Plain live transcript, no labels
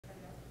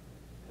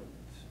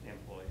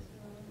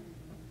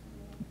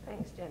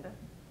agenda.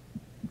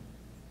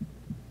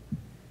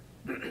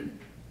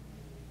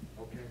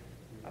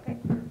 Okay.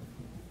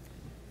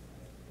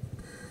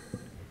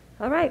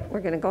 All right, we're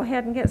going to go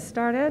ahead and get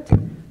started.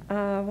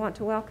 I want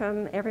to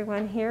welcome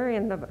everyone here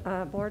in the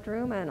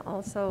boardroom and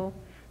also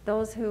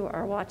those who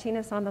are watching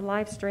us on the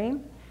live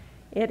stream.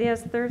 It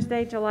is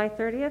Thursday, July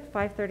 30th,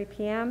 5:30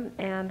 p.m.,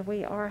 and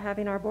we are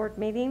having our board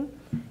meeting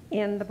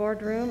in the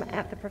boardroom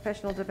at the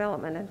Professional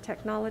Development and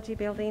Technology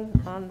Building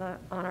on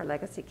our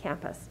Legacy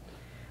campus.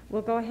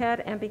 We'll go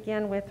ahead and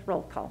begin with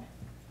roll call.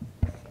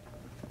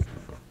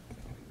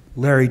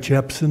 Larry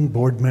Jepson,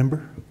 board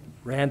member.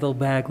 Randall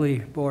Bagley,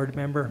 board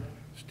member.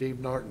 Steve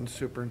Norton,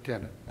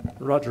 superintendent.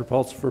 Roger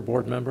Pulsifer,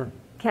 board member.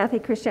 Kathy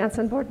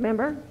Christiansen, board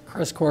member.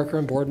 Chris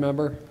Corcoran, board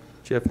member.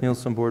 Jeff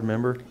Nielsen, board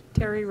member.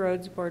 Terry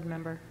Rhodes, board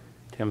member.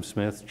 Tim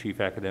Smith,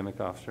 chief academic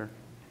officer.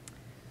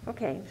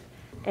 Okay,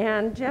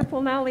 and Jeff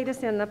will now lead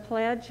us in the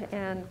pledge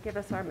and give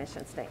us our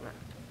mission statement.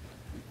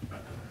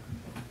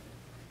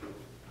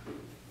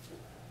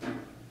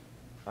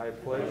 I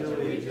pledge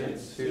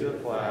allegiance to the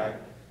flag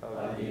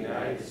of the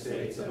United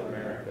States of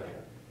America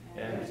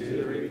and to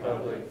the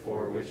republic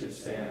for which it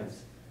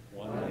stands,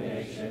 one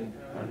nation,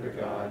 under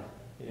God,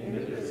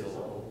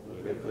 indivisible,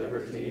 with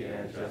liberty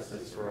and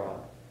justice for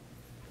all.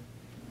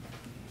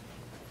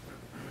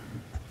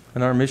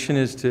 And our mission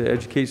is to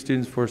educate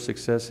students for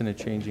success in a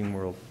changing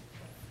world.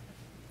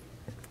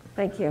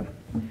 Thank you.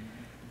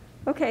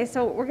 Okay,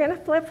 so we're going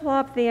to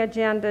flip-flop the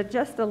agenda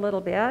just a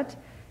little bit,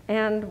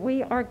 and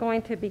we are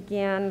going to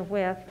begin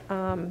with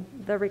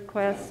the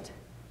request.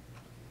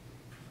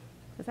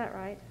 Is that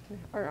right?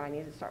 Or I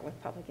need to start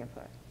with public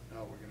input? No,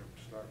 we're going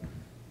to start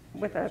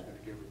With Jen's a, going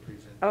to give a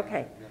presentation.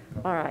 okay,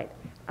 all right.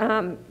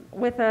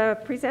 With a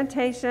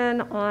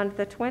presentation on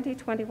the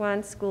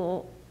 2021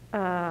 school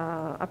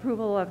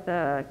approval of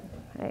the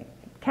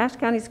Cache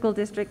County School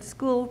District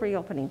school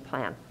reopening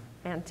plan.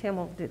 And Tim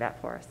will do that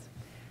for us.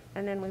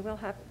 And then we will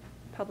have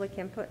public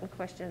input and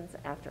questions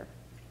after.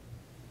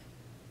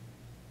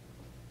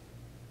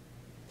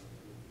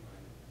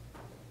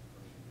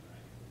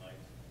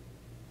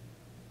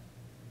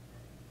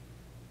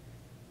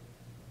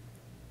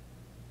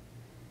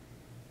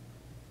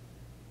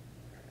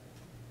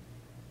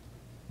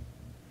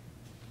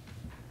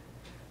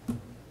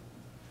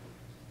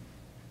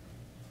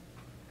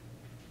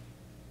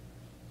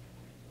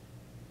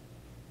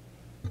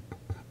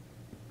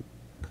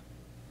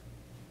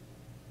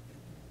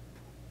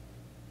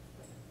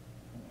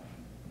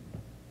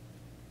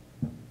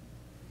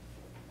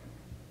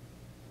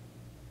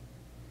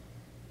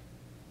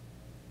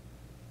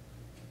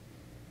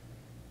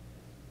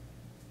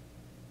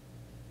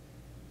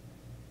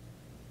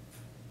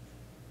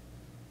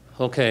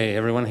 Okay,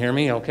 everyone hear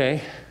me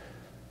okay?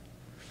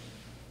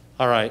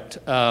 All right.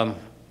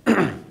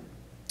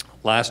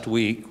 Last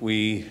week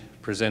we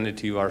presented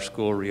to you our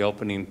school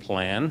reopening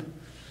plan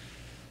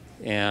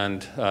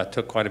and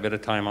took quite a bit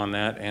of time on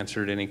that,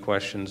 answered any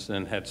questions,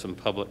 and had some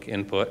public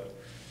input.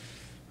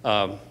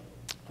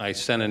 I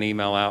sent an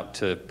email out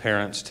to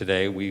parents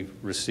today. We've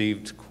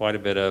received quite a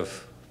bit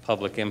of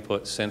public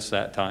input since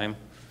that time,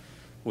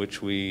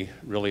 which we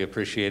really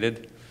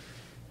appreciated.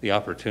 The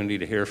opportunity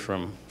to hear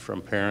from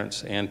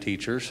parents and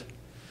teachers.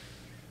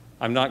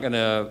 I'm not going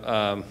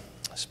to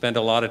spend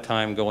a lot of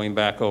time going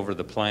back over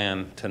the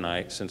plan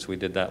tonight since we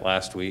did that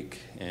last week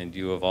and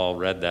you have all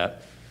read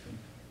that.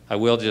 I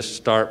will just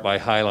start by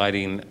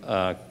highlighting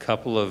a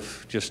couple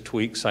of just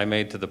tweaks I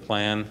made to the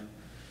plan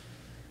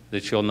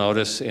that you'll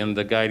notice. In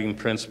the guiding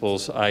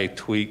principles, I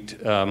tweaked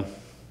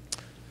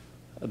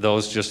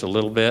those just a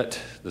little bit,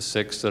 the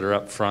 6 that are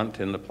up front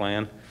in the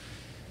plan.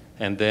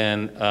 And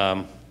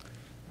then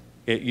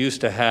it used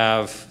to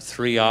have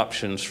 3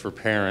 options for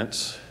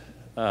parents.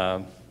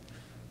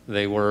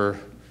 They were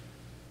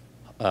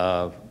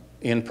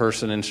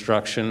in-person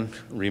instruction,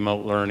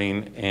 remote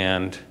learning,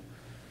 and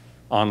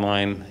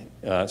online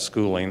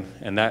schooling,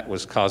 and that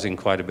was causing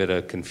quite a bit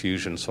of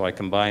confusion. So I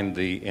combined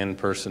the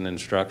in-person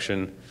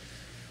instruction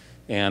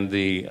and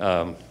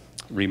the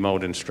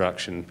remote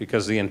instruction,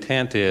 because the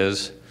intent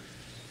is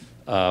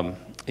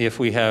if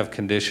we have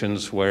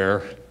conditions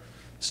where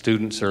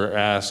students are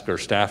asked or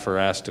staff are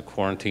asked to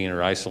quarantine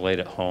or isolate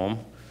at home,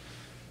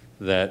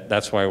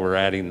 that's why we're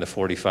adding the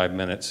 45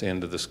 minutes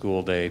into the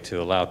school day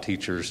to allow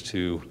teachers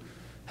to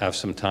have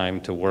some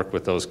time to work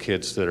with those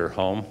kids that are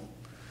home.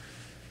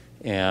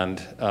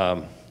 And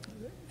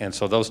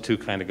so those two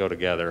kind of go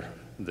together,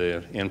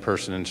 the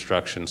in-person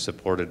instruction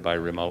supported by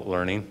remote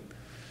learning.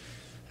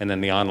 And then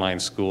the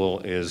online school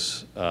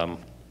is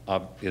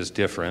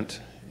different,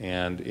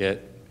 and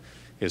it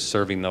is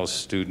serving those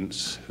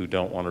students who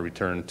don't want to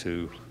return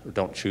to, or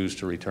don't choose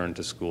to return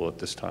to school at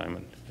this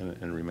time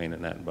and remain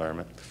in that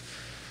environment.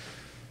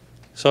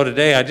 So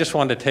today I just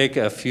wanted to take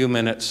a few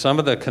minutes. Some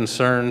of the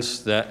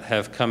concerns that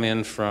have come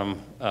in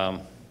from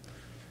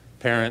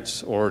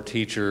parents or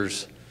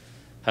teachers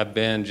have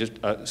been just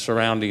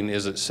surrounding,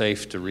 is it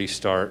safe to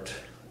restart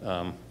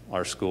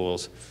our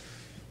schools?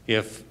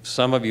 If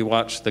some of you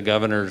watched the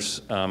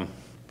governor's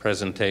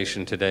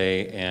presentation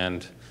today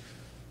and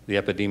the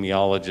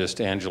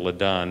epidemiologist Angela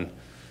Dunn,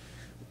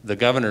 the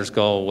governor's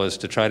goal was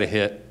to try to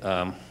hit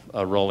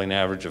a rolling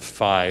average of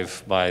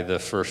 5 by the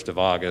 1st of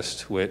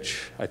August, which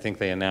I think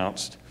they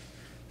announced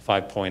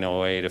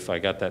 5.08, if I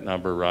got that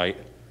number right.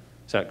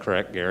 Is that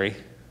correct, Gary?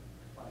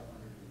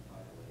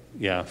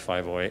 Yeah,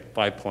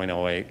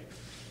 5.08.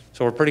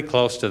 So we're pretty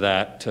close to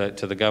that,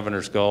 to the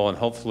governor's goal, and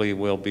hopefully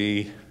we'll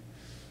be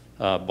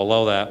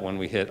below that when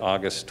we hit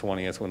August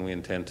 20th, when we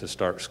intend to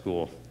start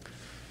school.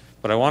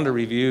 But I wanted to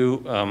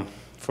review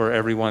for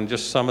everyone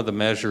just some of the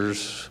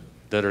measures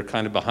that are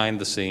kind of behind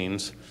the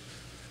scenes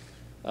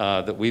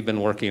that we've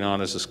been working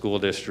on as a school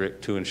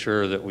district to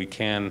ensure that we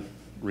can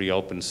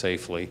reopen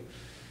safely.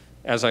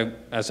 As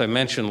I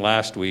mentioned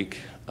last week,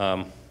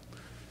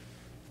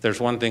 there's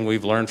one thing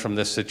we've learned from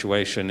this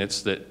situation,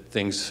 it's that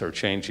things are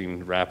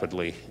changing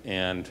rapidly.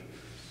 And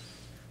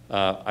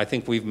I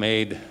think we've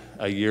made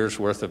a year's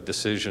worth of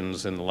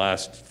decisions in the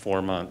last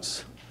 4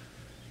 months.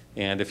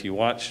 And if you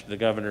watched the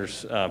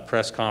governor's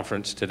press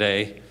conference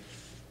today,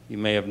 you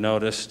may have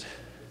noticed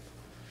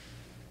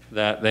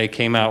that they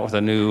came out with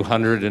a new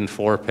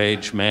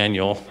 104-page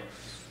manual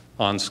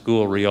on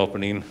school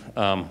reopening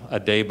a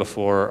day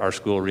before our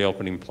school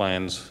reopening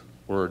plans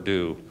were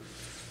due.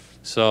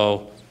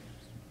 So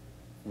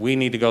we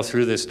need to go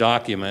through this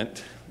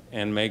document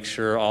and make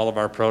sure all of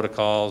our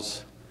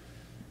protocols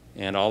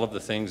and all of the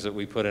things that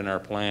we put in our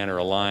plan are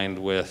aligned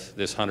with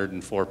this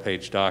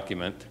 104-page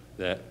document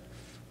that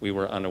we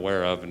were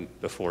unaware of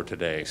before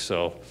today.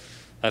 So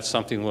that's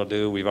something we'll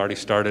do. We've already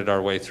started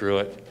our way through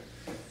it.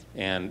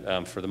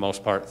 And for the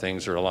most part,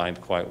 things are aligned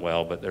quite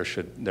well, but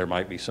there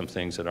might be some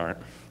things that aren't.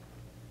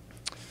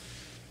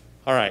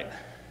 All right.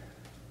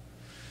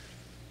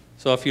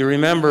 So if you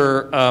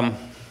remember,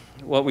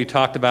 what we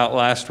talked about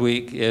last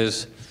week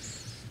is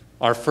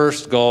our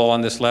first goal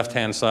on this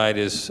left-hand side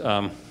is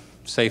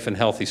safe and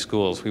healthy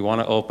schools. We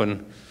want to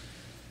open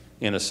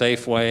in a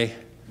safe way,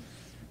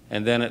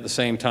 and then at the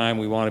same time,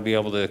 we want to be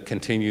able to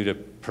continue to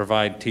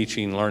provide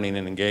teaching, learning,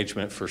 and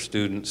engagement for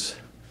students.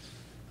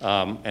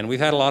 And we've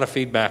had a lot of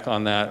feedback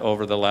on that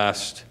over the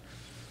last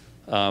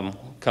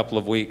couple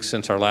of weeks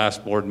since our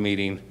last board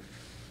meeting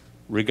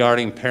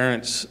regarding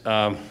parents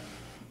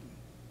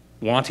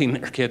wanting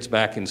their kids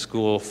back in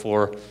school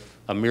for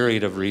a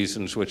myriad of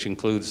reasons, which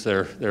includes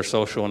their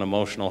social and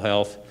emotional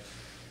health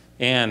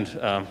and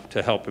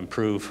to help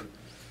improve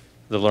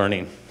the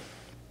learning.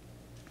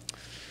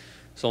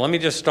 So let me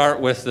just start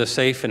with the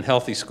safe and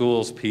healthy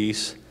schools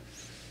piece.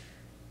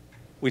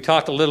 We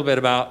talked a little bit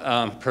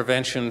about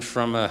prevention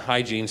from a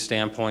hygiene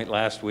standpoint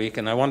last week,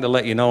 and I wanted to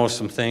let you know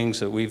some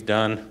things that we've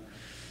done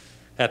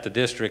at the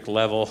district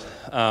level.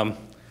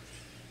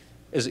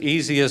 As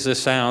easy as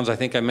this sounds, I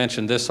think I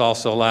mentioned this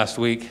also last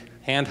week,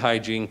 hand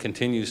hygiene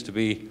continues to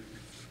be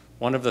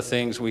one of the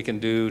things we can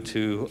do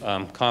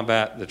to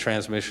combat the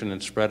transmission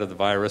and spread of the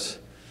virus.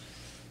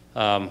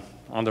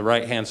 On the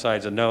right-hand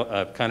side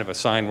is kind of a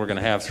sign we're going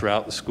to have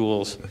throughout the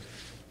schools.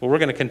 But we're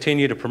going to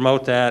continue to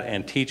promote that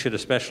and teach it,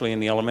 especially in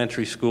the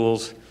elementary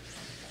schools.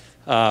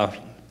 The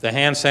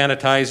hand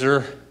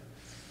sanitizer,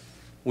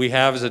 we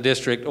have as a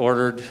district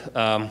ordered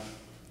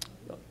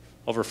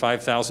over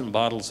 5,000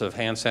 bottles of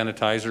hand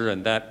sanitizer,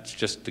 and that's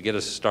just to get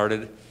us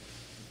started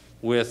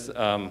with,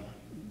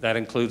 that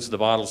includes the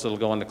bottles that will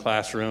go into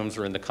classrooms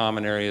or in the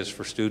common areas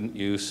for student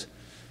use.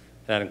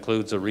 That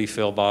includes a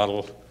refill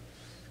bottle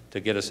to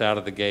get us out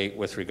of the gate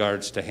with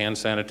regards to hand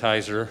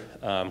sanitizer.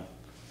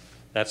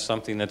 That's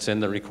something that's in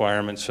the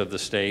requirements of the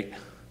state.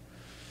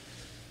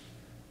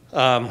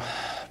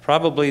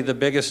 Probably the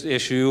biggest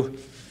issue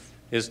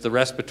is the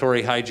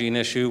respiratory hygiene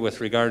issue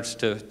with regards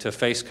to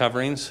face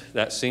coverings.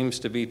 That seems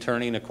to be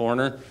turning a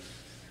corner.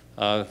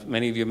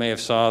 Many of you may have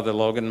saw the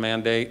Logan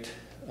mandate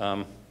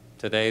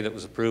today that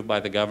was approved by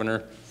the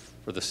governor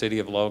for the city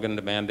of Logan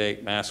to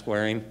mandate mask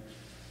wearing.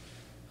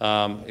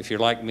 If you're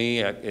like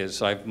me,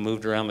 as I've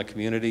moved around the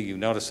community, you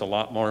notice a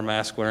lot more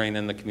mask wearing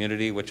in the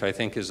community, which I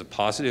think is a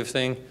positive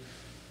thing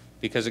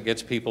because it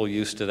gets people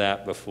used to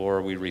that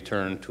before we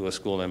return to a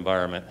school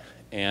environment.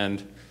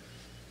 And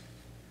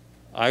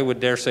I would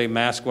dare say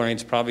mask wearing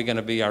is probably going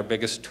to be our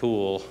biggest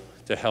tool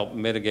to help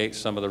mitigate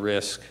some of the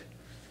risk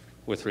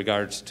with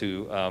regards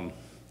to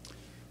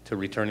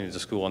returning to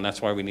school, and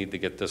that's why we need to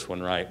get this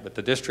one right. But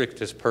the district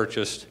has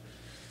purchased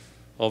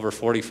over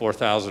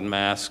 44,000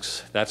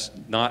 masks. That's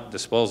not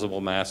disposable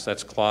masks,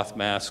 that's cloth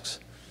masks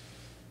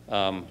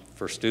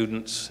for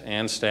students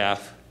and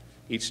staff.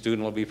 Each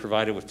student will be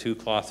provided with 2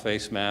 cloth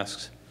face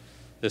masks.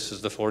 This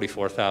is the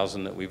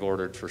 44,000 that we've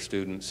ordered for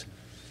students.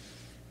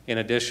 In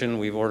addition,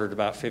 we've ordered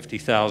about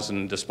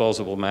 50,000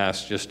 disposable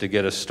masks just to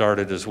get us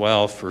started as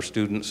well for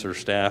students or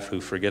staff who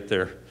forget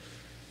their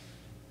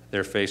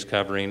face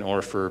covering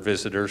or for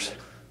visitors.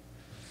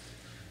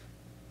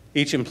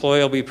 Each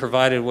employee will be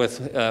provided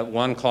with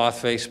 1 cloth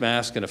face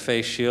mask and a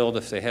face shield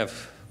if they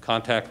have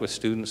contact with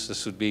students.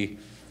 This would be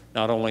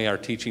not only our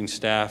teaching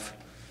staff,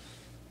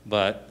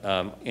 but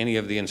any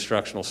of the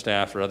instructional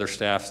staff or other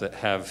staff that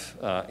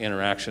have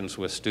interactions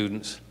with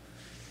students.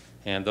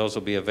 And those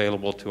will be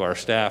available to our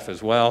staff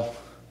as well.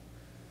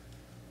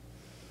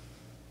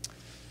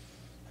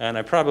 And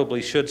I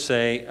probably should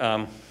say,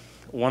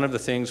 one of the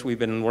things we've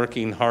been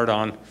working hard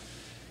on,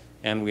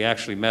 and we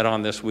actually met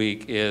on this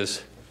week,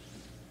 is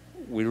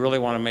we really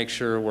want to make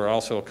sure we're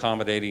also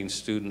accommodating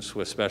students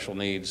with special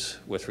needs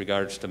with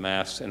regards to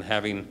masks and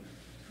having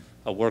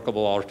a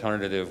workable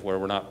alternative where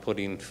we're not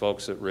putting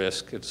folks at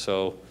risk. And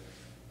so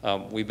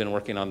we've been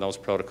working on those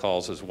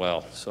protocols as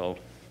well. So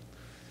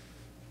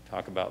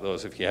talk about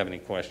those if you have any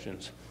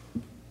questions.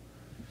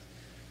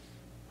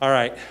 All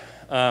right.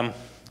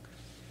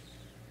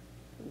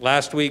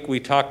 Last week we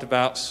talked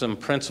about some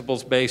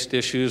principles-based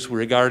issues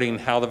regarding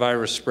how the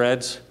virus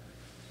spreads.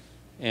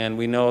 And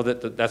we know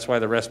that that's why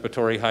the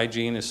respiratory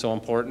hygiene is so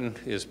important,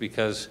 is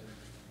because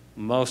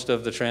most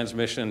of the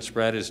transmission and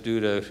spread is due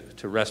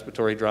to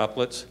respiratory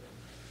droplets.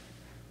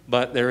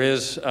 But there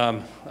is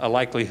a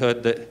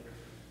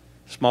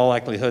small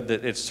likelihood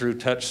that it's through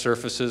touch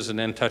surfaces and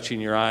then touching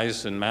your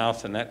eyes and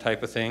mouth and that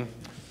type of thing.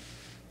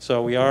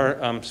 So we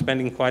are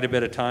spending quite a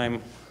bit of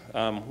time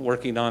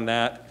working on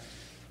that.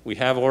 We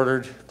have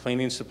ordered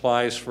cleaning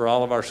supplies for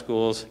all of our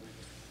schools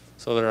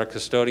so that our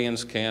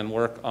custodians can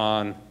work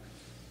on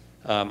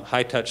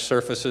high-touch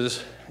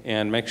surfaces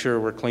and make sure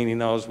we're cleaning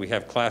those. We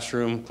have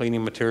classroom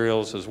cleaning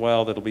materials as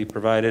well that'll be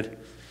provided.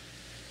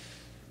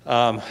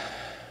 Don't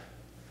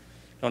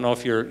know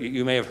if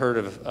you may have heard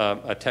of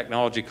a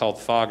technology called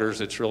foggers.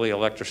 It's really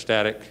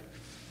electrostatic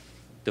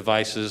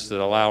devices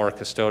that allow our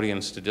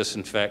custodians to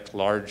disinfect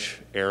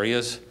large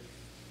areas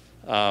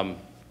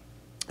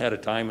at a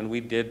time, and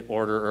we did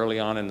order early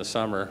on in the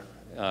summer.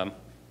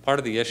 Part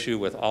of the issue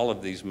with all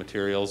of these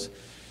materials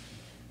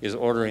is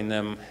ordering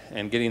them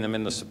and getting them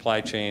in the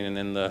supply chain and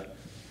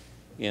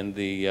in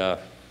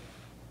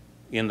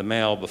the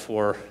mail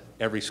before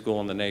every school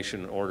in the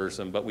nation orders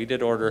them. But we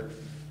did order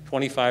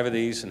 25 of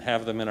these and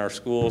have them in our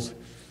schools.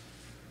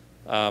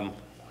 One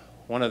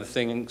of the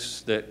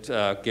things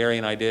that Gary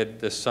and I did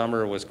this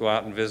summer was go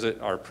out and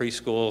visit our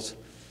preschools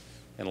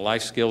and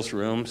life skills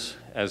rooms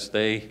as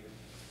they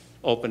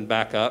opened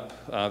back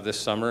up this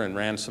summer and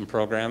ran some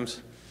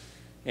programs.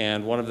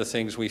 And one of the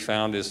things we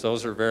found is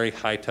those are very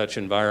high-touch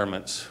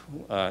environments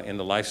in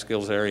the life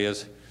skills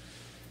areas.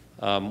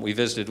 We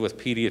visited with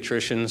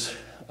pediatricians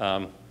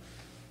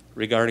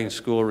regarding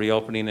school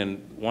reopening,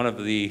 and one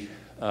of the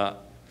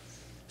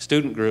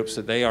student groups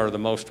that they are the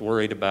most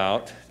worried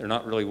about, they're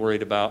not really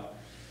worried about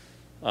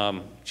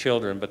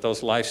children, but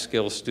those life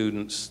skills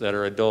students that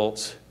are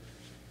adults,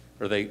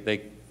 or they're,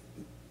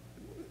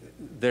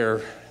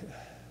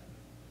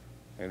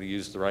 I'm going to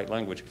use the right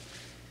language,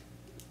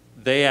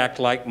 they act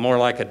more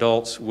like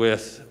adults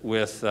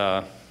with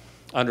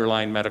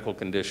underlying medical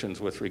conditions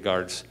with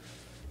regards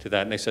to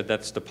that. And they said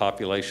that's the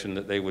population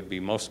that they would be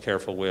most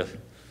careful with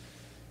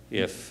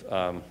if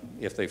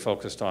they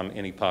focused on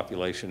any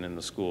population in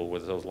the school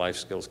with those life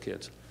skills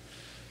kids.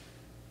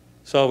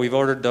 So we've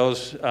ordered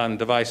those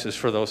devices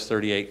for those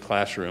 38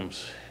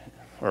 classrooms,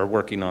 or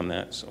working on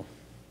that. So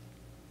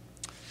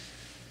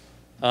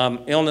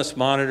illness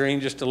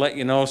monitoring, just to let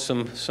you know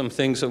some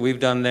things that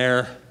we've done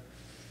there.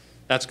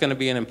 That's going to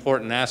be an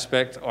important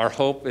aspect. Our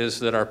hope is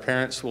that our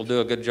parents will do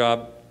a good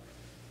job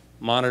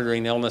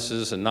monitoring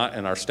illnesses and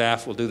our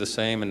staff will do the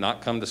same and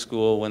not come to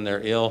school when they're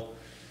ill.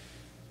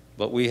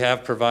 But we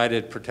have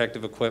provided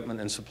protective equipment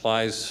and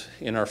supplies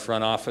in our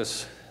front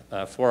office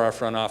for our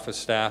front office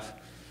staff,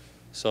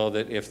 so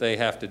that if they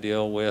have to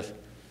deal with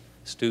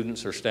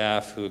students or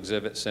staff who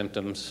exhibit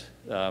symptoms,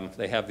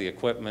 they have the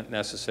equipment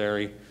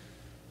necessary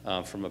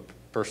from a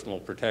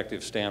personal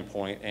protective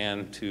standpoint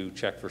and to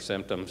check for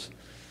symptoms,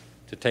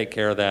 to take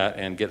care of that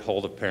and get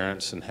hold of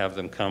parents and have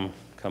them come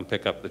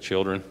pick up the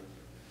children.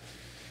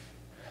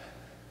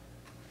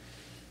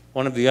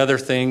 One of the other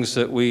things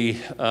that we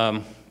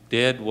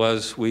did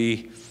was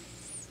we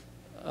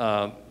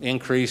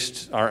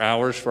increased our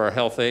hours for our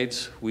health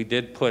aides. We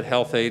did put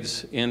health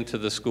aides into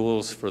the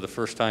schools for the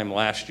first time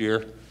last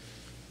year,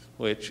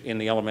 which in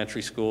the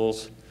elementary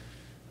schools.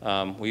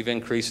 We've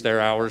increased their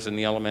hours in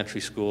the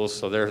elementary schools,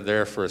 so they're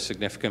there for a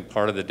significant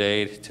part of the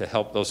day to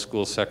help those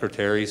school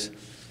secretaries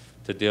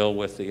to deal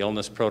with the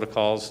illness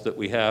protocols that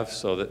we have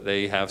so that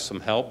they have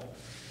some help.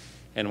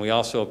 And we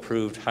also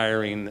approved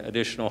hiring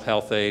additional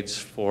health aides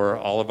for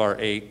all of our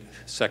 8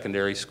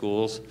 secondary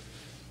schools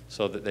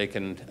so that they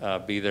can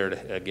be there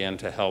again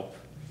to help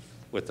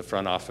with the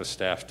front office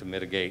staff to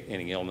mitigate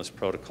any illness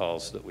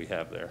protocols that we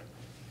have there.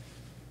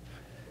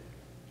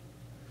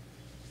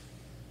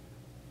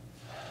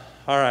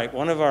 All right,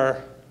 one of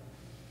our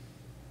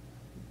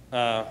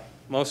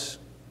most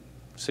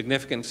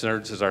significant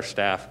concerns is our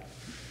staff.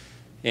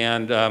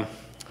 And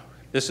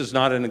this is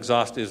not an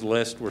exhaustive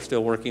list. We're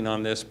still working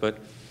on this, but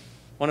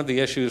one of the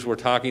issues we're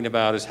talking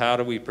about is how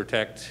do we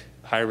protect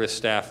high-risk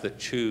staff that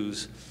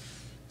choose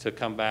to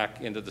come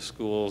back into the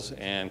schools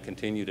and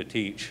continue to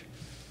teach.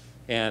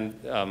 And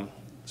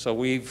so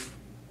we're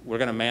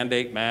going to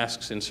mandate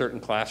masks in certain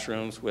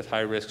classrooms with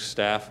high-risk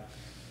staff,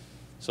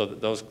 so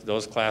that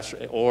those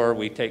classrooms, or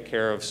we take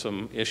care of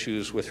some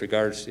issues with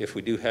regards to if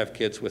we do have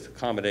kids with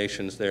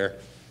accommodations there,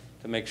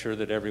 to make sure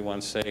that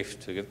everyone's safe,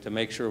 to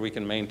make sure we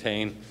can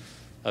maintain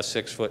a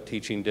 6-foot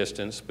teaching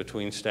distance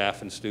between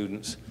staff and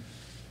students.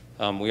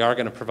 We are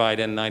going to provide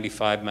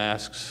N95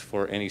 masks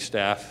for any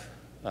staff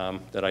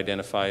that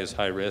identify as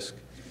high risk,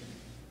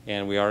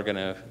 and we are going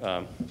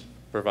to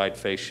provide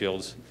face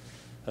shields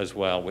as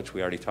well, which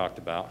we already talked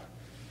about.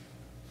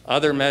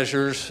 Other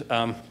measures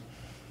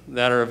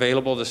that are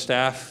available to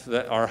staff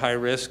that are high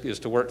risk is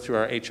to work through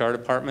our HR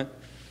department,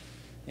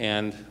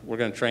 and we're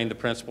going to train the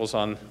principals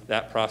on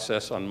that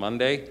process on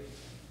Monday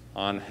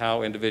on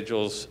how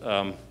individuals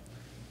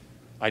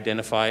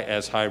identify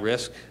as high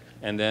risk,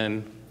 and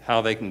then how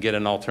they can get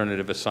an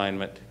alternative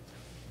assignment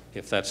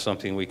if that's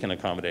something we can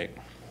accommodate.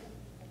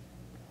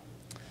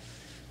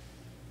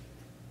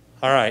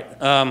 All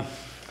right,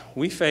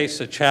 we face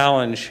a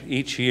challenge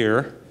each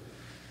year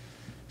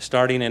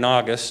starting in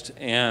August,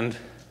 and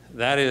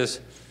that is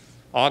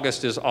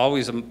August is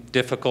always a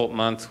difficult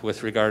month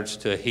with regards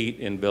to heat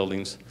in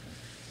buildings.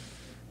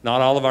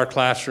 Not all of our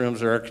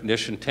classrooms are air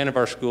conditioned. 10 of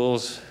our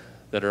schools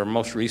that are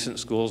most recent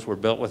schools were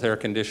built with air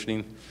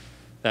conditioning.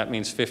 That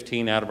means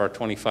 15 out of our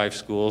 25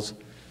 schools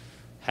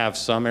have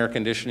some air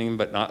conditioning,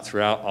 but not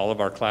throughout all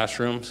of our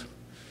classrooms.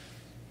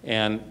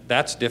 And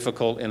that's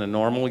difficult in a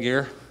normal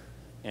year.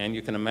 And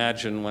you can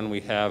imagine when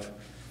we have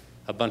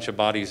a bunch of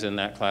bodies in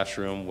that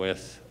classroom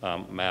with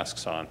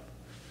masks on.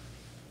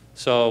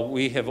 So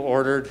we have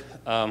ordered,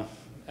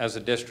 as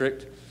a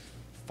district,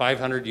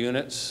 500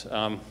 units.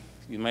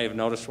 You may have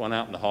noticed one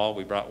out in the hall.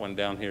 We brought one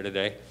down here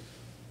today.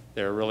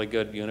 They're a really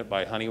good unit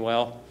by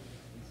Honeywell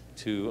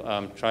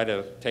to try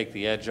to take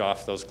the edge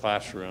off those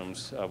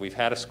classrooms. We've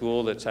had a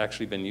school that's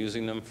actually been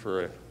using them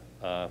for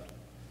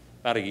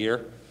about a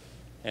year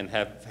and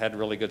have had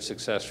really good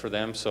success for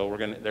them. So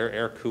they're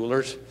air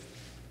coolers.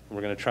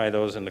 We're going to try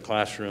those in the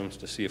classrooms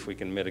to see if we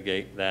can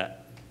mitigate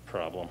that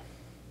problem.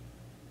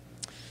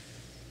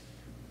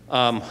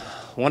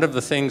 One of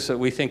the things that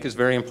we think is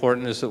very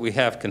important is that we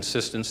have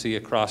consistency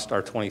across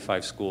our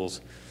 25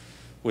 schools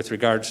with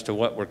regards to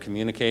what we're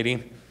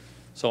communicating.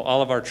 So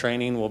all of our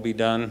training will be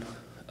done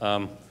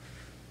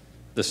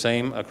the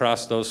same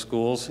across those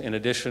schools. In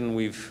addition,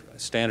 we've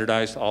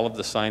standardized all of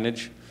the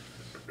signage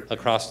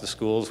across the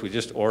schools. We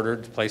just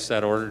placed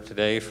that order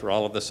today for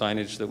all of the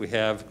signage that we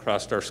have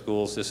across our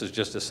schools. This is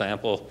just a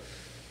sample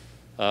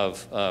of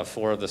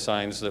 4 of the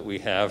signs that we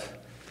have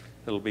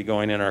that'll be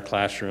going in our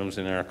classrooms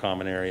and in our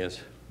common areas.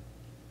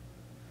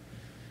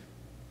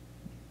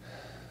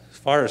 As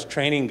far as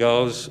training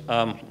goes,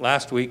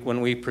 last week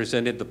when we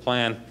presented the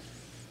plan,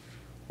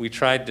 we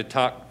tried to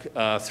talk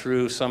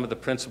through some of the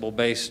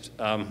principle-based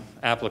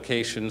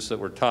applications that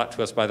were taught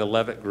to us by the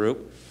Levitt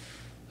Group,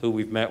 who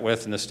we've met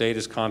with and the state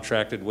is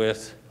contracted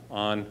with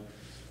on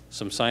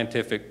some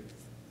scientific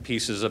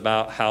pieces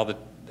about how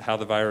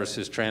the virus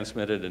is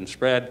transmitted and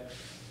spread,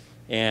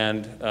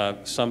 and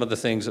some of the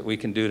things that we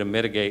can do to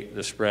mitigate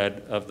the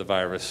spread of the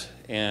virus.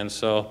 And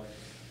so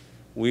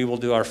we will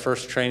do our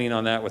first training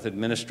on that with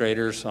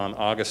administrators on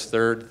August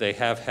 3rd. They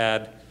have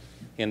had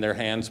in their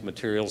hands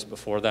materials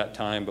before that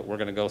time, but we're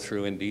going to go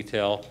through in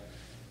detail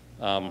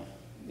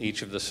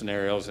each of the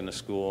scenarios in the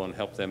school and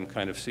help them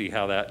kind of see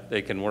how that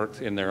they can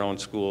work in their own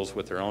schools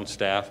with their own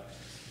staff.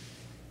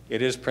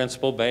 It is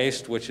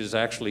principle-based, which is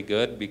actually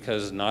good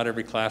because not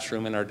every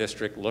classroom in our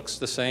district looks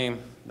the same,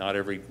 not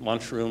every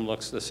lunchroom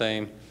looks the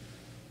same,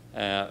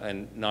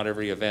 and not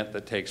every event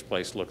that takes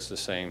place looks the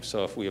same.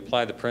 So if we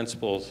apply the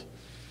principles,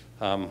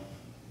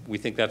 we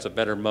think that's a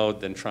better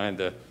mode than trying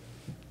to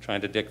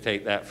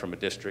dictate that from a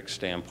district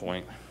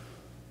standpoint.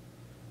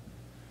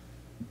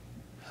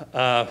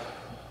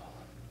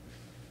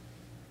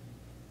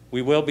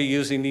 We will be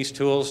using these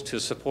tools to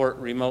support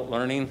remote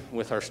learning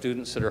with our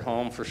students that are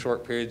home for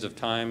short periods of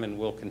time, and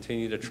we'll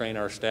continue to train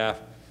our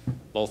staff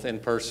both in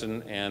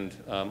person and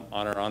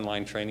on our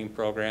online training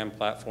program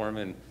platform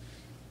and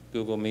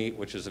Google Meet,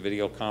 which is a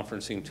video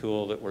conferencing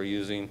tool that we're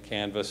using,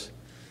 Canvas,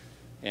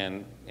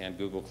 and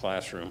Google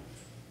Classroom.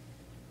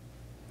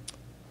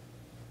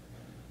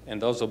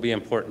 And those will be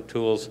important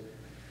tools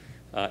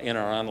in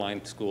our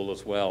online school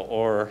as well,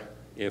 or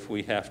if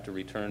we have to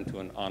return to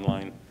an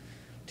online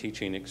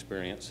teaching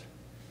experience.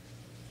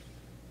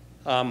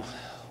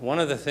 One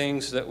of the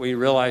things that we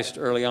realized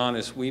early on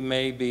is we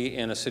may be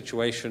in a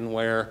situation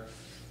where,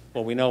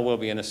 well, we know we'll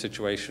be in a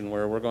situation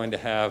where we're going to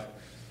have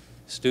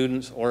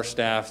students or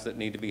staff that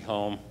need to be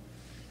home.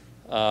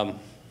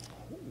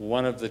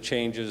 One of the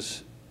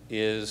changes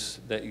is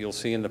that you'll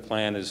see in the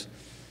plan is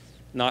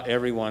not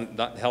everyone,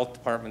 the health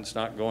department's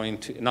not going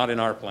to, not in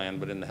our plan,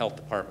 but in the health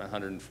department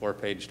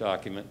 104-page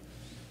document,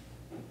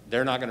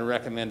 they're not going to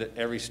recommend that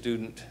every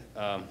student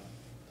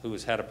who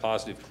has had a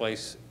positive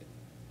case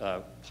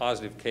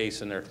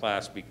in their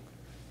class be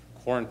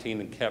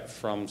quarantined and kept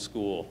from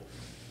school.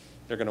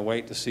 They're going to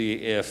wait to see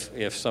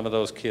if some of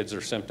those kids are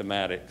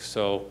symptomatic.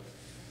 So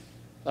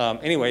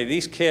anyway,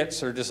 these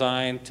kits are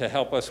designed to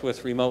help us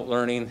with remote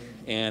learning,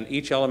 and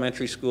each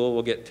elementary school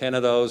will get 10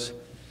 of those,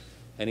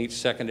 and each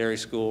secondary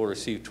school will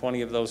receive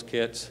 20 of those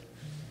kits.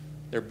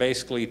 They're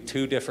basically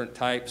 2 different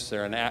types.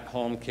 They're an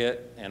at-home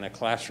kit and a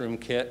classroom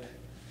kit.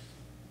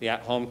 The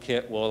at-home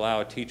kit will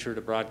allow a teacher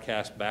to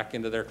broadcast back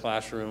into their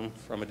classroom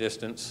from a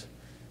distance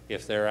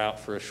if they're out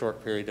for a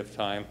short period of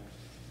time.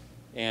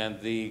 And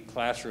the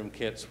classroom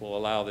kits will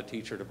allow the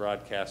teacher to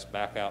broadcast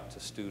back out to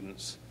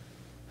students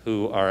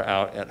who are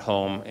out at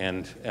home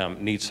and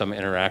need some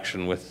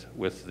interaction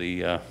with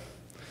the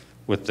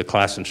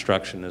class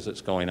instruction as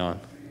it's going on.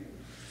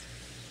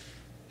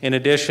 In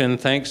addition,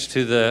 thanks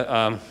to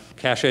the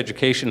Cash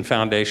Education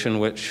Foundation,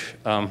 which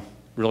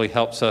really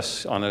helps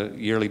us on a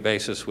yearly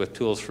basis with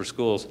Tools for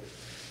Schools,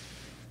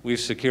 we've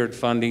secured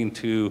funding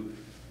to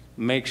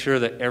make sure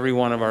that every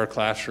one of our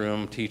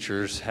classroom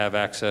teachers have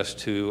access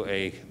to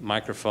a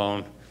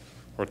microphone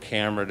or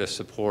camera to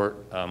support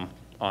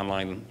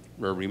online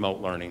or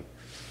remote learning,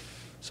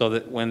 so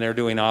that when they're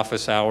doing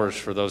office hours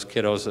for those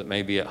kiddos that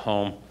may be at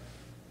home,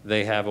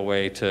 they have a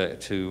way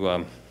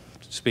to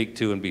speak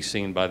to and be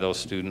seen by those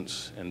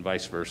students, and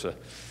vice versa.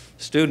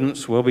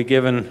 Students will be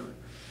given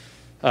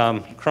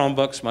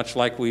Chromebooks, much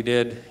like we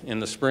did in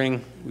the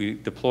spring. We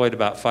deployed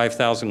about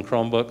 5,000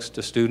 Chromebooks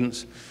to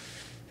students,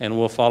 and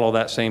we'll follow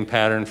that same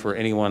pattern for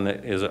anyone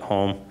that is at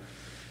home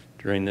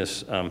during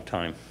this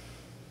time.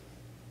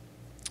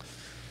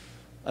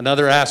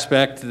 Another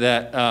aspect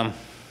that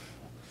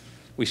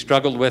we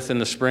struggled with in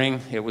the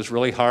spring, it was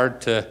really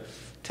hard to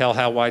tell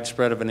how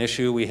widespread of an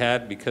issue we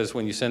had, because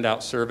when you send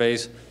out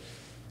surveys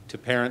to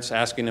parents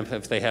asking them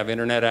if they have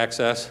internet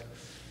access,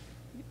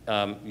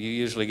 you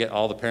usually get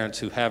all the parents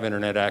who have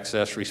internet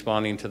access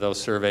responding to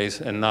those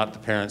surveys and not the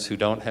parents who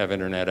don't have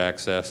internet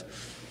access.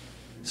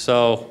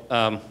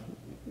 So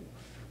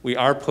we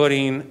are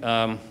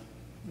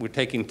we're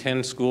taking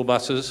 10 school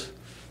buses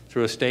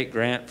through a state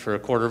grant for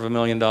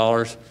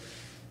 $250,000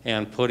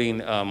 and putting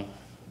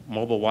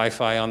mobile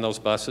Wi-Fi on those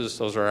buses.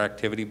 Those are our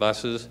activity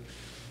buses.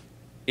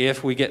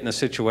 If we get in a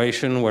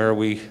situation where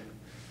we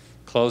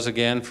close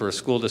again for a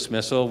school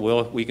dismissal,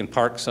 we can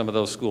park some of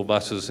those school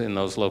buses in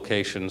those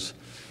locations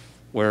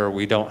where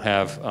we don't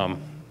have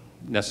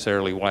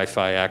necessarily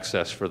Wi-Fi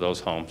access for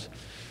those homes.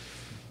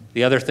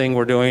 The other thing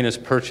we're doing is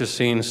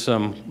purchasing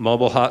some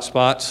mobile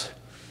hotspots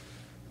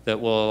that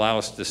will allow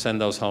us to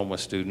send those home with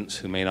students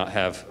who may not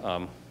have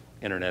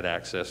internet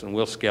access, and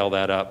we'll scale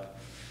that up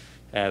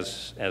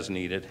as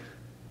needed.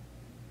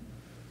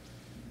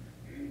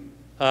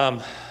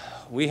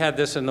 We had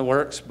this in the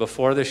works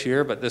before this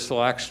year, but this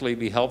will actually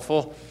be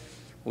helpful.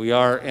 We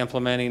are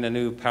implementing a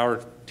new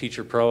Power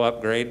Teacher Pro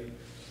upgrade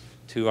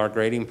to our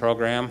grading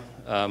program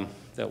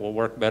that will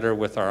work better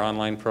with our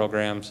online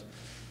programs,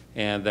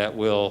 and that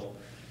will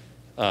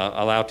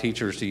allow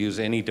teachers to use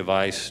any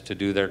device to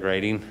do their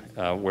grading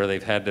where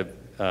they've had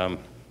to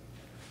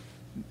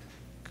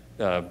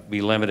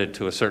be limited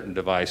to a certain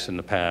device in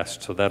the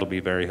past. So that'll be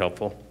very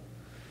helpful.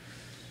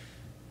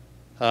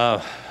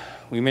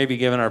 We may be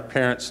giving our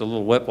parents a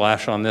little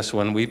whiplash on this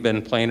one. We've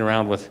been playing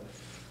around with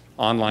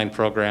online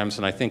programs,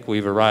 and I think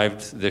we've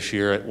arrived this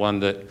year at one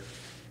that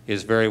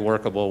is very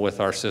workable with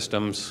our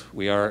systems.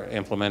 We are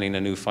implementing a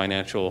new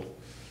financial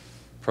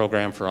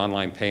program for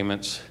online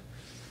payments.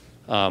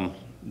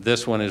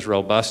 This one is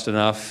robust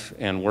enough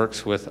and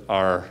works with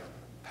our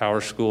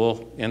Power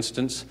School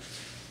instance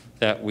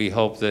that we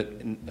hope that,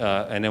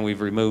 and then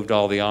we've removed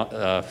all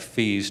the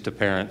fees to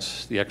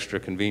parents, the extra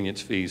convenience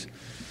fees.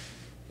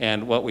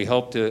 And what we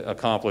hope to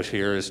accomplish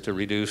here is to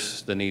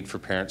reduce the need for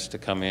parents to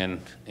come in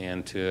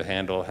and to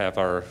have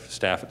our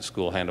staff at the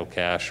school handle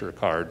cash or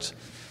cards.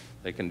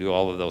 They can do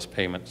all of those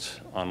payments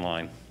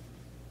online.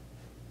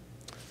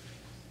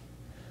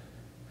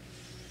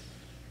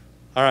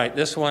 All right,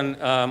 this one,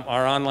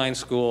 our online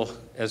school,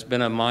 has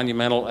been a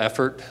monumental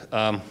effort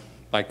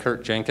by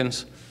Kurt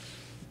Jenkins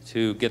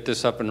to get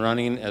this up and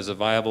running as a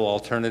viable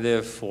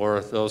alternative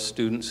for those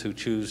students who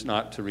choose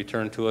not to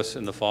return to us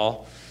in the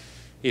fall.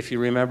 If you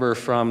remember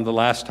from the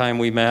last time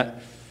we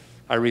met,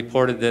 I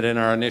reported that in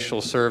our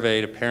initial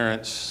survey to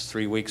parents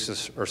 3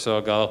 weeks or so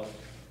ago,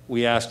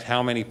 we asked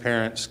how many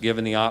parents,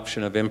 given the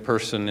option of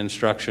in-person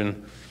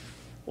instruction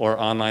or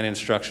online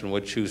instruction,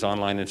 would choose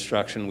online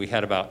instruction. We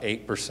had about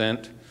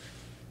 8%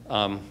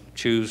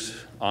 choose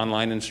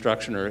online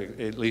instruction, or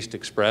at least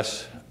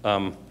express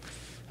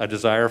a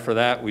desire for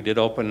that. We did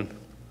open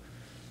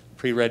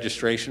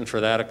pre-registration for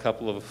that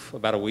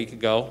about a week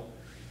ago.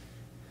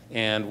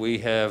 And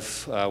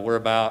we're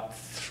about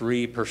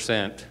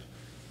 3%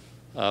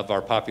 of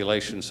our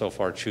population so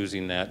far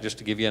choosing that. Just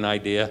to give you an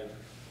idea,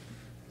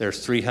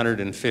 there's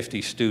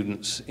 350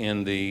 students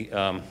in the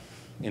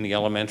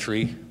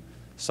elementary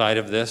side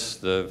of this,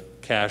 the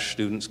Cash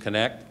Students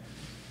Connect.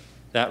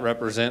 That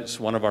represents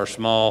one of our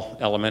small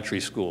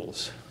elementary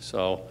schools.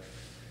 So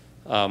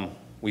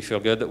we feel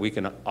good that we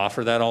can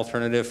offer that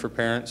alternative for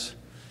parents,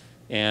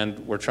 and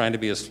we're trying to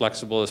be as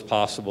flexible as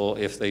possible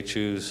if they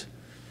choose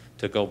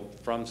to go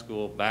from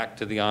school back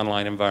to the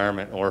online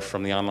environment or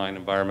from the online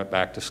environment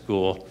back to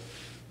school.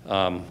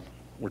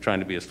 We're trying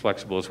to be as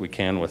flexible as we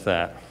can with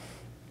that.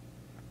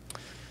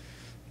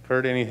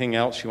 Kurt, anything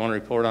else you want to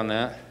report on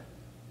that?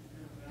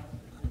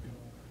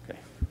 Okay.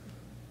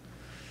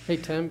 Hey,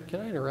 Tim, can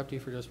I interrupt you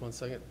for just 1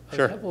 second?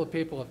 Sure. A couple of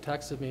people have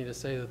texted me to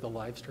say that the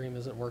live stream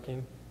isn't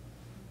working.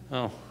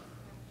 Oh,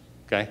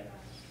 okay.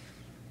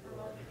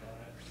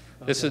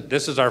 This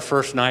is our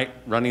first night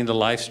running the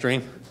live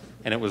stream.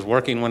 and it was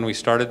working when we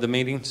started the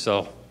meeting,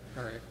 so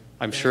All right.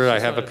 I'm Yeah, sure I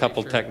just have a wanted to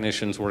couple make sure.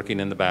 technicians working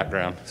in the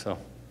background, so.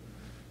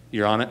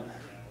 You're on it?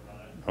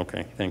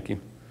 Okay, thank you.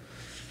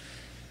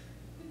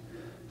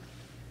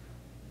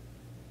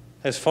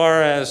 As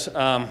far as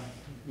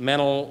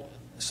mental,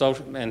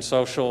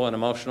 social and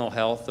emotional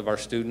health of our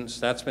students,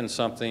 that's been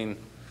something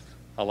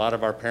a lot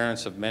of our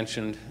parents have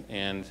mentioned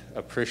and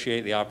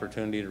appreciate the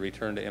opportunity to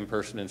return to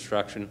in-person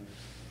instruction.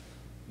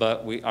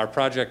 But our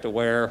Project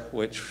Aware,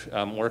 which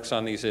works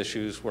on these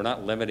issues, we're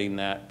not limiting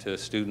that to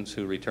students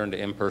who return to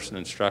in-person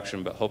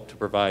instruction, but hope to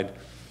provide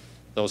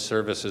those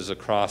services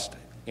across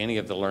any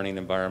of the learning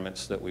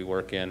environments that we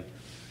work in.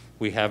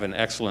 We have an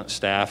excellent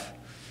staff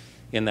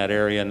in that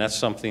area, and that's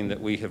something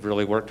that we have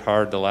really worked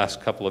hard the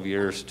last couple of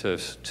years to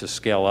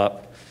scale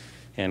up.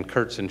 And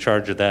Kurt's in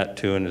charge of that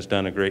too and has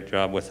done a great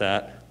job with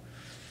that.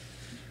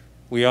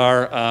 We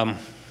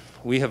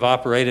have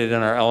operated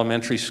in our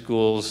elementary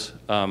schools,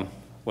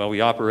 well,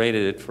 we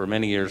operated it for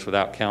many years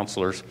without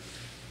counselors.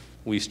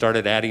 We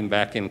started adding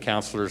back in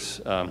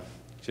counselors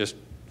just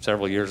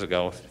several years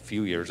ago, a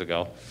few years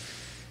ago.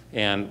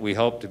 And we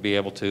hope to be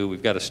able to,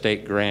 we've got a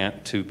state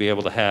grant to be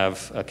able to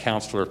have a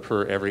counselor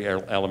per every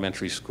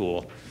elementary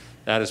school.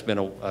 That has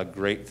been a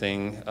great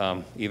thing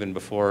even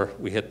before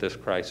we hit this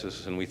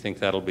crisis, and we think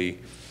that'll be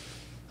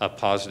a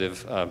positive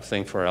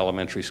thing for our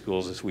elementary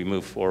schools as we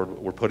move forward.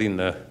 We're putting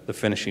the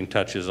finishing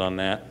touches on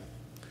that.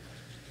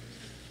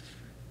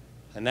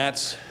 And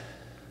that's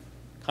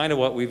kind of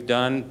what we've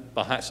done,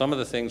 some of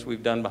the things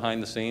we've done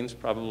behind the scenes,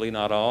 probably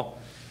not all.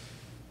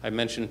 I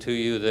mentioned to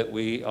you that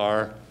we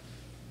are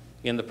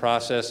in the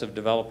process of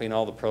developing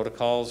all the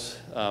protocols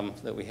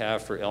that we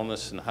have for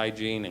illness and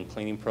hygiene and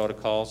cleaning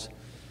protocols.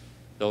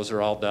 Those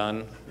are all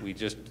done. We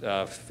just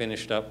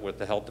finished up with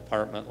the health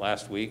department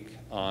last week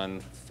on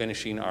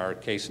finishing our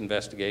case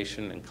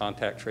investigation and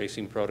contact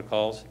tracing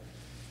protocols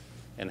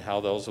and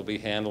how those will be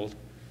handled.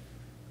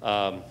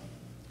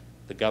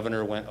 The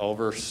governor went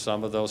over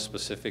some of those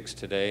specifics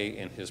today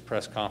in his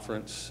press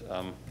conference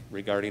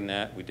regarding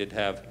that. We did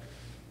have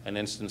an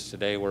instance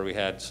today where we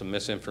had some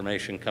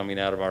misinformation coming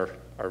out of our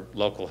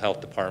local health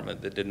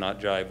department that did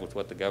not jive with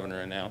what the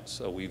governor announced.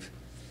 So we've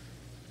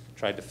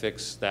tried to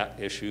fix that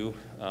issue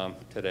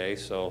today,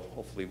 so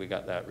hopefully we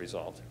got that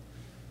resolved.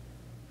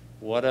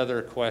 What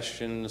other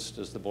questions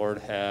does the board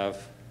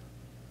have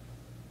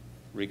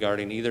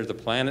regarding either the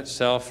plan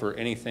itself or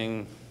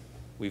anything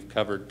we've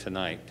covered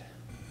tonight?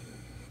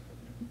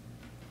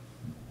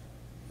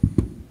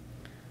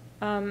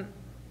 On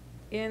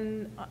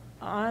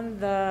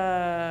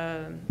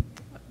the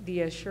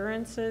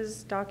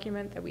assurances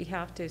document that we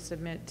have to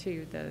submit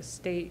to the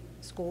state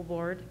school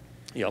board,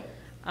 Yep.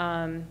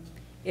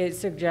 it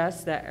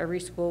suggests that every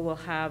school will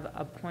have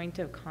a point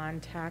of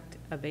contact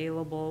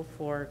available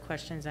for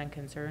questions and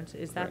concerns.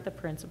 Is that Right. the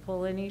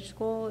principal in each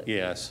school?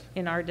 Yes.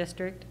 In our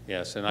district?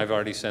 Yes, and I've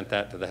already sent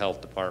that to the health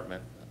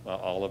department,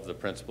 all of the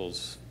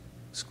principals'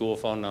 school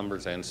phone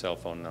numbers and cell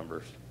phone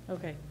numbers.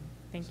 Okay,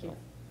 thank you. So,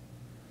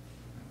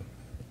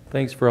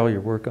 Thanks for all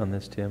your work on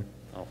this, Tim.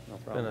 oh, no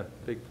It's been problem.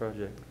 a big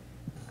project.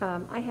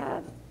 I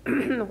had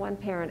one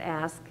parent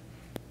ask,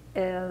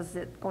 is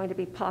it going to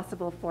be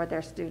possible for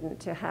their student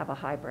to have a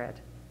hybrid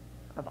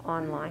of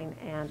online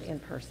and in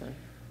person?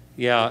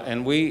 Yeah,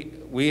 and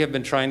we have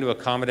been trying to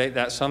accommodate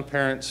that. Some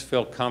parents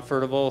feel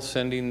comfortable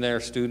sending their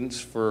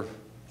students for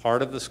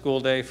part of the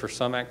school day for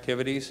some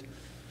activities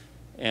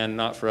and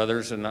not for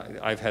others, and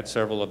I've had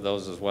several of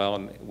those as well,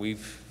 and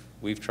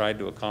we've tried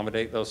to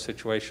accommodate those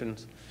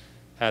situations.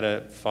 Had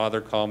a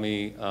father call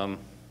me a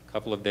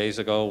couple of days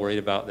ago worried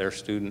about their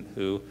student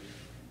who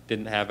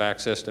didn't have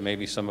access to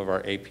maybe some of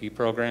our AP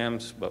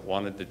programs but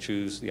wanted to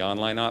choose the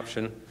online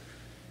option.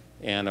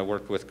 And I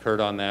worked with Kurt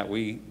on that.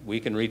 We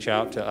can reach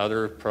out to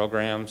other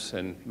programs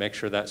and make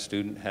sure that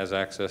student has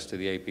access to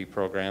the AP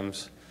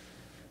programs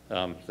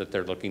that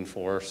they're looking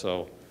for.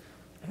 So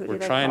Who do we're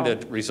they trying call?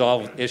 to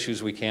resolve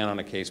issues we can on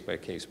a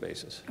case-by-case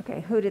basis.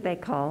 Okay, who do they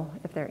call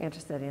if they're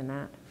interested in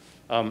that?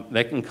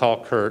 They can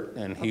call Kurt,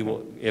 and he Okay.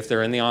 will, if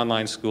they're in the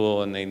online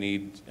school and they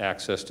need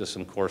access to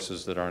some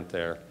courses that aren't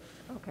there,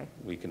 Okay.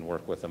 we can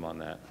work with them on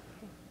that.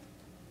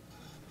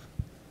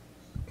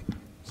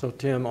 So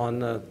Tim, on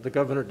the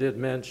governor did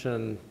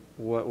mention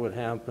what would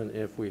happen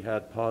if we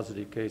had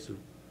positive cases.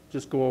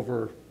 Just go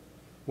over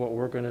what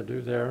we're going to do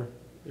there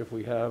if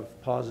we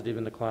have positive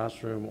in the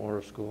classroom or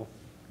a school.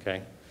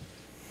 Okay?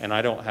 And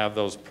I don't have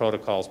those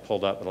protocols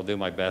pulled up, but I'll do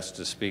my best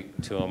to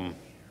speak to them.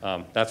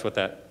 That's what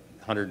that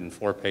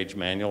 104-page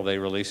manual they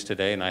released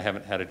today, and I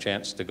haven't had a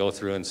chance to go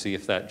through and see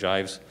if that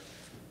jives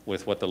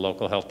with what the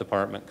local health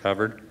department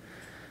covered.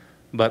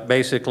 But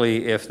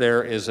basically, if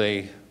there is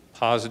a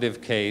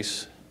positive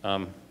case,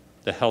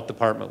 the health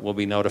department will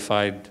be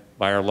notified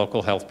by our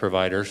local health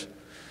providers.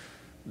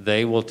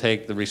 They will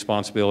take the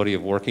responsibility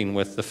of working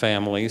with the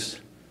families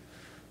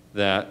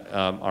that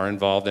are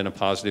involved in a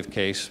positive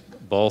case,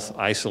 both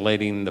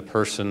isolating the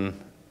person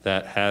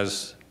that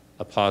has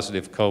a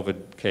positive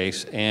COVID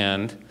case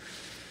and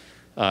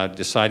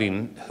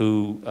deciding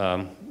who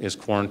is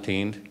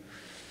quarantined.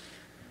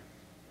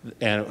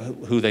 and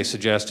who they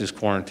suggest is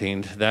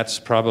quarantined. That's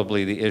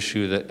probably the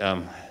issue that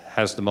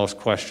has the most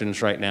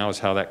questions right now, is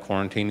how that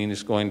quarantining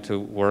is going to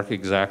work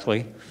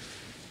exactly.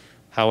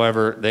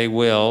 However, they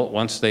will,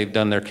 once they've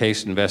done their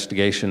case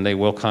investigation, they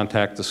will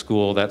contact the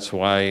school. That's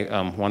why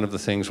one of the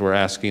things we're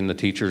asking the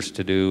teachers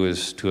to do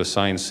is to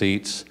assign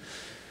seats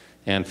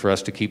and for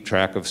us to keep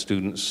track of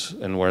students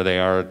and where they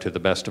are to the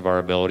best of our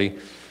ability.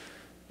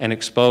 And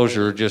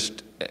exposure,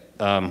 just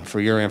for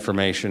your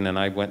information, and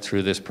I went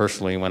through this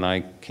personally when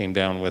I came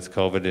down with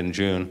COVID in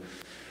June,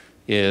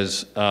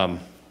 is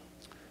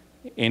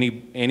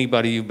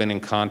anybody you've been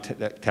in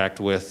contact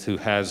with who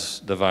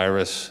has the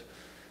virus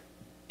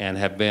and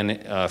have been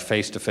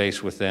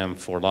face-to-face with them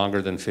for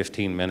longer than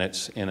 15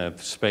 minutes in a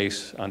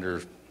space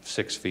under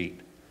 6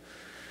 feet.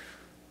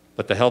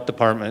 But the health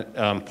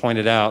department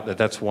pointed out that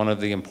that's one of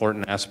the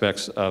important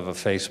aspects of a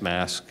face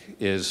mask,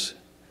 is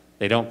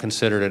they don't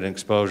consider it an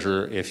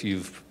exposure if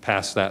you've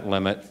passed that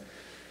limit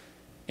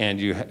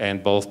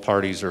and both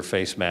parties are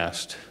face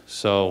masked.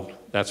 So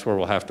that's where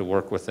we'll have to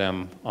work with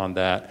them on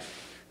that.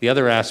 The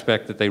other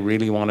aspect that they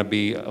really want to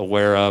be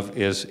aware of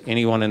is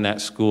anyone in that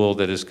school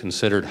that is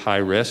considered high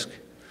risk.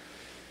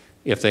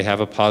 If they have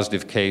a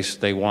positive case,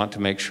 they want to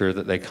make sure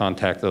that they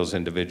contact those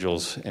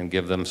individuals and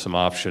give them some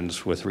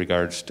options with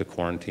regards to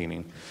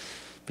quarantining.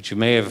 But you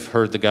may have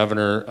heard the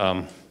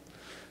governor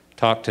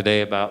talk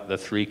today about the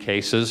 3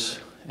 cases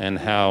and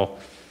how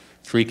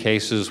 3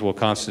 cases will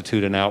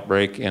constitute an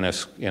outbreak in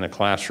a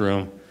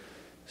classroom,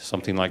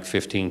 something like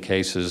 15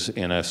 cases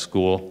in a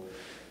school.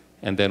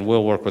 And then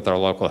we'll work with our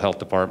local health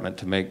department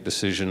to make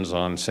decisions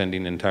on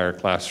sending entire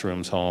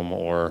classrooms home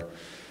or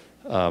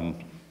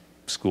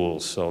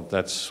schools. So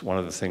that's one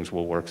of the things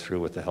we'll work through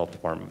with the health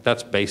department.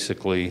 That's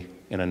basically,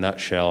 in a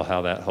nutshell,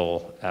 how that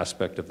whole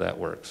aspect of that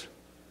works.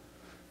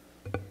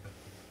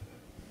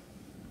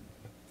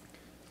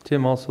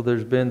 Tim, also,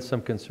 there's been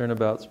some concern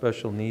about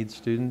special needs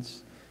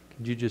students.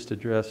 Could you just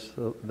address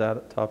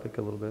that topic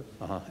a little bit?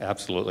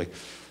 Absolutely.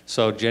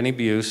 So Jenny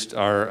Bust,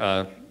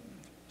 our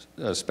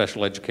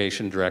special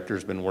education director,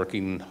 has been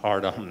working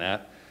hard on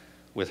that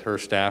with her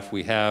staff.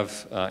 We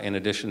have, in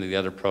addition to the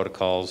other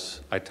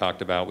protocols I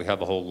talked about, we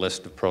have a whole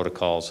list of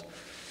protocols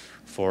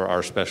for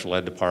our special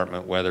ed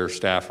department, whether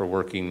staff are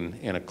working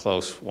in a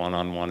close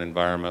one-on-one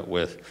environment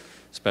with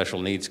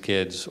special needs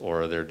kids,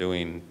 or they're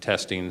doing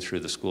testing through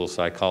the school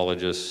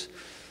psychologists,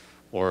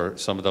 or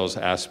some of those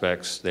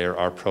aspects. There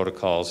are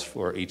protocols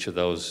for each of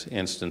those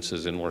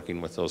instances in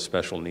working with those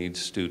special needs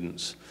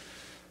students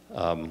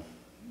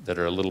that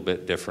are a little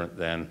bit different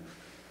than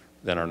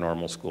our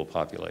normal school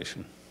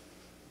population.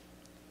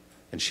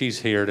 And she's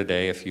here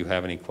today if you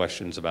have any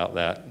questions about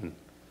that. And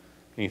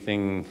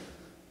anything?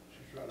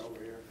 She's right over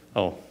here.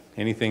 Oh,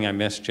 anything I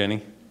missed,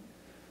 Jenny?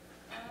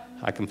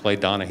 I can play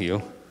Donahue.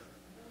 The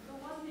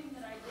one thing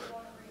that I did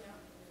want to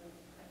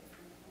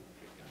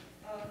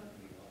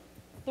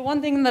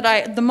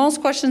bring up, the most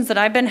questions that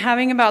I've been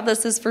having about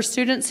this is for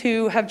students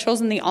who have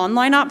chosen the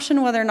online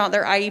option, whether or not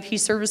their IEP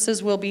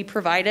services will be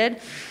provided.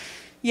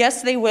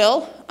 Yes, they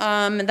will.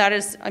 That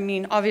is,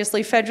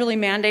 obviously federally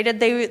mandated.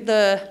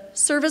 The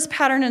service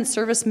pattern and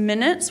service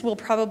minutes will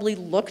probably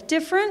look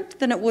different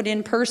than it would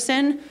in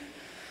person.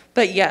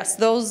 But yes,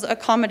 those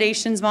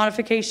accommodations,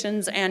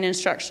 modifications, and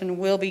instruction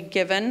will be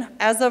given.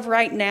 As of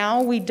right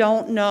now, we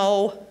don't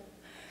know.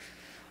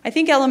 I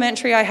think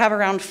elementary, I have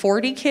around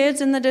 40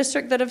 kids in the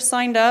district that have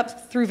signed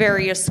up through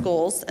various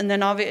schools. And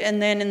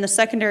then in the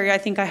secondary, I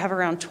think I have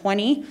around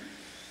 20.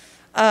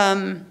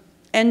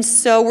 And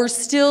so we're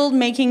still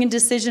making a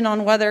decision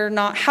on whether or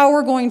not, how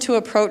we're going to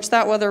approach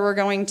that, whether we're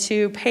going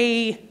to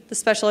pay the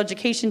special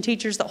education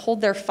teachers that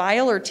hold their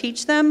file or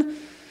teach them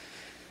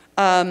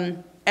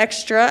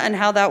extra, and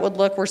how that would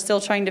look. We're still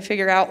trying to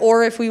figure out,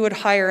 or if we would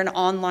hire an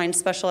online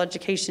special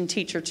education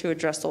teacher to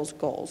address those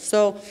goals.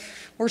 So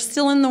we're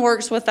still in the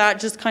works with that,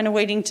 just kind of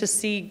waiting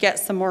to get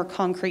some more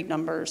concrete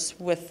numbers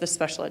with the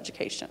special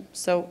education.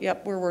 So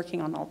yep, we're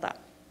working on all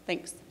that.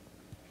 Thanks.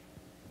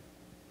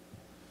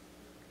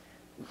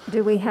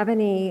 Do we have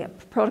any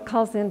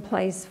protocols in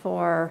place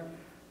for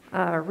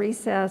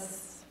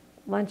recess,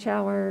 lunch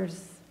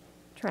hours,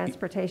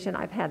 transportation?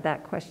 I've had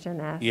that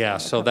question asked. Yeah,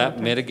 so that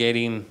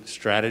mitigating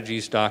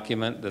strategies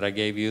document that I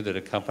gave you that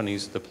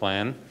accompanies the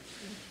plan,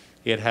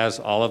 it has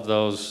all of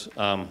those,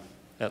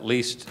 at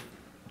least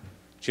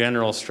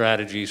general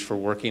strategies for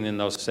working in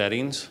those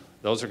settings.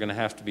 Those are going to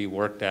have to be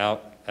worked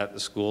out at the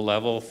school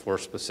level for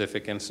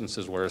specific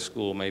instances where a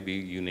school may be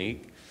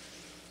unique.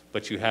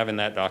 But you have in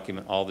that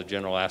document all the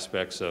general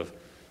aspects of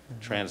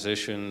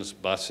transitions,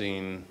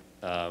 busing,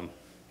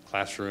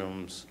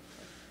 classrooms,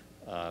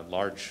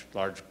 large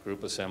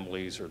group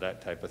assemblies, or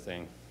that type of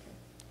thing.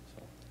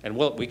 So, and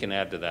we can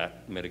add to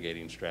that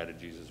mitigating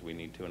strategies as we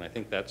need to. And I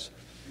think that's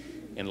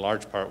in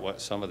large part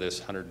what some of this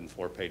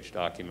 104-page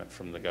document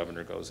from the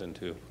governor goes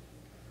into.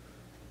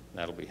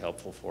 That'll be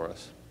helpful for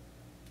us.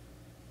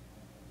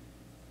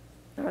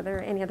 Are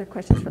there any other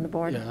questions from the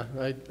board? Yeah,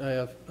 I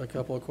have a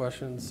couple of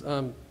questions.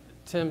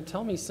 Tim,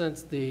 tell me,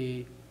 since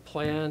the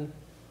plan,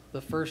 the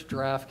first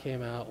draft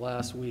came out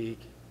last week,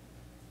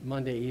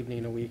 Monday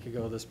evening a week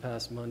ago, this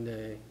past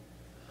Monday.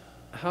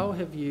 How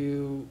have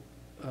you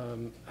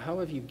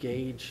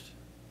gauged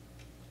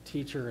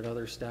teacher and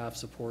other staff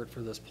support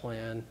for this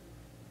plan?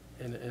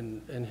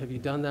 And have you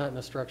done that in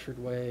a structured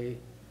way?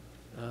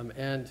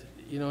 And,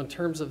 you know, in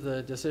terms of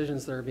the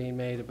decisions that are being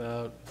made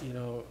about, you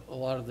know, a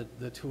lot of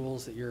the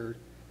tools that you're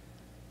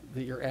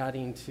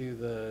adding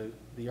to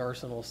the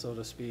arsenal, so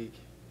to speak,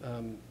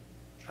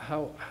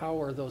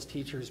 how are those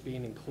teachers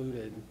being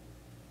included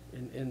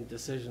in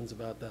decisions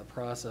about that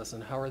process,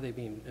 and how are they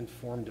being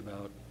informed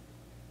about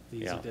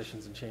these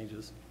additions and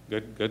changes?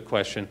 Good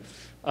question.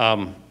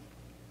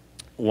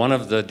 One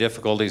of the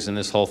difficulties in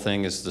this whole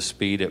thing is the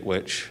speed at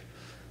which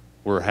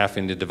we're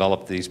having to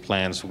develop these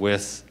plans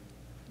with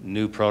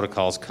new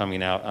protocols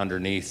coming out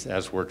underneath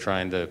as we're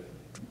trying to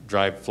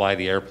fly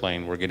the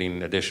airplane. We're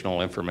getting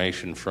additional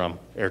information from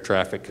air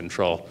traffic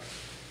control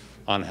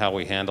on how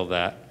we handle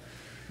that.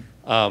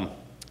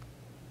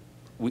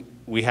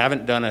 We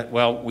haven't done it,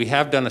 well, we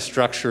have done a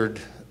structured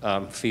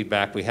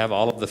feedback. We have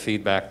all of the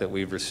feedback that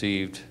we've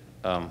received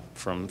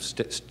from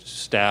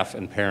staff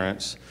and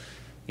parents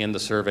in the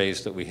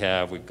surveys that we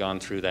have. We've gone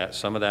through that.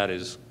 Some of that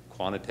is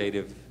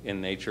quantitative in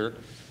nature,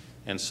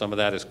 and some of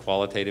that is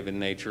qualitative in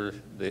nature.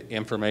 The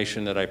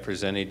information that I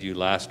presented you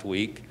last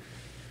week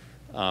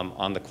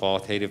on the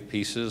qualitative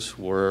pieces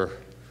were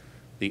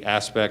the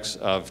aspects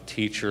of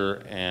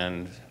teacher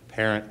and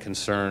parent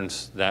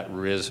concerns that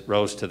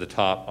rose to the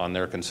top on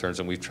their concerns,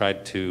 and we've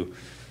tried to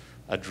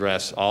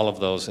address all of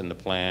those in the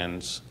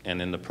plans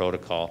and in the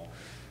protocol.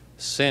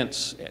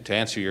 Since, to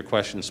answer your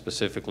question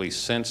specifically,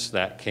 since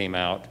that came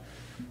out,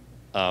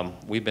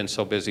 we've been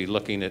so busy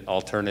looking at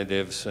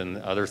alternatives and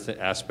other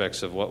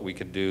aspects of what we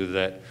could do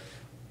that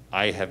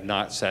I have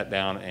not sat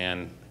down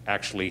and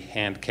actually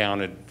hand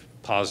counted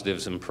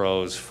positives and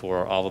pros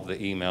for all of the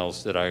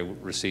emails that I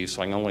received,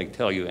 so I can only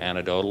tell you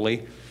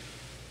anecdotally.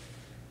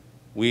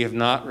 We have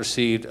not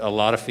received a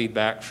lot of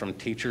feedback from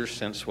teachers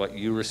since what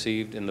you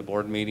received in the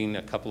board meeting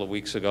a couple of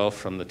weeks ago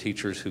from the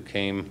teachers who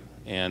came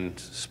and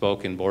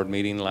spoke in board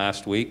meeting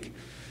last week.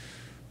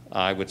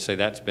 I would say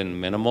that's been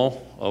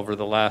minimal over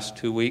the last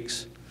 2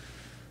 weeks.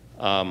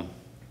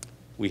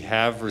 We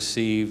have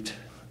received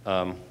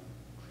not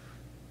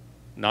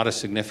a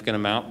significant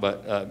amount,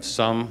 but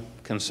some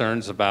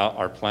concerns about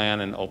our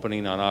plan and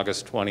opening on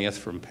August 20th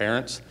from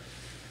parents,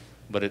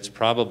 but it's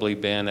probably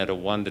been at a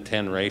 1 to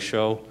 10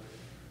 ratio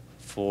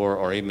for,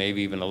 or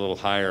maybe even a little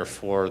higher,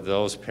 for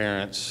those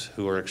parents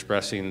who are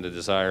expressing the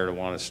desire to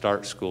want to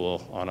start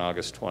school on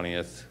August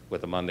 20th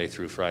with a Monday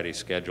through Friday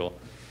schedule.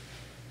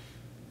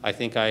 I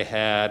think I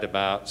had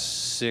about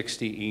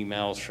 60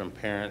 emails from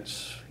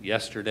parents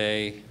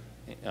yesterday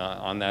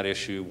on that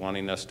issue,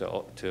 wanting us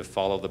to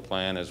follow the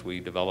plan as we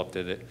developed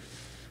it.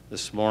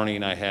 This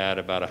morning I had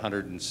about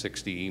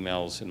 160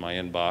 emails in my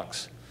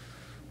inbox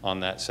on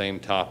that same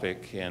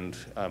topic, and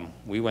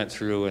we went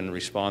through and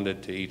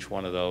responded to each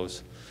one of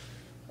those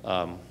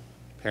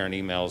parent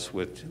emails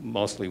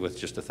mostly with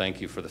just a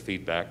thank you for the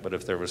feedback, but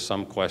if there was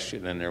some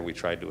question in there, we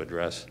tried to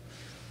address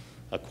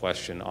a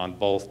question on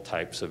both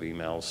types of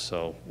emails,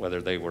 so whether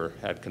they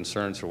had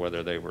concerns or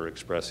whether they were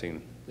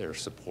expressing their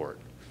support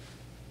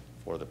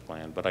for the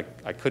plan. But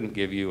I couldn't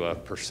give you a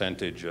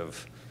percentage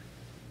of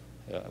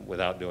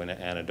without doing it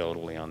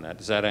anecdotally on that.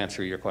 Does that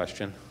answer your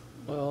question?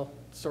 Well,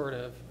 sort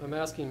of. I'm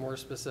asking more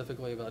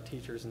specifically about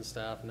teachers and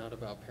staff, not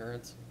about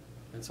parents.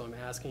 And so I'm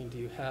asking, do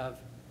you have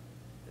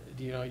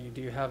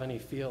any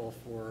feel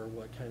for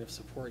what kind of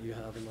support you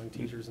have among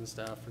teachers and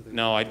staff for the?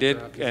 No, I did,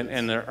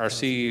 and our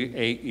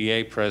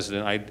CEA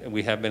president,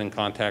 we have been in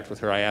contact with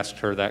her. I asked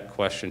her that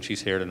question,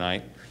 she's here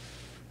tonight,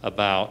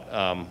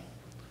 about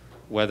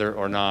whether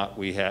or not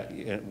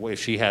if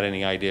she had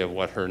any idea of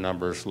what her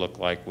numbers look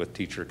like with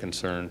teacher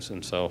concerns,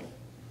 and so,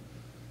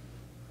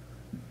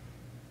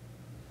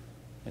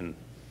 and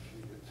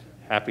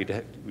happy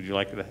to, would you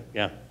like to,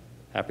 yeah,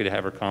 happy to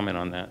have her comment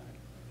on that.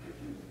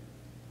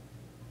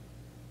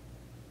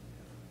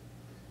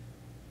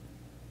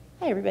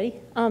 Hi, everybody.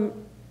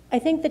 I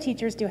think the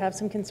teachers do have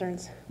some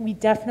concerns. We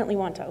definitely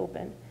want to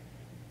open.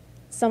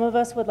 Some of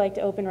us would like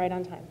to open right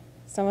on time.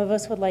 Some of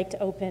us would like to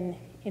open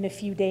in a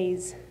few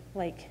days,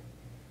 like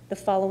the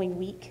following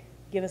week,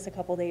 give us a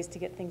couple days to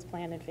get things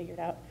planned and figured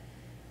out.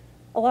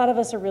 A lot of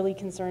us are really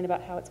concerned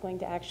about how it's going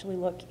to actually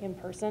look in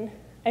person.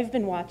 I've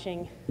been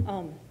watching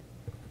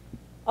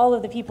all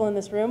of the people in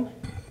this room,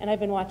 and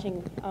I've been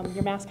watching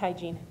your mask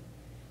hygiene,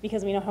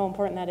 because we know how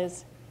important that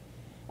is.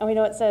 And we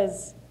know it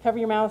says, cover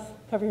your mouth,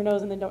 cover your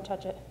nose, and then don't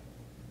touch it.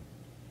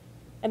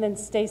 And then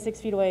stay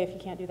 6 feet away if you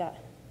can't do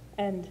that.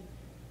 And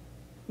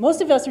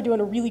most of us are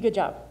doing a really good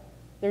job.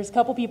 There's a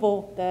couple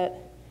people that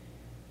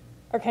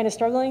are kind of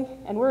struggling,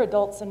 and we're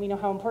adults, and we know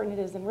how important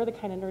it is, and we're the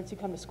kind of nerds who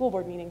come to school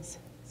board meetings.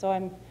 So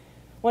I'm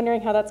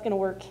wondering how that's going to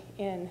work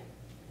in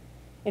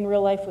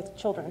real life with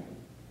children.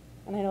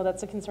 And I know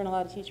that's a concern a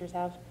lot of teachers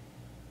have.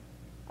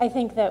 I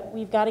think that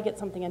we've got to get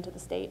something into the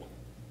state.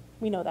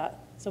 We know that.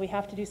 So we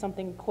have to do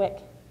something quick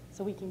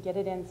so we can get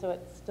it in so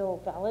it's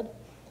still valid.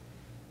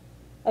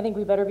 I think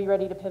we better be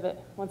ready to pivot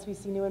once we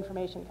see new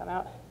information come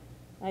out.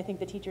 I think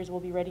the teachers will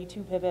be ready to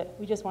pivot.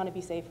 We just want to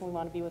be safe and we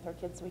want to be with our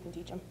kids so we can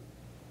teach them.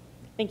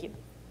 Thank you.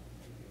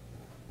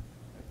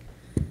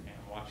 I'm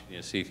watching you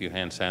to see if you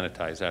hand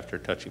sanitize after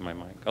touching my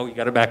mic. Oh, you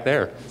got it back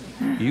there.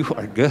 You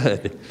are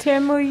good.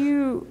 Tim, will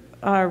you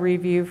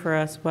review for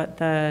us what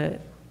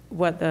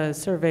the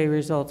survey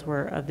results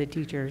were of the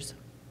teachers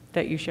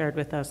that you shared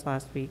with us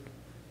last week?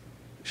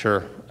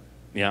 Sure.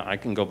 Yeah, I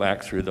can go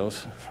back through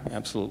those.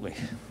 Absolutely.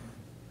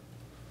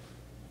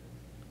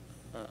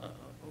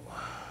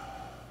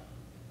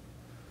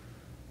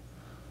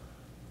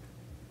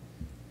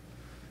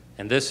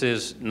 And this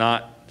is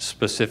not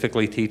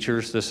specifically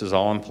teachers. This is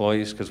all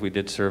employees because we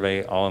did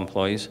survey all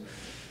employees.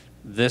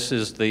 This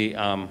is the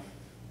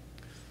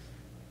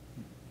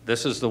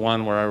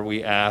one where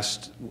we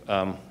asked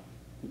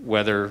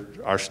whether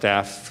our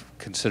staff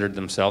considered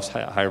themselves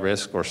high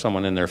risk or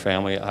someone in their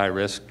family at high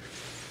risk.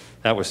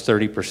 That was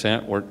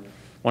 30%.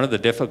 One of the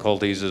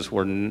difficulties is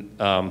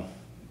our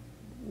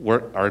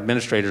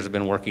administrators have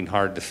been working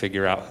hard to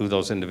figure out who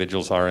those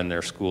individuals are in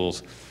their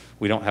schools.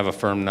 We don't have a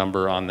firm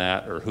number on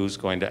that or who's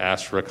going to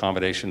ask for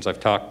accommodations.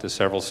 I've talked to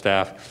several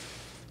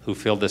staff who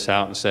filled this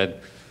out and said,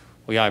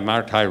 well, yeah, I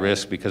marked high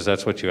risk because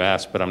that's what you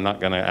asked, but I'm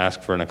not going to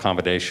ask for an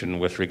accommodation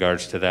with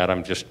regards to that.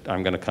 I'm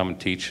going to come and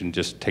teach and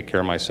just take care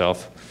of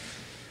myself.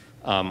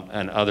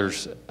 And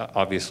others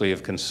obviously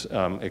have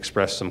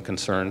expressed some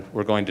concern.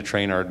 We're going to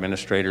train our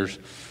administrators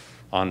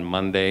on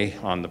Monday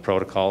on the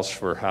protocols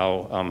for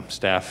how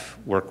staff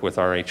work with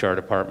our HR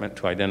department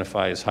to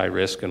identify as high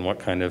risk and what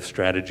kind of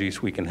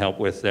strategies we can help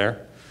with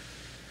there.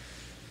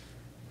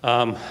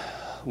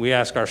 We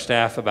ask our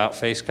staff about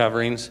face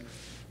coverings.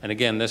 And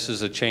again, this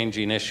is a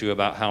changing issue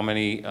about how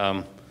many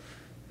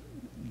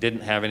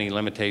didn't have any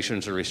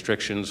limitations or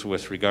restrictions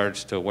with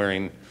regards to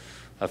wearing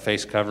a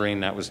face covering.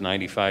 That was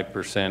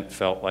 95%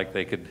 felt like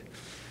they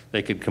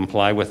could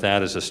comply with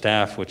that as a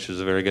staff, which is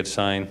a very good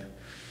sign.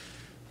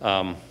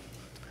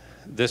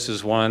 This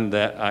is one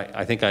that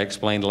I think I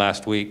explained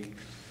last week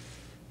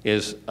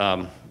is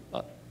I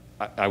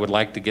would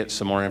like to get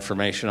some more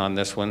information on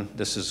this one.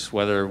 This is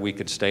whether we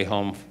could stay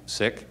home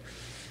sick.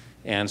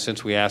 And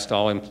since we asked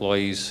all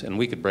employees, and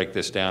we could break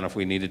this down if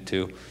we needed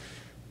to,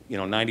 you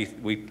know,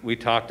 we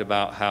talked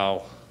about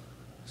how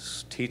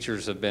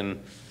teachers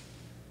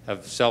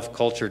have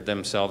self-cultured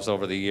themselves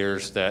over the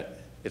years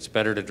that it's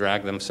better to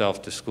drag themselves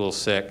to school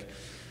sick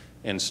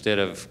instead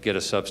of get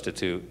a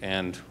substitute.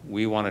 And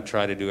we want to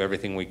try to do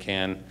everything we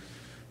can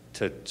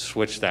to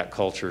switch that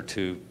culture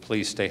to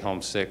please stay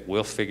home sick.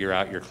 We'll figure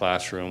out your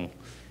classroom.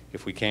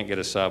 If we can't get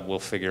a sub, we'll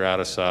figure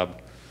out a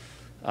sub.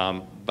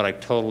 But I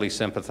totally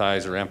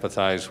sympathize or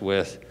empathize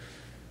with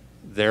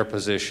their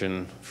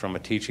position from a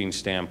teaching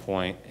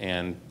standpoint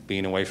and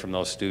being away from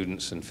those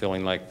students and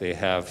feeling like they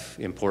have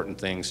important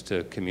things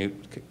to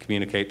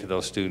communicate to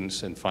those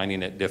students and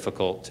finding it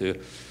difficult to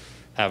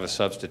have a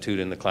substitute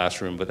in the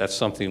classroom. But that's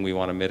something we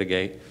want to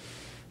mitigate.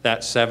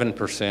 That 7%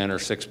 or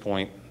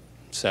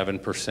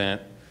 6.7%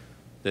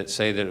 that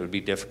say that it would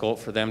be difficult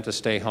for them to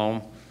stay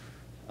home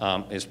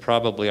is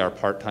probably our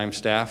part-time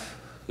staff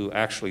who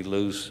actually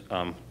lose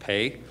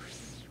pay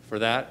for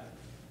that.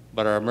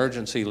 But our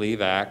Emergency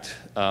Leave Act,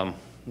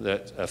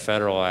 that a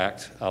federal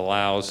act,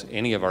 allows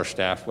any of our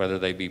staff, whether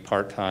they be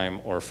part-time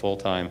or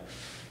full-time,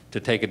 to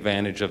take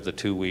advantage of the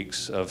 2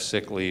 weeks of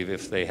sick leave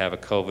if they have a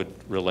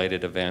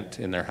COVID-related event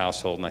in their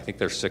household. And I think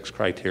there's 6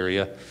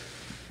 criteria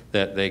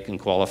that they can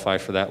qualify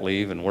for that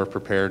leave, and we're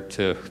prepared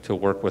to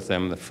work with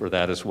them for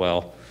that as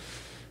well.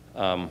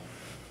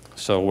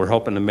 So we're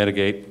hoping to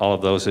mitigate all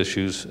of those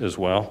issues as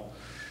well.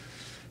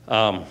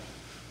 Oh,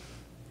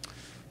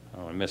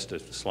 I missed a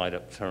slide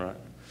up front.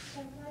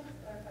 Can I just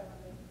clarify one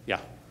thing? Yeah.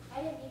 I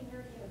didn't mean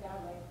nerdy in a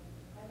bad way.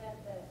 I meant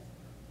that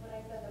when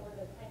I said that we're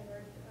the kind of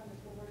nerds that come to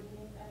school board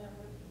meetings, I meant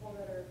we're people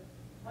that are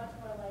much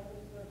more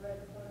likely to have read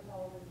the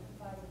protocols and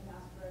comply with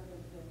mask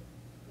directives than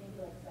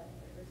maybe like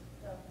second graders.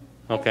 So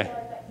Okay. I feel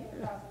like that came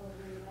across a little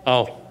rude.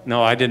 Oh,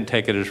 no, I didn't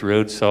take it as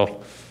rude.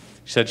 So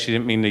she said she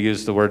didn't mean to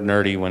use the word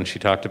nerdy when she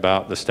talked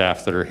about the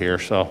staff that are here.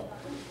 So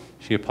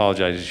she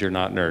apologizes. You're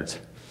not nerds.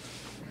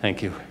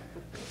 Thank you.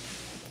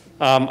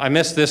 I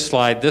missed this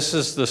slide. This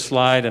is the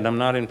slide, and I'm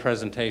not in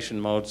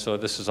presentation mode, so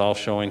this is all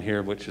showing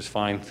here, which is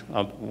fine.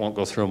 I won't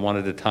go through them one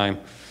at a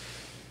time.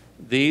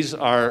 These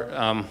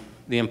are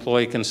the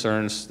employee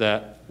concerns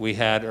that we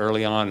had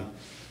early on.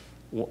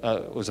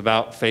 It was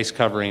about face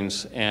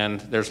coverings, and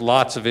there's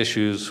lots of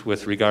issues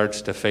with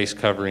regards to face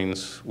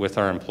coverings with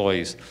our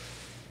employees.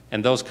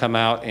 And those come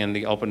out in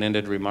the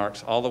open-ended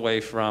remarks all the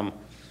way from,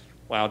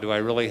 wow, do I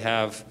really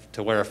have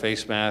to wear a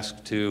face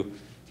mask, to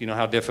you know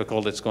how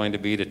difficult it's going to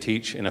be to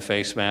teach in a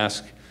face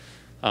mask.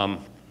 I'm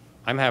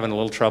having a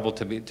little trouble,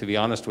 to be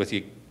honest with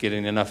you,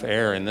 getting enough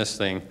air in this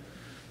thing.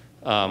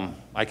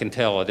 I can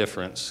tell a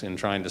difference in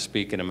trying to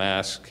speak in a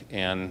mask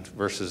and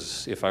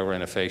versus if I were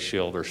in a face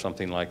shield or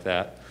something like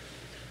that.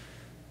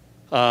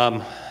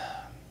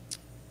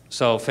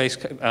 So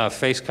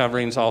face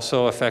coverings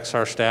also affects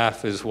our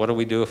staff. Is what do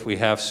we do if we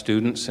have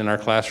students in our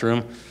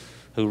classroom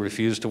who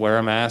refuse to wear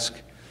a mask?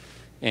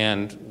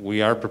 And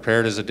we are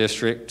prepared as a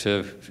district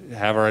to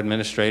have our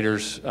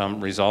administrators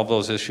resolve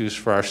those issues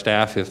for our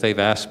staff if they've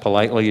asked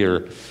politely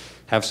or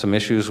have some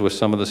issues with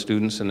some of the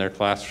students in their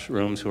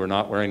classrooms who are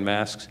not wearing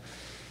masks.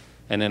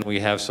 And then we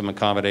have some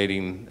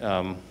accommodating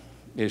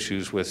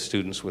issues with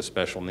students with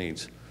special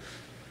needs.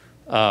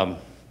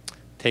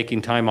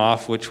 Taking time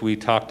off, which we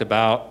talked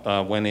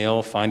about when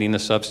ill, finding a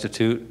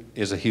substitute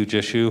is a huge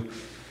issue.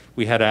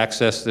 We had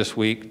access this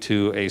week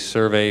to a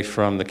survey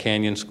from the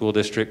Canyon School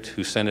District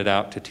who sent it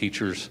out to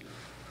teachers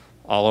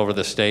all over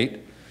the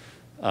state.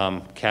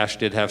 Cash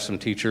did have some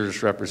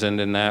teachers represented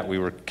in that. We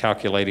were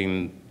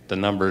calculating the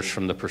numbers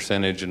from the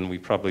percentage, and we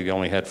probably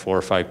only had 4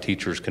 or 5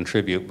 teachers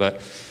contribute,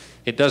 but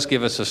it does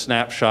give us a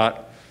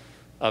snapshot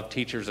of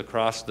teachers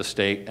across the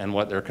state and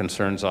what their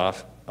concerns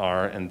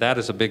are, and that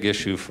is a big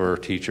issue for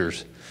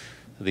teachers.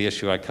 The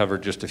issue I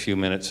covered just a few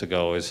minutes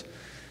ago is,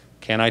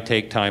 can I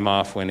take time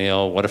off when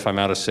ill? What if I'm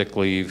out of sick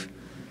leave?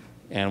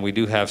 And we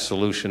do have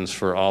solutions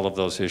for all of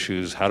those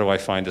issues. How do I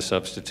find a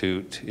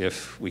substitute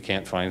if we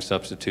can't find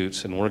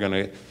substitutes? And we're going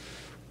to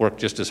work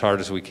just as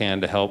hard as we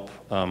can to help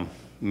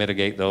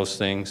mitigate those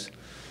things.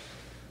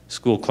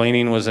 School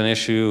cleaning was an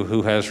issue.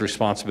 Who has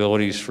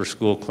responsibilities for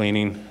school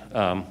cleaning?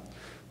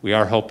 We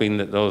are hoping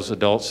that those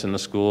adults in the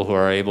school who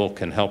are able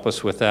can help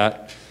us with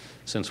that,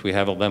 since we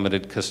have a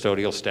limited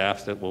custodial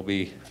staff that will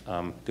be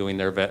doing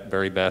their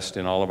very best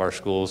in all of our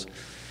schools.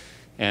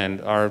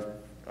 And our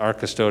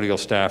custodial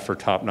staff are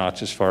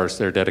top-notch as far as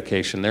their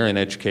dedication. They're in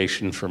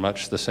education for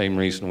much the same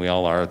reason we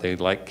all are. They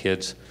like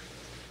kids,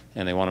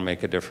 and they want to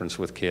make a difference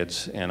with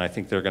kids. And I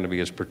think they're going to be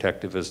as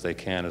protective as they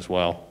can as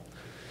well.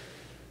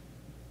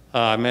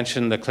 I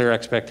mentioned the clear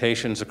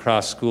expectations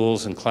across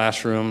schools and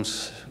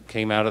classrooms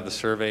came out of the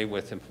survey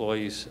with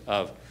employees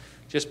of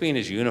just being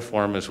as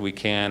uniform as we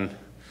can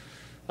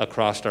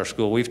across our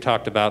school. We've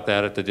talked about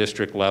that at the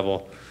district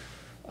level,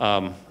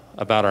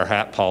 about our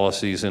hat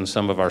policies in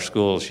some of our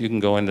schools. You can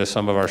go into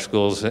some of our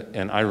schools,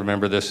 and I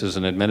remember this as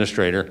an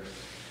administrator,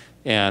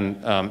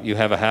 and you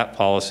have a hat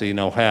policy,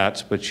 no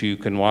hats, but you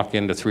can walk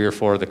into 3 or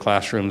 4 of the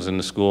classrooms in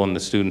the school and the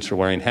students are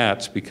wearing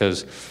hats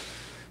because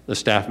the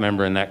staff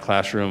member in that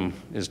classroom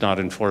is not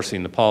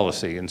enforcing the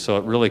policy. And so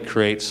it really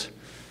creates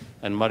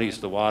and muddies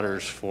the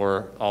waters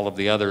for all of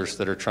the others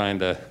that are trying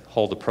to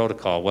hold the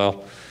protocol.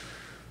 Well,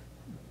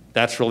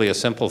 that's really a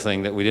simple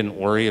thing that we didn't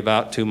worry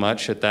about too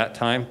much at that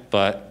time,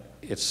 but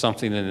it's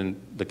something in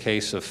the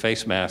case of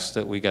face masks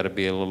that we got to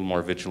be a little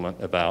more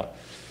vigilant about,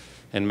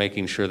 and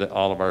making sure that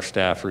all of our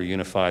staff are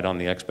unified on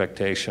the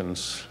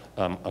expectations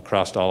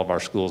across all of our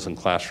schools and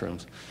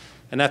classrooms.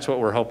 And that's what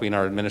we're hoping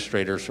our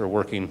administrators are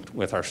working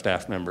with our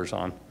staff members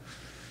on.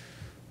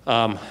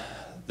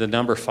 The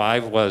number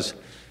 5 was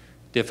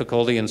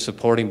difficulty in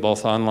supporting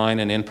both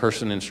online and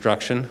in-person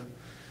instruction.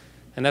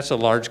 And that's a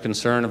large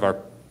concern of our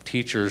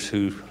teachers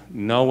who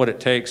know what it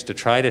takes to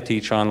try to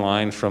teach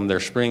online from their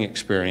spring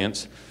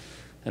experience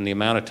and the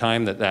amount of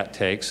time that that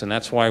takes. And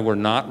that's why we're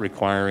not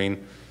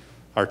requiring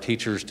our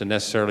teachers to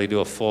necessarily do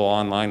a full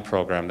online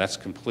program. That's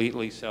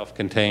completely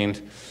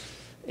self-contained,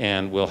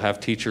 and we'll have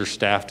teachers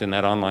staffed in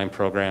that online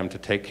program to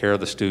take care of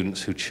the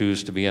students who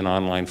choose to be in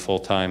online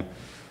full-time.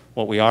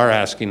 What we are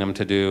asking them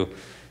to do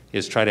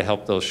is try to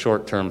help those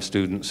short-term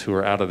students who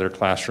are out of their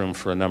classroom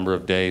for a number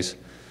of days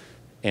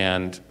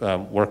and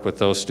work with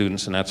those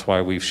students, and that's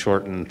why we've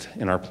shortened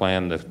in our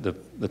plan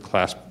the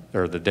class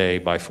or the day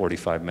by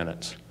 45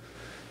 minutes.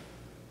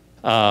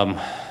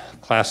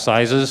 Class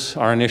sizes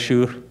are an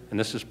issue, and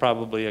this is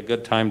probably a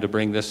good time to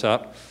bring this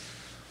up.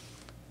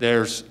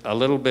 There's a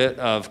little bit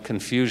of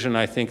confusion,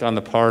 I think, on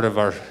the part of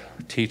our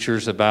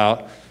teachers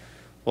about,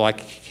 well, I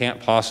can't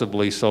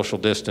possibly social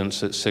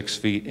distance at 6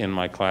 feet in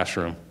my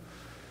classroom.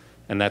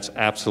 And that's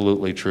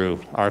absolutely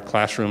true. Our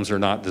classrooms are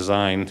not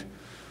designed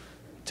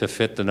to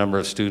fit the number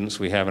of students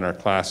we have in our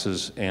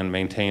classes and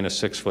maintain a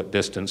 6-foot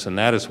distance. And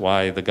that is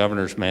why the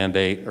governor's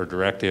mandate or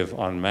directive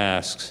on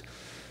masks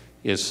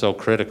is so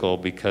critical,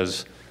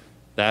 because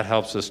that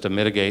helps us to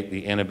mitigate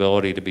the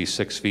inability to be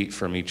 6 feet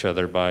from each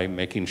other by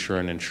making sure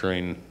and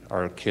ensuring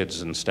our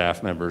kids and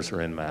staff members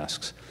are in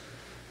masks.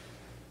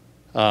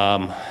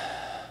 And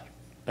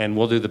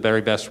we'll do the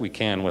very best we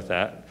can with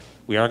that.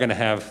 We are going to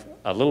have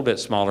a little bit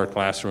smaller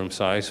classroom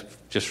size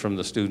just from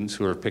the students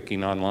who are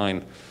picking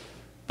online,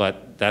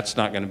 but that's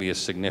not going to be a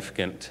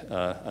significant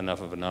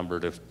enough of a number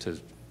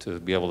to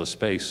be able to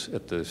space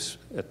at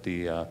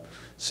the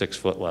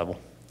 6-foot level.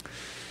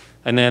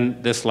 And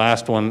then this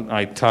last one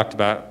I talked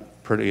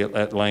about pretty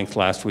at length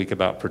last week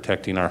about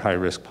protecting our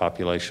high-risk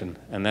population,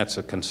 and that's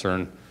a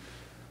concern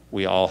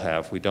we all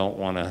have. We don't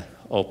want to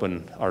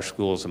open our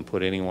schools and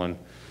put anyone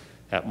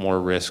at more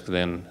risk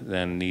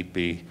than need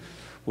be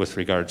with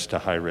regards to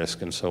high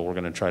risk, and so we're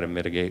going to try to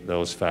mitigate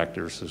those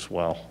factors as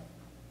well.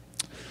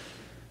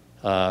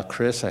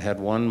 Chris, I had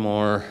one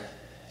more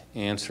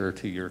answer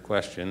to your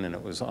question, and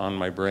it was on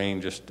my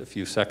brain just a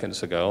few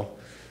seconds ago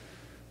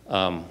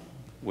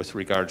with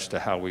regards to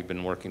how we've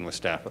been working with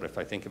staff, but if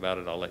I think about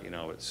it, I'll let you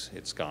know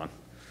it's gone.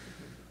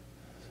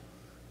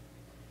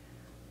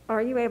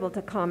 Are you able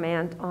to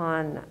comment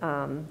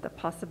on the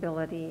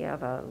possibility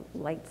of a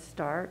late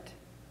start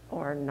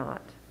or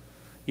not?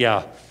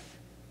 Yeah,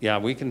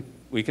 we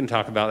can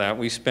talk about that.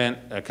 We spent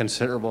a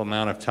considerable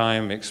amount of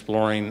time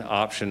exploring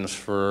options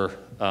for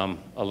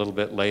a little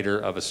bit later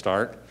of a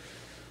start.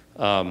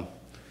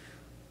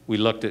 We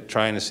looked at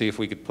trying to see if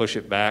we could push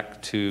it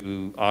back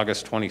to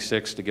August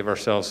 26th to give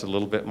ourselves a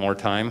little bit more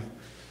time.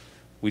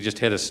 We just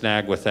hit a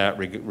snag with that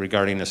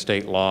regarding the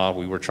state law.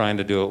 We were trying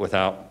to do it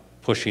without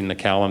pushing the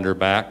calendar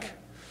back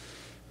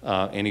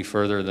any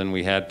further than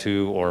we had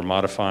to, or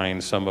modifying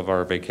some of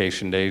our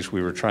vacation days.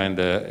 We were trying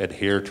to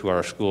adhere to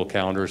our school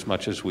calendar as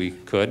much as we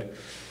could.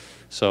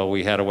 So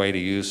we had a way to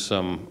use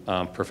some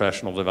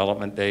professional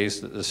development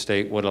days that the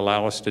state would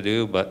allow us to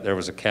do, but there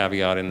was a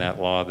caveat in that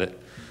law that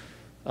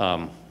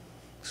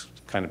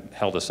kind of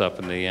held us up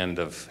in the end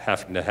of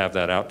having to have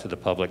that out to the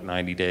public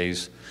 90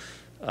 days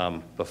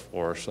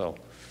before. So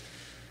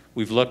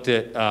we've looked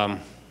at,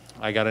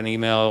 I got an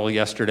email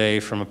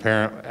yesterday from a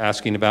parent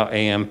asking about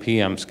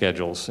AM/PM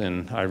schedules,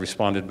 and I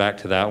responded back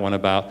to that one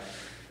about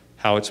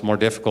how it's more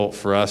difficult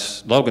for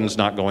us. Logan's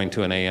not going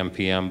to an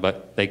AM/PM,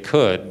 but they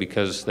could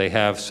because they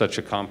have such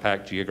a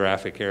compact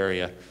geographic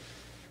area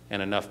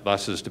and enough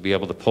buses to be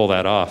able to pull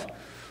that off.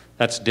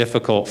 That's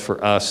difficult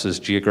for us as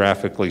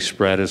geographically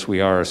spread as we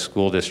are a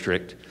school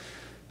district.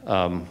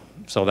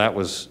 So that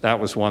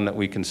was one that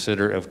we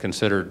have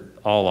considered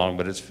all along,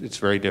 but it's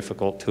very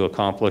difficult to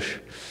accomplish.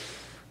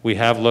 We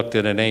have looked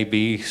at an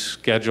AB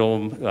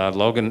schedule.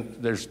 Logan,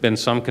 there's been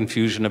some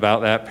confusion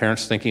about that.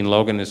 Parents thinking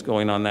Logan is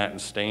going on that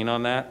and staying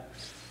on that.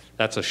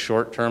 That's a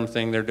short-term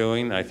thing they're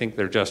doing. I think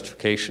their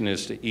justification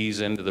is to ease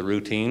into the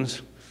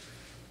routines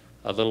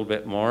a little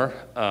bit more,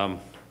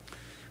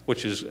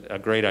 which is a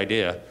great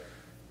idea.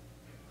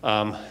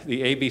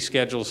 The AB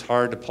schedule is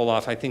hard to pull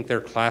off. I think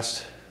their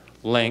class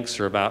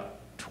lengths are about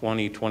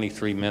 20,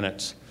 23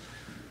 minutes.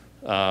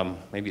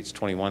 Maybe it's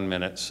 21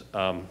 minutes.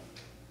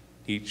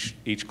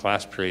 Each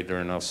class period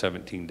during those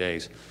 17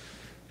 days.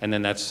 And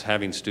then that's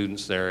having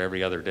students there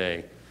every other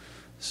day.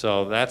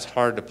 So that's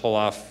hard to pull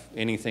off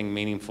anything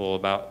meaningful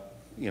about,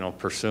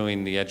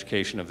 pursuing the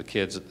education of the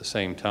kids at the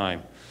same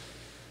time.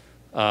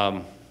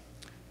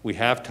 We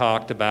have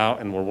talked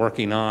about, and we're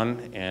working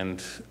on,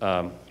 and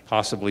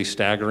possibly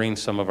staggering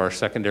some of our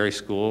secondary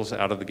schools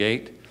out of the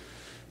gate,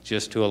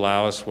 just to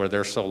allow us, where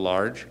they're so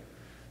large,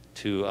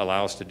 to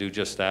allow us to do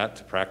just that,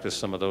 to practice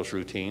some of those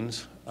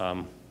routines.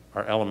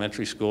 Our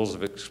elementary schools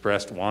have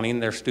expressed wanting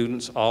their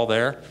students all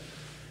there,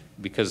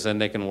 because then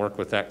they can work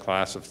with that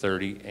class of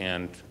 30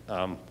 and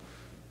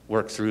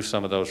work through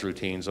some of those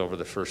routines over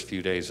the first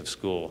few days of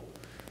school.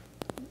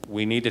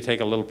 We need to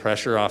take a little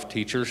pressure off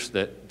teachers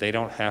that they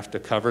don't have to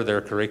cover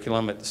their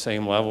curriculum at the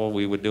same level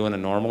we would do in a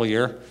normal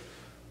year.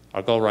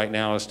 Our goal right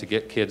now is to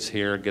get kids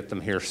here, get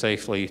them here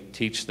safely,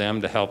 teach them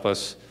to help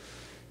us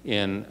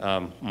in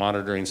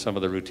monitoring some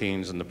of the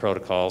routines and the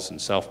protocols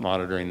and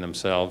self-monitoring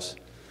themselves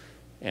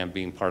and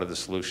being part of the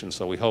solution.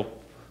 So we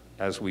hope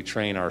as we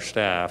train our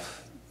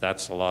staff,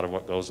 that's a lot of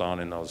what goes on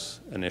in those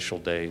initial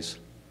days.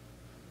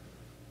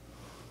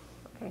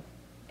 Okay.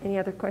 Any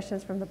other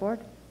questions from the board?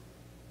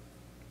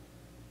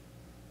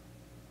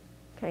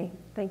 Okay,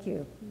 thank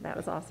you. That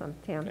was awesome,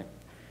 Tim.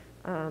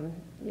 Okay.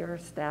 Your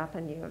staff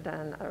and you have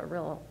done a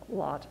real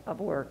lot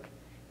of work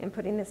in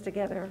putting this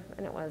together,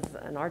 and it was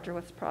an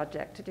arduous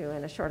project to do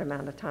in a short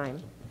amount of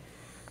time.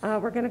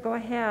 We're going to go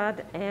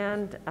ahead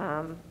and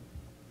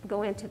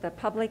go into the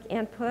public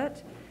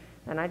input,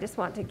 and I just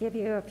want to give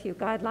you a few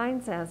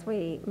guidelines as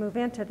we move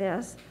into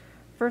this.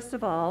 First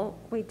of all,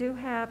 we do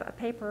have a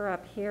paper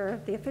up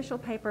here. The official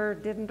paper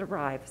didn't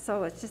arrive,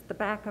 so it's just the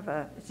back of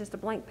it's just a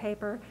blank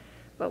paper,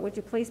 but would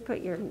you please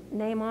put your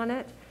name on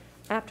it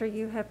after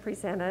you have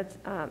presented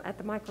at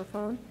the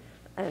microphone?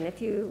 And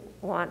if you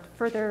want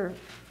further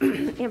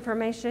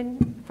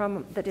information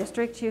from the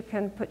district, you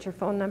can put your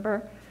phone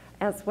number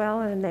as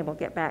well, and they will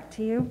get back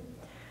to you.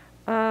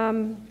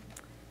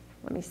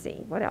 Let me see,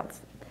 what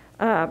else?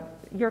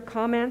 Your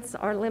comments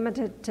are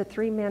limited to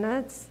 3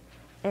 minutes,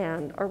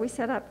 and are we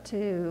set up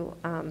to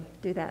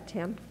do that,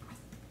 Tim?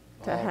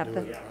 To have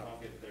the. Yeah,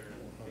 I'll get there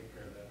and take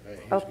care of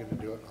that. He's Oh.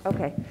 gonna do it.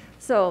 Okay,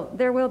 so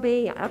there will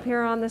be up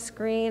here on the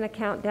screen a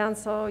countdown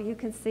so you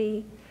can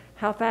see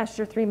how fast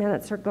your 3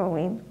 minutes are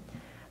going.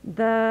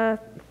 The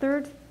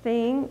third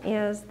thing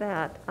is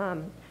that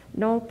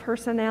no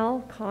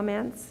personnel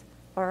comments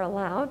are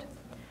allowed.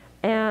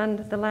 And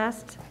the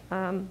last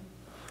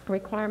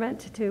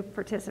requirement to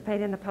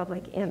participate in the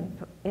public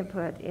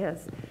input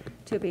is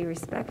to be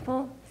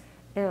respectful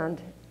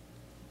and,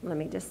 let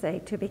me just say,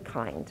 to be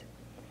kind.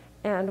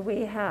 And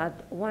we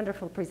had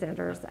wonderful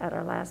presenters at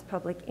our last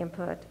public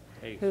input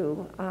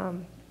who,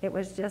 it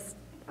was just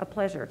a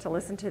pleasure to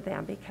listen to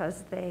them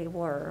because they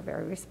were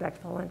very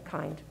respectful and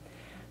kind.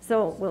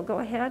 So we'll go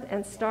ahead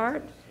and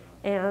start,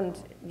 and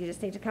you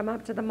just need to come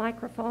up to the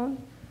microphone.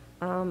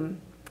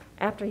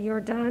 After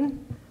you're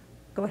done,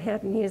 go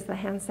ahead and use the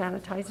hand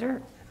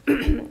sanitizer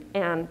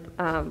and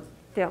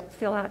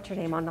fill out your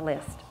name on the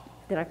list.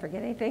 Did I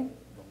forget anything?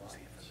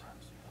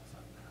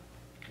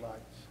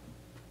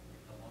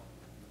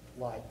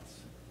 lights.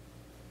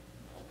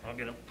 I'll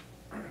get them.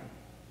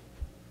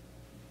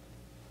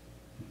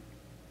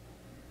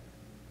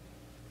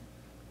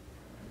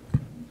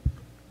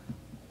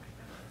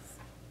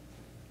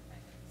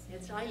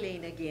 It's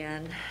Eileen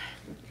again.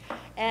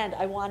 And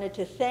I wanted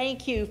to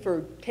thank you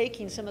for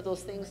taking some of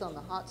those things on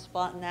the hot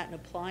spot and that and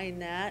applying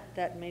that.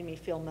 That made me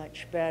feel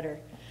much better.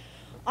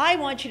 I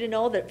want you to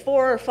know that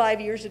 4 or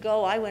 5 years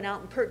ago, I went out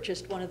and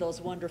purchased one of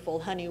those wonderful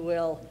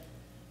Honeywell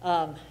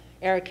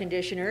air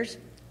conditioners.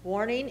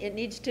 Warning, it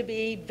needs to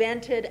be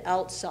vented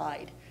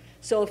outside.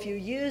 So if you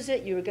use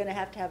it, you're going to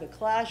have a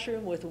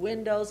classroom with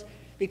windows,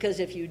 because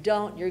if you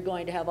don't, you're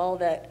going to have all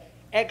that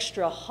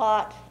extra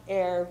hot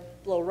air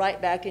blow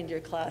right back into your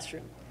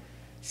classroom.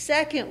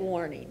 Second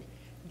warning,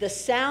 the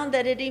sound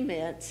that it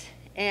emits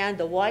and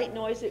the white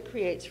noise it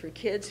creates for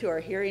kids who are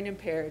hearing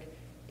impaired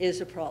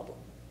is a problem.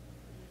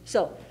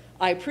 So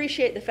I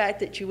appreciate the fact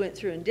that you went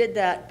through and did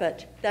that,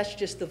 but that's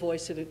just the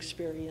voice of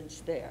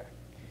experience there.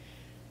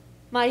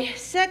 My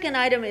second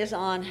item is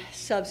on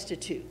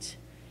substitutes.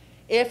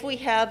 If we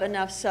have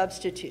enough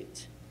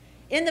substitutes.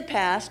 In the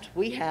past,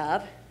 we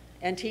have,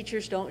 and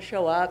teachers don't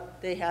show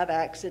up, they have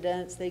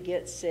accidents, they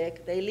get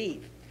sick, they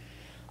leave.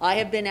 I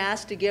have been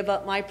asked to give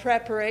up my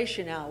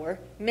preparation hour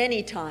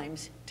many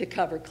times to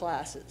cover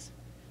classes.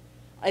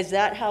 Is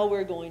that how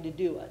we're going to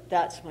do it?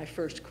 That's my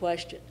first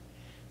question.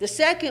 The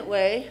second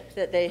way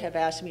that they have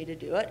asked me to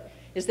do it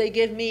is they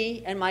give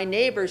me and my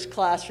neighbor's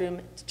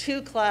classroom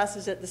 2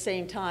 classes at the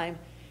same time,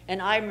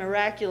 and I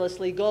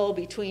miraculously go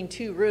between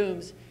 2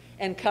 rooms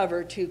and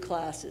cover 2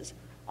 classes.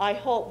 I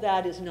hope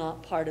that is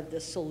not part of the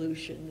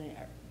solution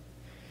there.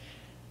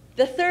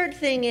 The third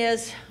thing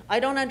is, I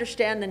don't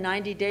understand the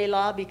 90-day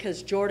law,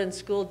 because Jordan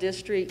School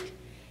District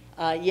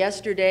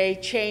yesterday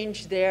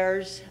changed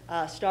theirs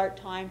start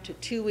time to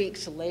 2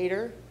 weeks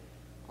later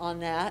on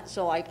that.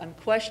 So I'm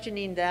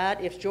questioning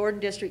that. If Jordan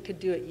District could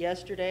do it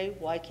yesterday,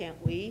 why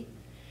can't we?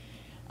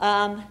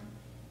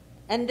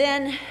 And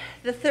then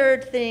the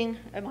third thing,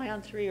 am I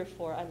on 3 or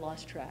 4? I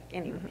lost track.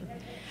 Anyway,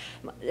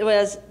 it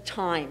was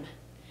time.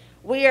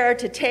 We are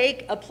to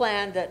take a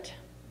plan that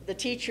the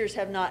teachers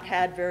have not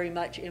had very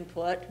much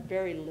input,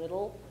 very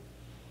little,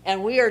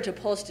 and we are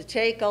supposed to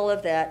take all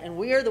of that, and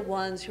we are the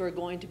ones who are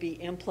going to be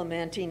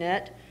implementing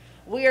it.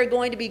 We are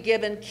going to be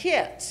given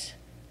kits,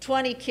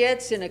 20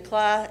 kits in a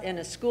class, in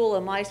a school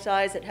of my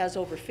size that has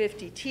over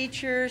 50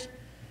 teachers.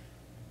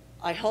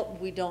 I hope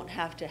we don't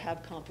have to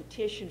have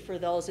competition for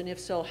those, and if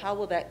so, how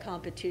will that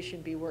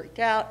competition be worked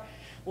out?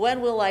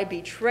 When will I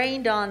be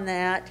trained on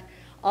that?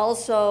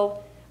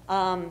 Also,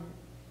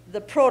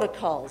 the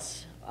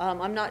protocols.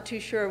 I'm not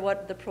too sure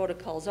what the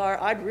protocols are.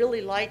 I'd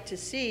really like to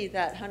see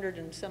that 100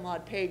 and some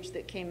odd page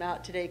that came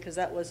out today, because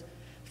that was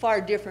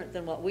far different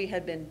than what we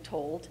had been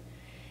told.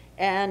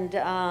 And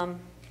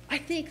I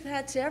think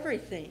that's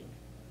everything.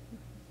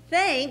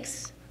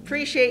 Thanks.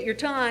 Appreciate your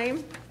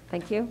time.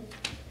 Thank you.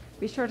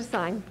 Be sure to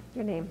sign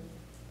your name.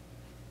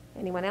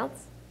 Anyone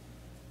else?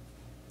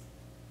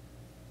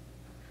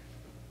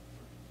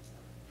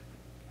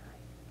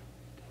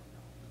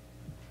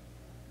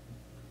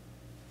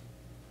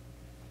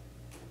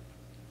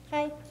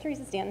 Hi,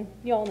 Teresa Stanton.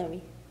 You all know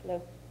me.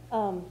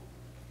 Hello.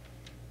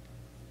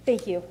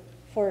 Thank you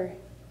for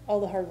all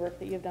the hard work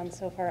that you've done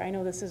so far. I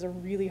know this is a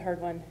really hard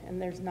one,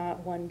 and there's not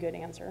one good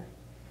answer.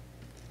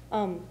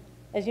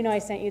 As you know, I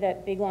sent you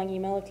that big, long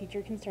email of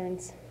teacher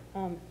concerns.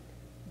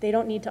 They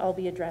don't need to all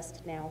be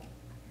addressed now,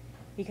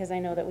 because I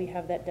know that we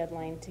have that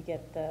deadline to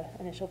get the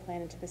initial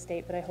plan into the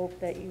state, but I hope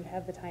that you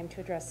have the time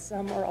to address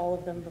some or all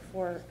of them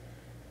before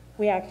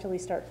we actually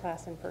start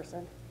class in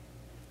person.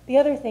 The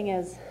other thing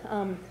is,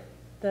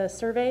 the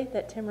survey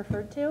that Tim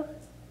referred to,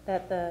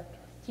 that the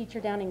teacher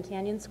down in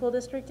Canyon School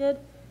District did,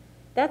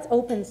 that's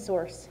open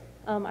source.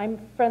 I'm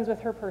friends with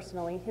her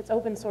personally. It's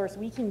open source.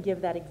 We can give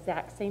that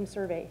exact same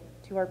survey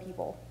to our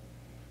people,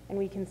 and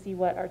we can see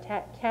what our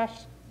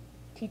cash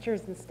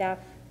teachers and staff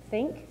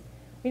think.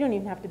 We don't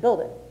even have to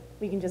build it.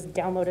 We can just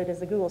download it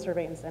as a Google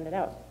survey and send it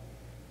out.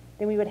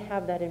 Then we would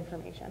have that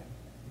information.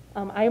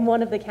 I am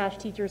one of the cash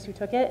teachers who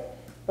took it.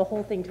 The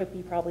whole thing took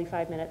me probably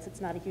 5 minutes. It's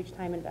not a huge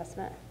time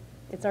investment.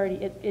 It's already,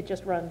 it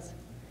just runs.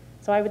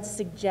 So I would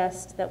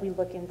suggest that we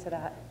look into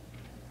that.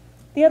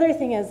 The other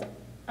thing is,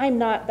 I'm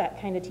not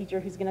that kind of teacher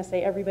who's gonna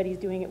say everybody's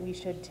doing it, we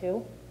should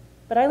too.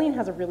 But Eileen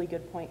has a really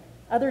good point.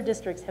 Other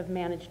districts have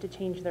managed to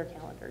change their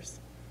calendars.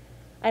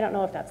 I don't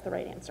know if that's the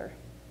right answer,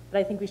 but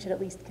I think we should at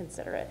least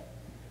consider it.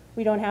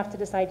 We don't have to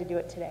decide to do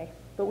it today,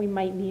 but we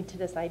might need to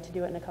decide to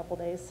do it in a couple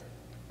days.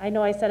 I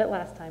know I said it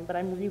last time, but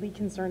I'm really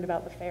concerned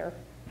about the fair.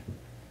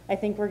 I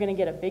think we're gonna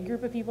get a big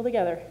group of people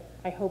together.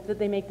 I hope that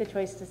they make the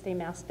choice to stay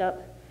masked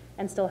up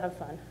and still have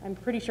fun. I'm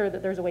pretty sure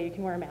that there's a way you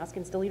can wear a mask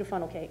and still eat a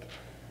funnel cake.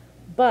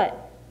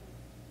 But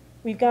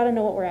we've got to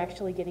know what we're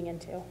actually getting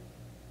into.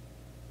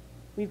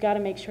 We've got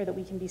to make sure that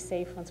we can be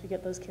safe once we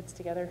get those kids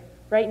together.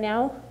 Right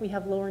now, we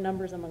have lower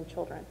numbers among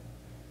children.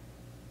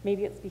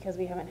 Maybe it's because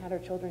we haven't had our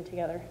children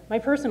together. My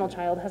personal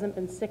child hasn't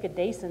been sick a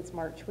day since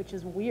March, which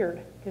is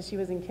weird, because she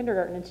was in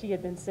kindergarten and she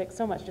had been sick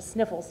so much, just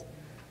sniffles.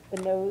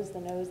 The nose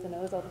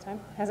all the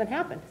time. Hasn't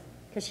happened.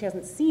 because she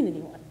hasn't seen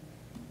anyone.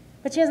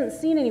 But she hasn't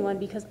seen anyone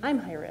because I'm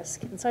high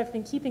risk. And so I've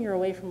been keeping her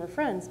away from her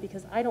friends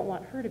because I don't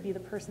want her to be the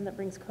person that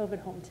brings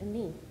COVID home to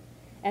me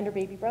and her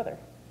baby brother.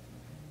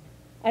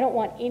 I don't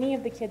want any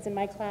of the kids in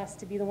my class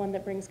to be the one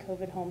that brings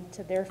COVID home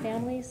to their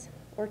families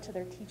or to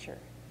their teacher.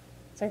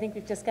 So I think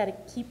we've just got to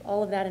keep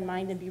all of that in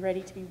mind and be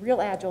ready to be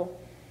real agile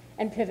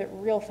and pivot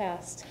real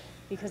fast,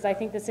 because I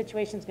think the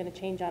situation is going to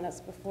change on us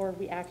before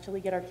we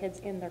actually get our kids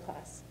in their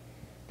class.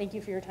 Thank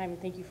you for your time,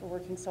 and thank you for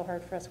working so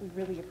hard for us. We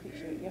really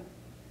appreciate you.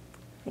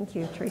 Thank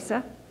you,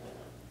 Teresa.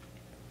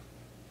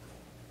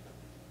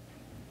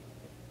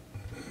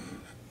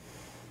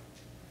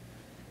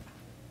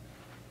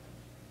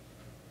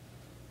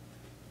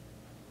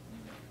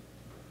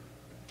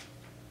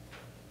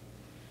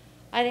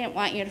 I didn't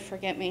want you to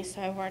forget me,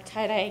 so I wore a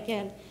tie-dye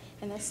again,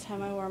 and this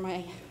time I wore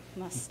my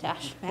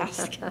mustache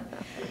mask.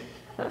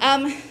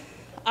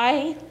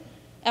 I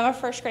am a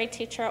first grade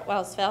teacher at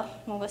Wellsville,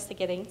 Melissa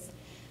Giddings,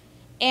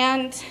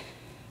 and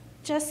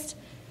just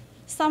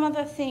some of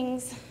the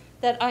things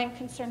that I'm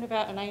concerned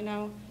about, and I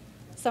know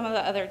some of the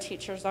other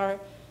teachers are,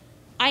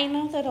 I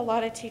know that a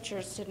lot of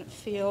teachers didn't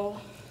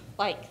feel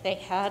like they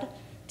had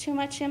too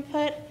much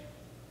input,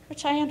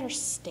 which I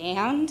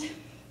understand,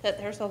 that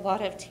there's a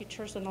lot of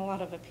teachers and a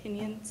lot of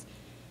opinions.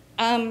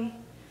 Going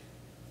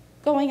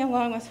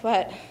along with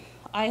what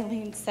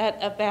Eileen said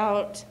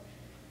about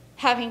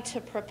having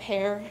to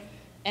prepare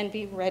and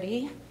be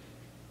ready,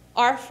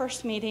 our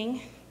first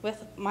meeting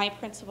with my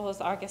principal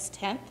is August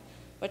 10th,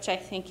 which I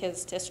think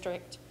is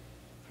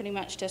pretty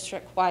much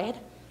district-wide.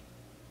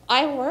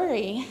 I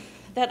worry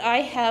that I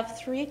have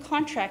 3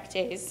 contract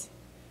days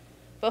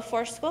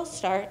before school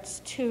starts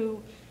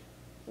to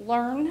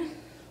learn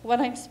what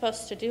I'm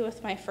supposed to do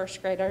with my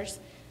first graders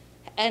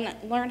and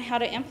learn how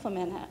to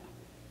implement it.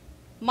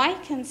 My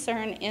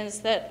concern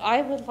is that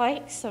I would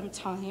like some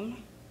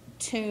time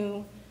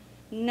to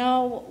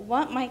know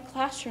what my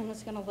classroom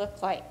is going to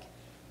look like.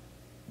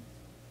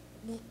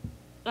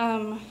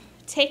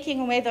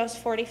 Taking away those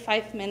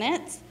 45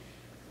 minutes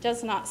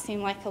does not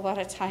seem like a lot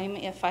of time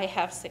if I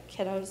have sick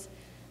kiddos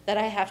that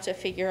I have to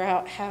figure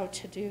out how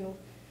to do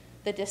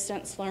the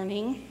distance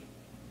learning.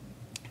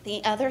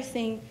 The other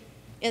thing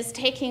is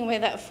taking away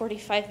that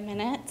 45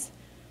 minutes.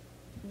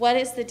 What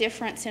is the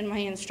difference in my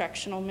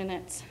instructional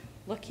minutes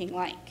looking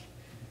like?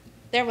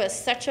 There was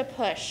such a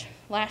push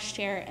last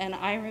year, and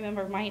I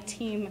remember my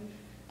team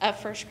of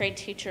first grade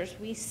teachers,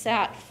 we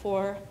sat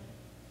for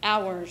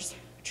hours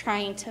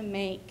trying to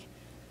make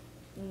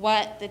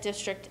what the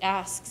district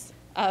asks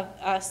of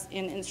us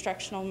in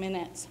instructional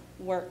minutes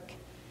work.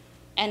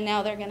 And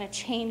now they're going to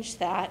change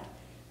that,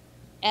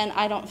 and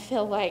I don't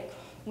feel like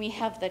we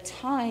have the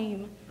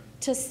time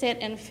to sit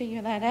and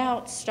figure that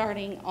out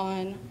starting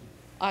on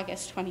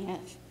August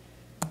 20th.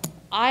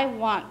 I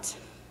want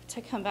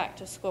to come back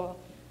to school.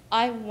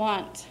 I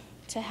want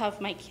to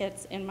have my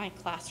kids in my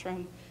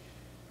classroom.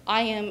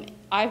 I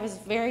was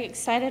very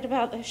excited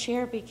about this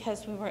year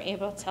because we were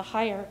able to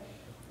hire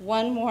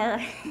one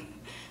more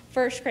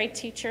first grade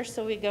teacher,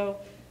 so we go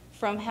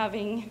from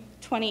having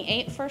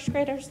 28 first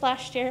graders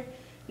last year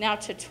now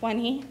to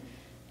 20,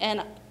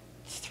 and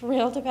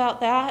thrilled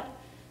about that.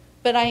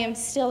 But I am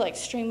still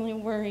extremely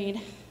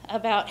worried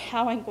about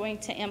how I'm going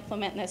to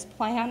implement this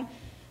plan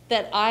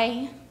that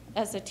I,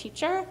 as a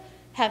teacher,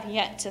 have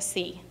yet to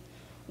see.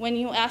 When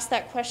you asked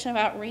that question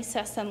about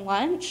recess and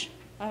lunch,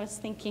 I was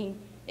thinking,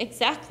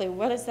 exactly,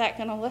 what is that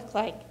going to look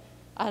like?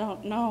 I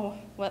don't know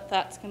what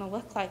that's going to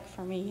look like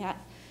for me yet.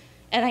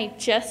 And I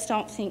just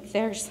don't think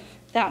there's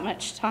that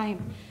much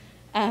time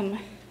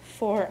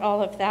for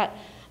all of that.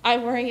 I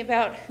worry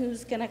about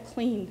who's going to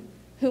clean.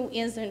 Who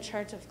is in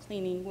charge of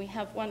cleaning? We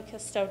have one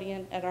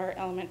custodian at our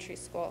elementary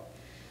school.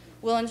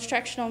 Will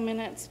instructional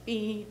minutes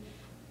be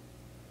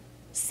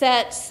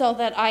set so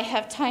that I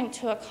have time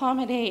to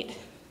accommodate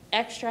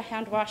extra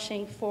hand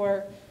washing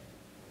for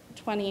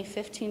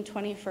 15,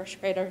 20 first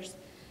graders,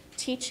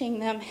 teaching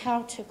them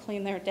how to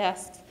clean their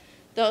desks,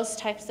 those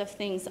types of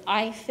things.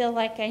 I feel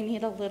like I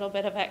need a little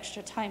bit of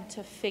extra time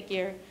to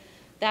figure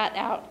that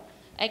out.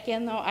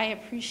 Again, though, I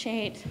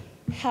appreciate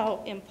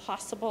how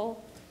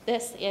impossible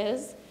this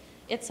is.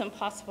 It's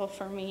impossible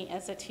for me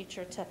as a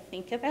teacher to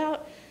think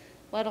about,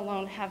 let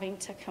alone having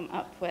to come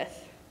up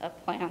with a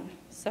plan.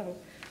 So,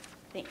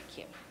 thank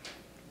you.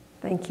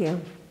 Thank you.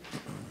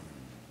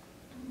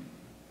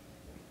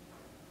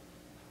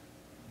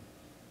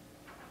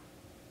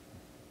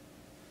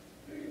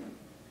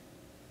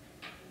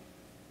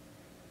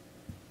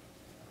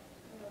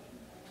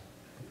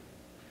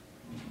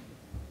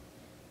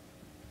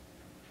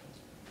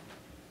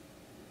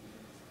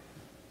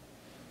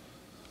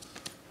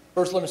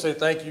 First, let me say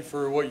thank you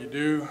for what you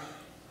do.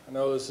 I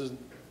know this is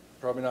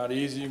probably not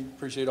easy.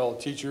 Appreciate all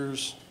the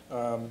teachers.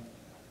 As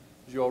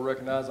you all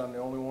recognize, I'm the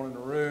only one in the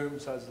room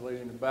besides the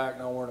lady in the back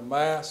not wearing a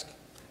mask.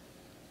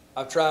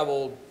 I've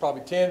traveled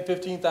probably 10,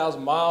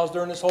 15,000 miles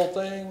during this whole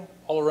thing,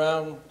 all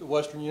around the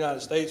western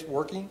United States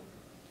working.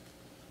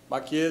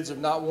 My kids have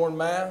not worn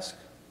masks.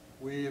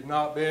 We have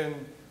not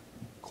been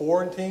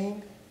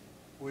quarantined.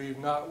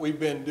 We've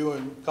been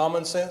doing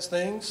common sense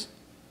things.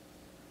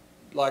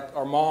 like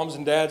our moms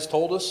and dads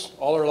told us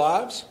all our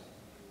lives,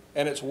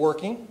 and it's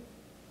working.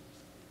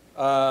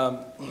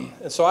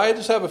 And so I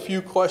just have a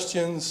few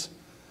questions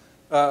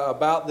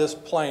about this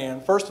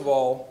plan. First of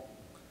all,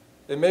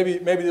 and maybe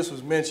this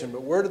was mentioned,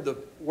 but where did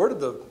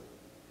the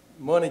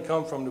money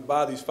come from to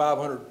buy these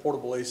 500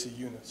 portable AC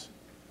units?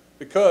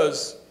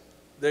 Because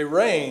they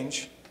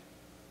range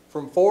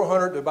from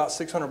 $400 to about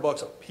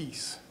 $600 a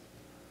piece.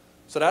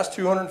 So that's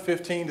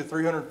 $215,000 to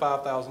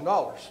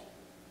 $305,000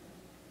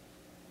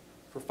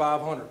 for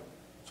 500.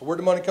 So where'd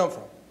the money come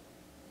from?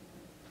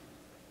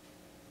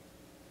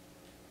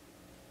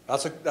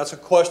 That's a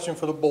question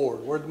for the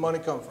board. Where'd the money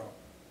come from?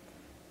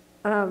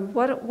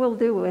 What we'll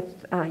do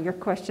with your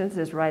questions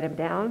is write them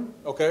down.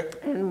 Okay.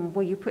 And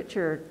will you put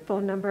your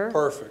phone number?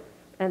 Perfect.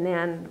 And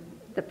then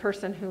the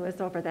person who is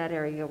over that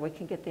area, we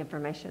can get the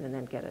information and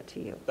then get it to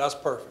you. That's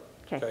perfect.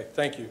 Okay.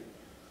 Thank you.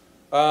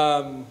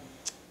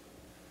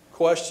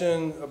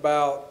 Question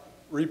about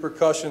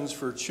repercussions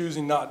for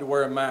choosing not to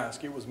wear a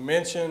mask. It was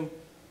mentioned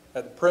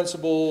that the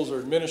principals or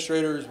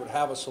administrators would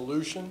have a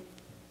solution.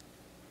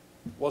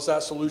 What's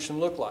that solution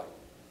look like?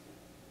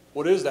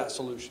 What is that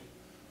solution?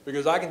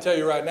 Because I can tell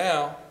you right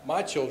now,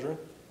 my children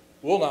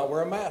will not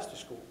wear a mask to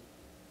school.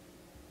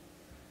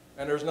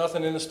 And there's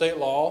nothing in the state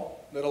law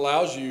that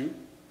allows you,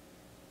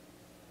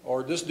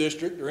 or this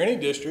district, or any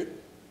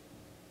district,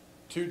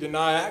 to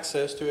deny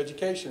access to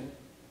education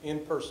in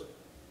person.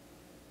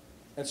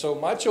 And so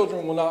my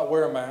children will not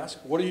wear a mask.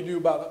 What do you do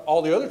about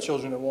all the other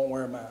children that won't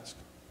wear a mask?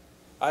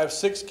 I have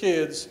 6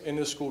 kids in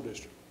this school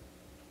district.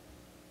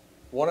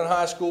 1 in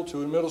high school,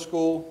 2 in middle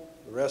school,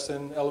 the rest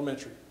in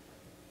elementary.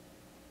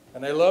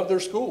 And they love their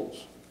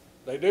schools.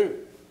 They do.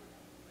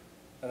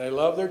 And they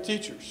love their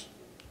teachers.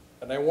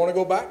 And they want to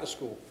go back to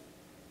school.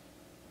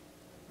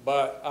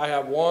 But I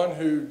have one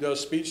who does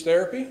speech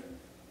therapy.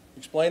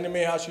 Explain to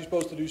me how she's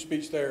supposed to do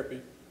speech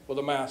therapy with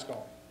a mask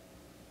on.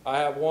 I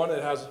have one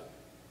that has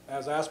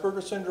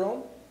Asperger's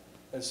syndrome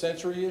and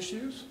sensory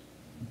issues.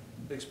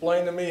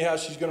 Explain to me how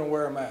she's going to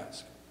wear a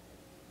mask.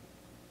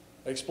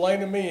 Explain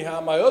to me how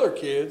my other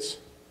kids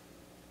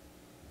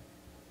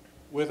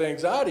with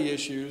anxiety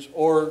issues,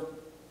 or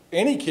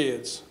any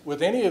kids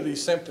with any of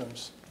these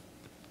symptoms,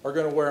 are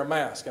going to wear a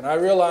mask. And I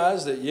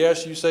realize that,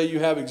 yes, you say you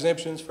have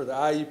exemptions for the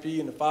IEP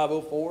and the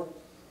 504.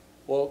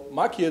 Well,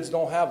 my kids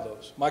don't have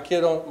those. My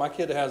kid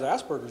that has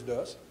Asperger's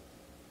does.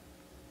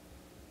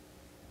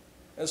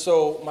 And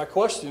so my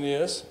question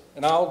is,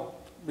 and I'll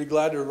be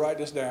glad to write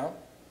this down,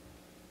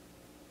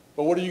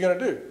 but what are you going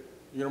to do?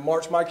 You're going to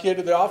march my kid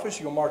to the office?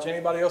 You're going to march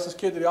anybody else's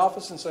kid to the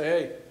office and say,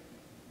 hey,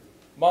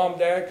 Mom,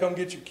 Dad, come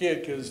get your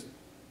kid because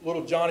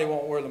little Johnny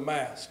won't wear the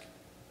mask.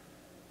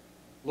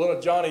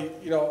 Little Johnny,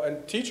 you know,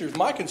 and teachers,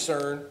 my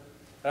concern,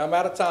 and I'm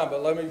out of time,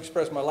 but let me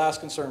express my last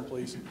concern,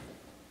 please.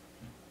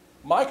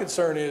 My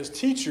concern is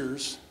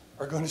teachers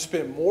are going to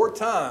spend more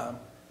time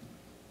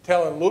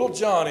telling little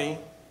Johnny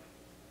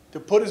to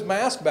put his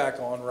mask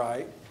back on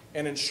right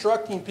and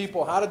instructing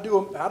people how to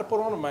put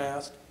on a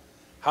mask,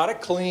 how to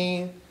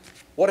clean.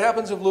 What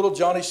happens if little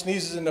Johnny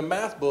sneezes in the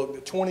math book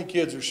that 20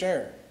 kids are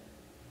sharing?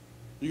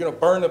 You're going to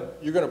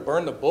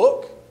burn the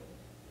book?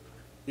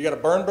 You got a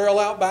burn barrel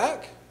out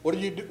back? What are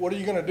you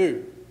going to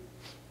do?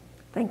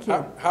 Thank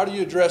you. How do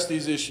you address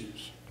these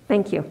issues?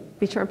 Thank you.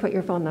 Be sure and put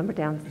your phone number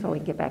down so we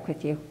can get back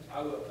with you.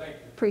 I will. Thank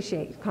you.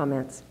 Appreciate your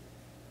comments.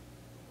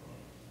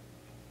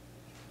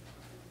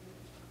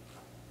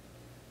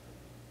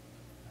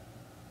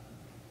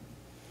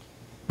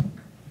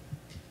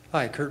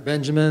 Hi, Kurt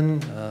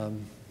Benjamin.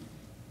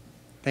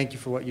 Thank you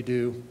for what you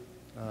do.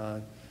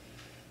 I'm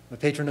a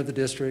patron of the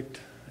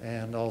district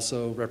and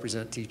also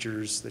represent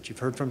teachers that you've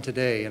heard from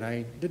today. And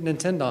I didn't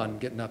intend on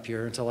getting up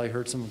here until I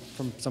heard from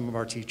some of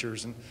our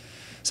teachers and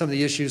some of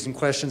the issues and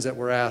questions that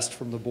were asked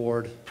from the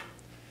board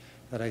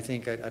that I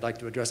think I'd like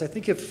to address. I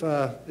think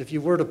if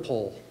you were to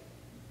poll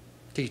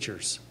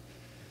teachers,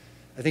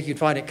 I think you'd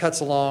find it cuts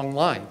along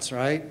lines,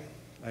 right?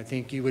 I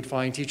think you would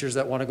find teachers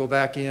that want to go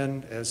back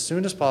in as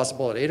soon as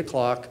possible at 8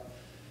 o'clock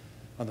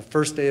on the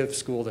first day of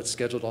school that's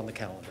scheduled on the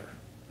calendar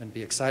and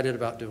be excited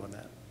about doing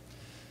that.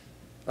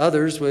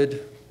 Others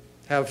would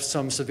have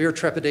some severe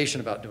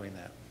trepidation about doing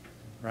that,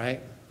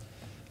 right?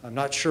 I'm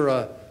not sure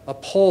a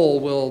poll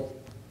will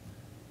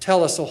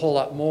tell us a whole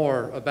lot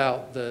more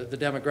about the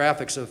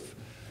demographics of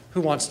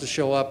who wants to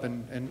show up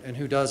and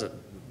who doesn't.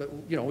 But,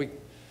 you know,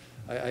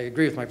 I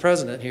agree with my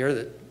president here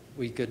that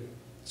we could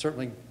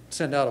certainly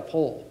send out a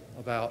poll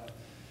about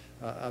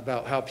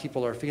how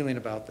people are feeling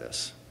about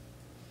this.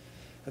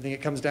 I think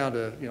it comes down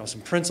to, you know,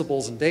 some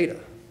principles and data,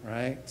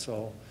 right?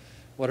 So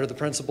what are the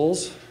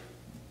principles?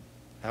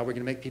 How are we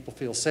going to make people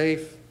feel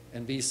safe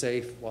and be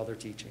safe while they're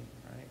teaching,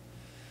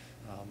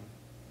 right?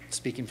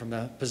 Speaking from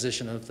the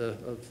position of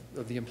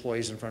the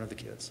employees in front of the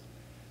kids.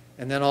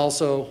 And then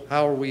also,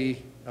 how are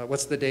we,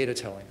 what's the data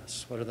telling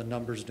us? What are the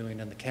numbers doing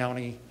in the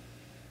county?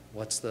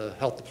 What's the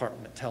health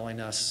department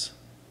telling us?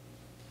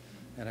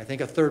 And I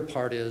think a third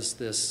part is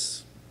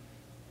this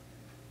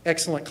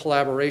excellent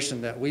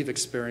collaboration that we've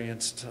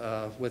experienced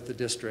with the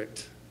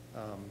district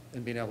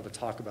and being able to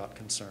talk about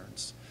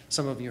concerns.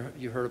 Some of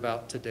you heard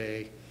about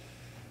today,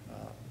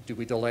 do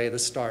we delay the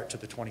start to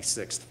the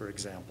 26th, for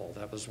example?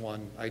 That was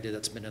one idea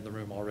that's been in the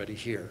room already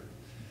here.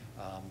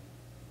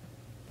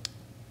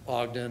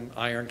 Ogden,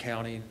 Iron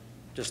County,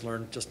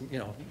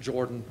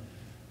 Jordan,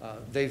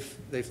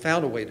 they've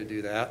found a way to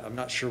do that. I'm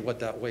not sure what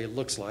that way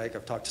looks like.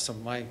 I've talked to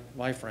some of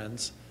my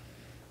friends.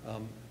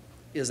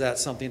 Is that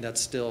something that's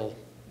still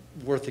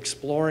worth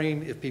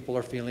exploring if people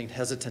are feeling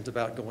hesitant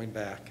about going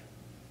back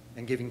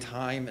and giving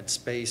time and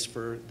space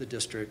for the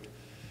district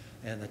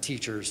and the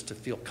teachers to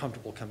feel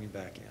comfortable coming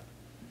back in?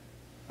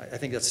 I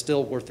think that's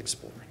still worth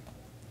exploring.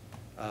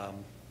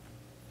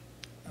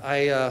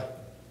 I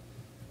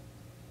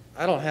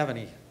don't have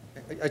any,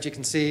 as you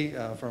can see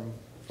from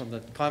the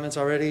comments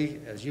already,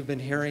 as you've been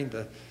hearing,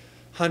 the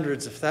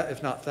hundreds,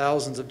 if not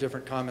thousands of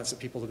different comments that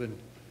people have been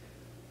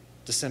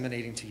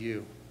disseminating to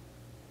you.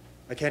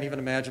 I can't even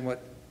imagine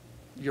what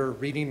your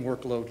reading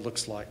workload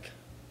looks like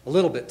a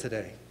little bit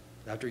today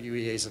after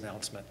UEA's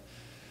announcement.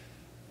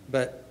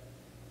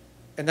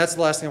 And that's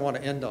the last thing I want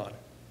to end on.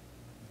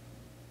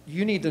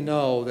 You need to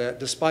know that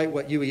despite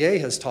what UEA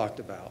has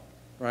talked about,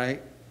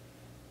 right,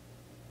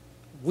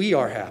 we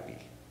are happy.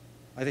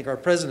 I think our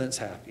president's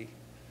happy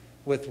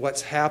with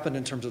what's happened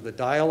in terms of the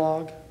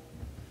dialogue,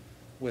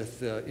 with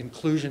the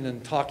inclusion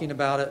and talking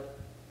about it.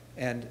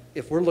 And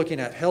if we're looking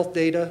at health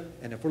data,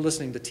 and if we're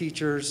listening to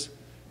teachers,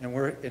 and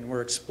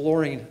we're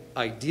exploring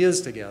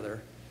ideas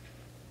together,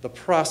 the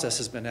process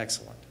has been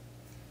excellent.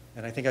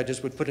 And I think I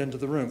just would put into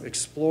the room,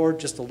 explore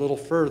just a little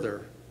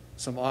further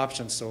some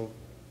options so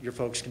your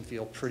folks can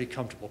feel pretty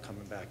comfortable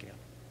coming back in.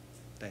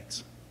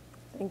 Thanks.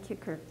 Thank you,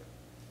 Kirk.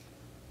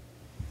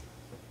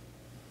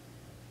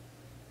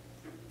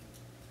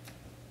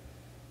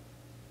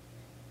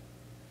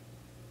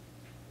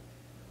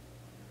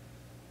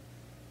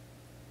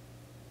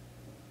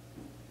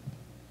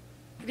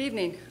 Good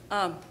evening.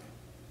 I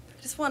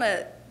just want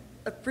to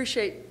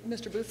appreciate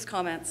Mr. Booth's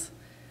comments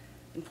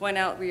and point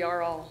out we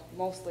are all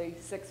mostly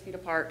 6 feet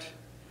apart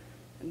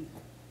and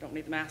don't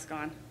need the mask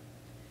on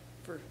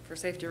for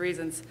safety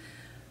reasons.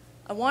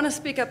 I want to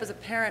speak up as a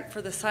parent for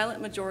the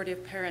silent majority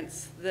of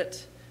parents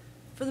that,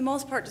 for the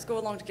most part, just go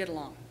along to get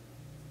along.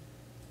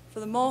 For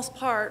the most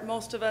part,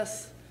 most of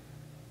us,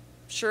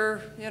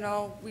 sure,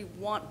 we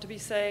want to be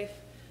safe,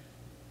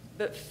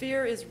 but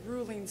fear is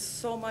ruling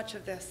so much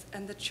of this,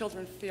 and the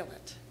children feel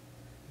it.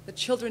 The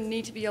children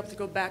need to be able to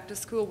go back to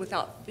school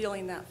without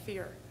feeling that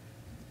fear.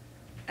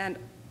 And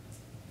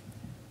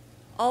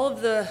all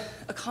of the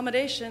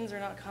accommodations, or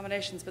not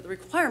accommodations, but the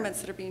requirements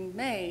that are being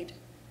made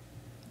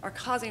are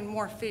causing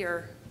more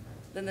fear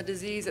than the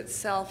disease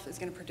itself is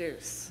going to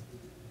produce.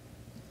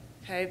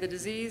 Okay, the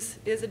disease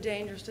is a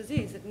dangerous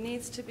disease.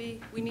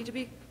 We need to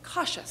be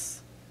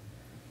cautious.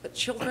 But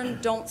children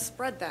don't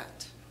spread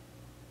that.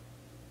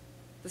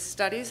 The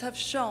studies have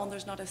shown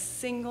there's not a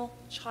single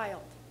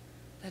child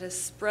that has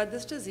spread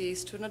this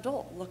disease to an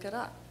adult. Look it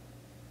up.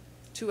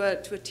 To a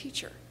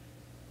teacher.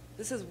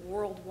 This is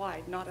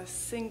worldwide, not a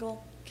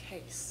single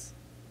case.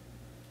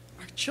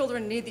 Our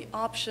children need the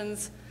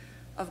options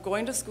of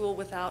going to school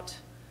without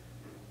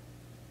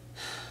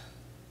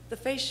the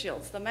face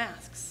shields, the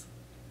masks.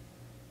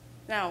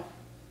 Now,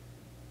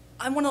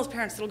 I'm one of those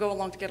parents that'll go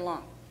along to get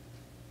along.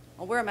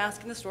 I'll wear a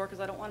mask in the store because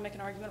I don't want to make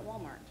an argument at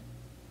Walmart,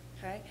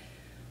 okay?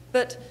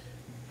 But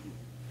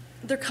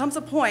there comes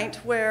a point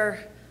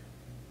where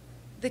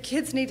the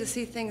kids need to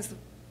see things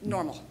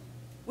normal.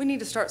 We need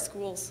to start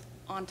schools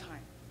on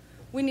time.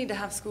 We need to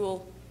have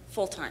school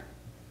full-time.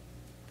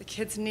 The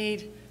kids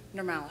need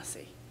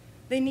normalcy.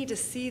 They need to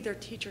see their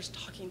teachers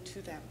talking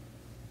to them.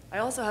 I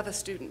also have a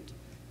student,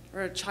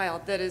 or a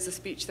child, that is a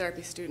speech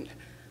therapy student.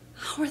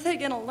 How are they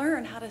going to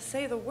learn how to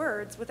say the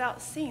words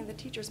without seeing the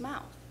teacher's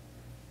mouth?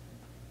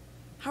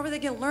 How are they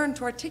going to learn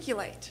to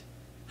articulate?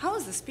 How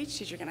is the speech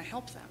teacher going to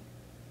help them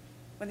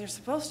when they're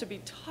supposed to be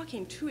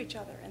talking to each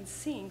other and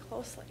seeing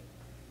closely?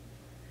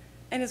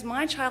 And is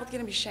my child going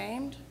to be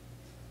shamed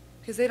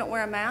because they don't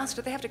wear a mask?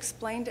 Do they have to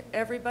explain to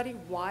everybody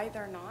why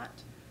they're not?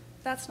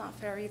 That's not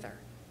fair either.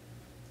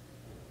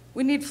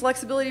 We need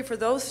flexibility for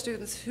those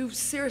students who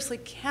seriously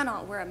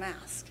cannot wear a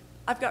mask.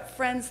 I've got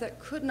friends that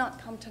could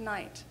not come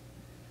tonight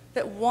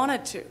that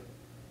wanted to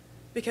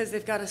because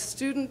they've got a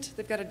student,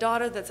 they've got a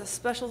daughter that's a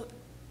special,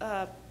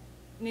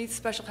 needs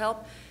special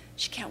help.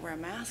 She can't wear a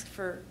mask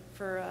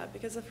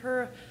because of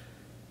her,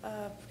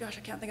 gosh,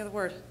 I can't think of the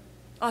word,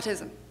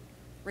 autism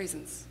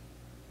reasons.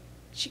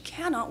 She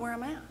cannot wear a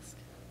mask,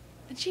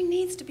 and she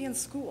needs to be in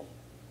school.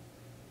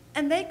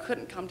 And they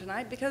couldn't come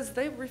tonight because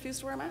they refused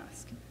to wear a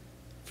mask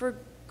for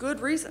good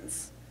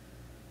reasons.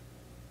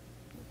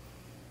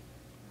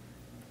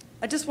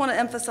 I just want to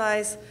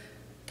emphasize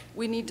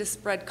we need to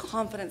spread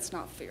confidence,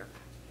 not fear.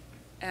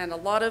 And a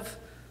lot of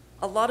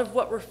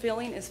what we're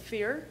feeling is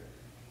fear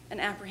and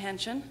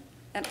apprehension,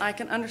 and I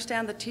can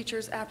understand the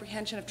teacher's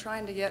apprehension of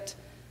trying to get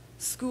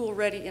school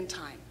ready in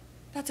time.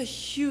 That's a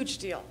huge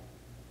deal.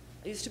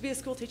 I used to be a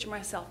school teacher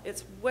myself.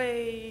 It's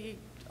a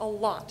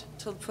lot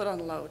to put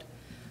on load.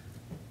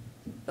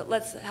 But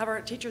let's have our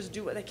teachers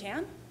do what they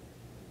can,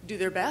 do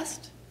their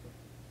best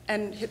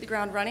and hit the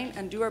ground running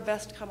and do our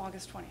best come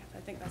August 20th. I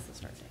think that's the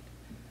start date.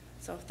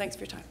 So thanks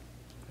for your time.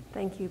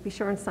 Thank you. Be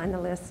sure and sign the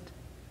list.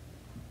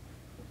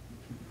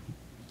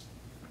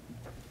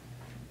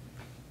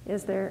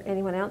 Is there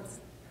anyone else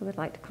who would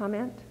like to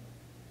comment?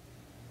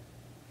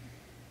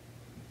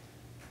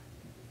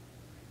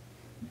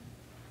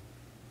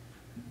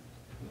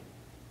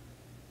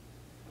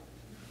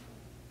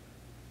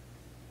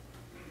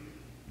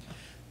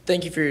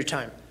 Thank you for your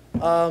time.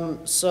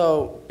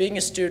 So being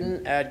a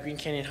student at Green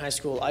Canyon High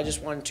School, I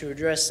just wanted to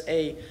address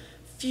a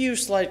few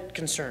slight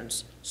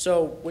concerns.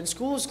 So when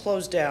school was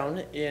closed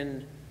down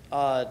in,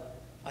 I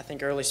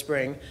think early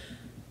spring,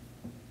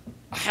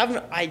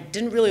 I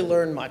didn't really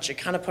learn much. It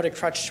kind of put a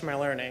crutch to my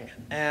learning.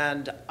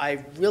 And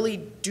I really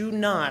do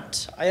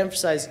not, I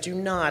emphasize, do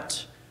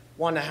not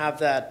want to have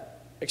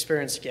that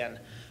experience again.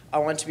 I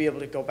want to be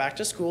able to go back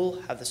to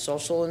school, have the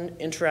social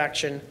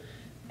interaction,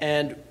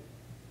 and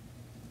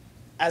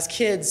as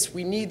kids,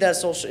 we need that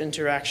social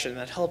interaction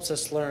that helps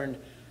us learn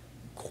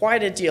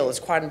quite a deal. It's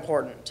quite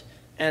important.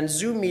 And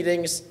Zoom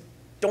meetings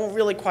don't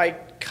really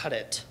quite cut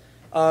it.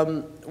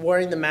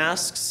 Wearing the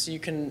masks,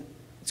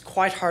 it's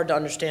quite hard to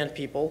understand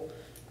people,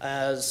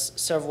 as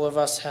several of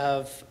us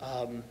have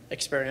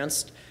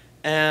experienced.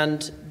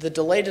 And the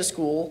delay to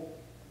school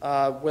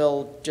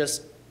will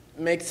just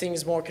make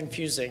things more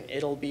confusing.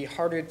 It'll be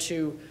harder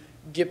to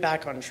get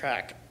back on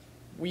track.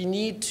 We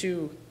need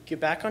to get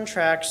back on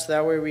track so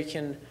that way we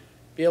can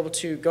be able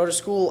to go to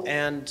school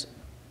and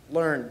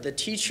learn. The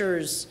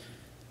teachers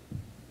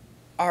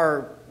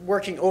are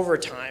working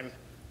overtime.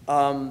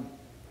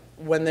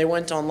 When they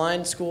went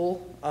online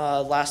school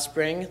last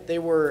spring, they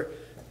were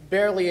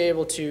barely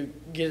able to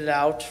get it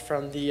out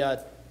from the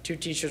 2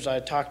 teachers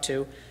I talked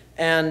to,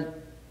 and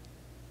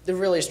they're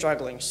really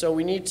struggling. So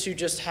we need to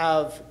just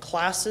have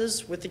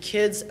classes with the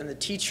kids and the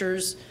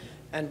teachers,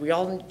 and we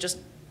all just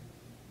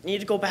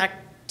need to go back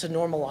to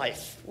normal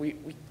life. We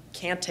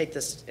can't take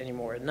this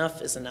anymore.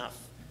 Enough is enough.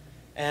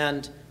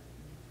 And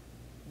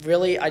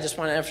really, I just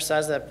want to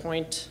emphasize that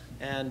point,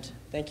 and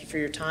thank you for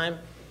your time,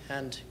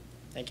 and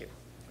thank you.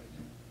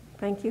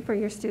 Thank you for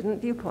your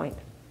student viewpoint.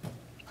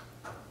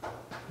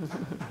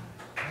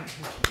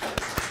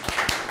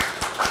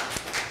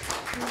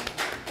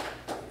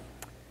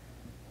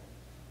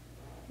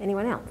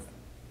 Anyone else?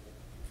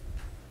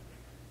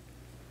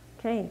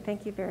 Okay,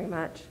 thank you very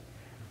much.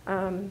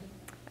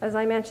 As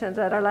I mentioned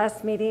at our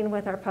last meeting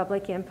with our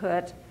public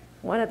input,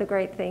 one of the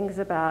great things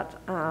about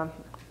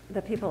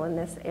the people in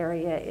this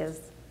area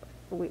is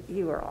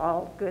you are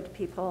all good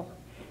people,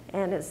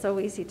 and it's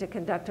so easy to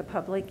conduct a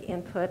public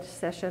input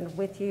session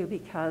with you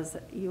because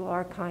you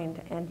are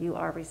kind and you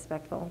are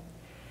respectful.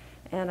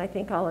 And I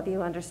think all of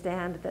you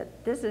understand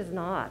that this is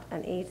not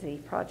an easy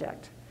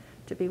project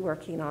to be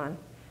working on,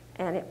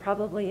 and it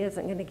probably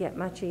isn't going to get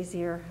much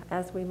easier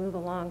as we move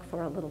along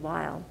for a little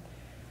while.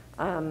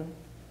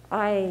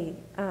 I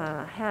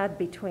had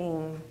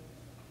between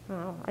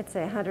I'd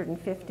say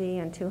 150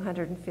 and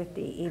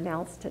 250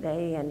 emails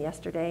today and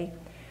yesterday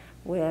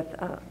with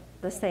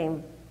the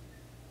same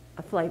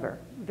flavor.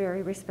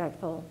 Very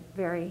respectful,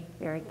 very,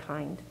 very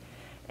kind.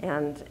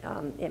 And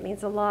it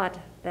means a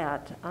lot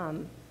that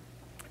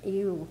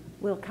you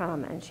will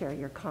come and share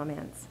your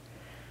comments.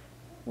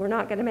 We're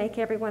not going to make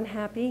everyone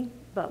happy,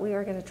 but we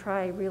are going to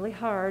try really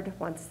hard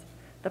once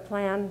the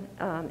plan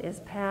is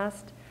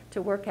passed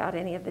to work out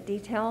any of the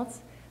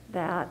details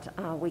that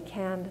we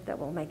can, that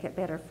will make it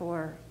better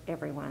for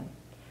everyone.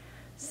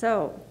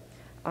 So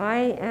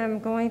I am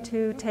going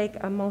to take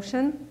a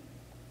motion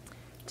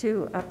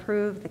to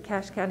approve the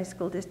Cache County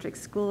School District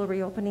school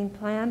reopening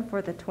plan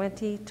for the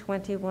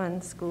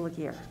 2021 school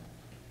year.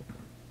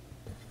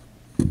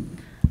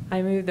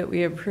 I move that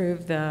we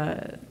approve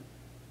the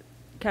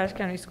Cache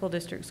County School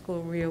District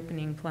school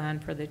reopening plan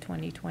for the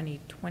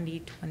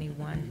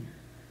 2020-2021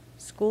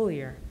 school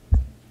year.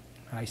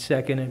 I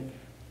second it.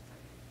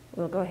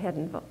 We'll go ahead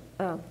and vote.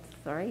 Oh,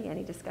 sorry,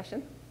 any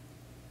discussion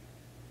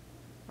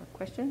or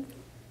questions?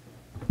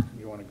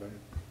 You want to go ahead?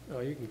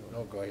 Oh, you can go.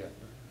 No, go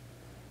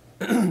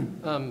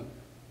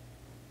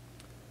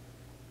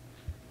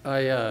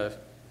ahead.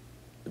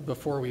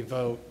 Before we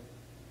vote,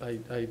 I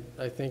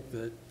think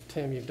that,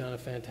 Tim, you've done a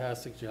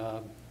fantastic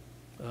job.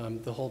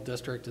 The whole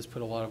district has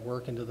put a lot of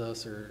work into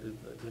this, or,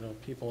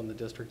 people in the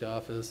district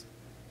office.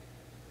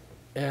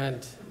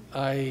 And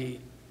I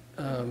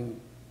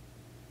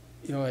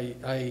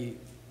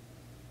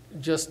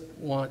just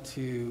want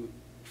to,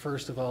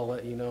 first of all,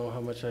 let you know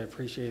how much I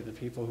appreciate the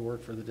people who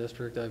work for the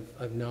district.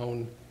 I've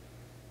known,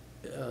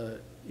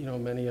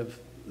 many of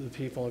the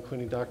people,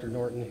 including Dr.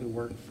 Norton, who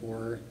worked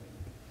for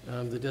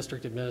the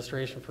district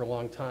administration for a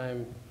long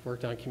time,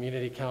 worked on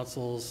community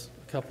councils,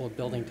 a couple of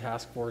building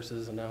task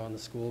forces, and now on the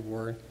school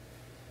board.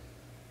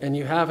 And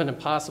you have an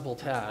impossible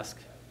task.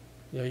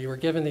 You were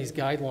given these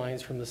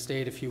guidelines from the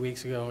state a few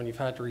weeks ago, and you've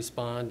had to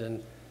respond,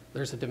 and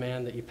there's a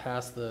demand that you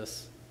pass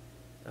this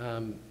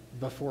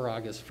before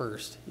August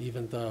 1st,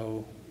 even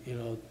though,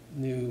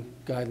 new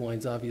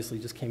guidelines obviously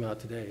just came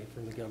out today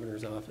from the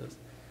governor's office.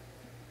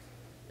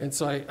 And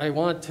so I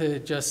want to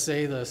just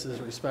say this as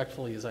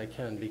respectfully as I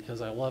can,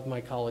 because I love my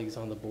colleagues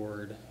on the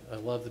board. I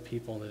love the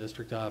people in the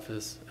district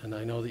office, and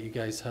I know that you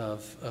guys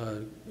have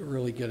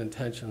really good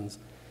intentions.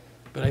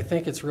 But I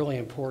think it's really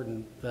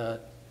important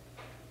that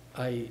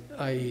I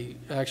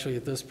actually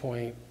at this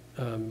point,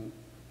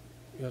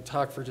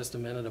 talk for just a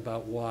minute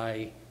about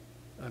why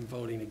I'm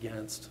voting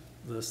against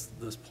this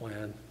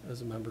plan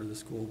as a member of the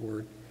school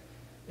board.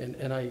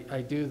 And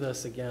I do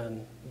this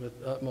again with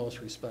utmost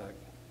respect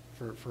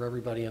for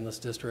everybody in this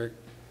district.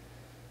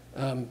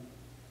 And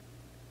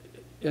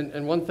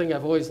one thing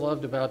I've always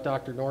loved about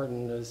Dr.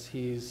 Norton is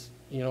he's,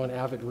 an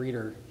avid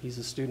reader. He's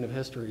a student of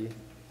history.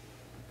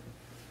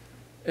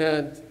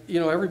 And,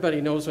 everybody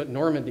knows what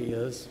Normandy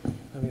is.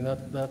 I mean,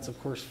 that's of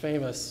course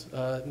famous.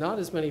 Not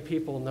as many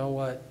people know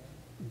what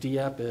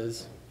Dieppe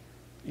is.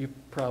 You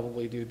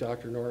probably do,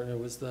 Dr. Norton. It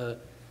was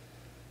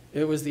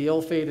the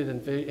ill-fated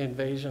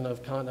invasion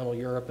of continental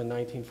Europe in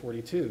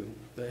 1942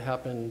 that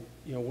happened,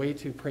 way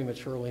too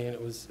prematurely, and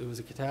it was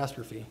a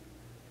catastrophe.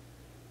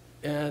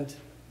 And,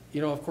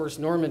 of course,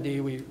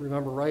 Normandy, we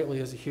remember rightly,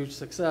 is a huge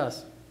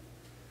success.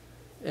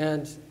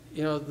 And,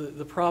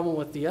 the problem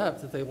with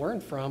Dieppe that they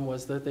learned from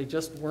was that they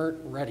just weren't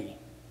ready.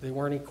 They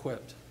weren't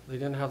equipped. They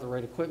didn't have the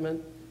right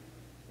equipment.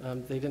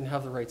 They didn't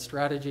have the right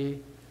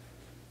strategy.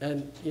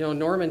 And,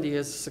 Normandy,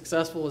 as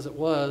successful as it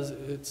was,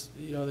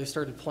 they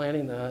started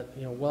planning that,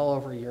 well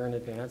over a year in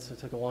advance. It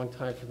took a long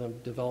time for them to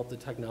develop the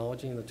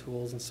technology and the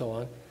tools and so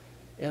on,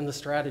 and the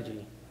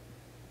strategy.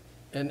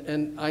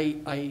 And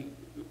I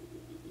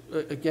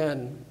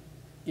again,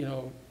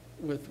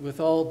 with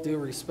all due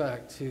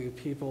respect to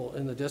people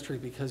in the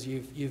district, because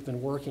you've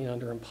been working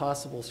under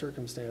impossible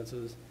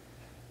circumstances,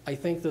 I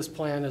think this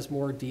plan is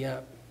more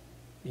Dieppe,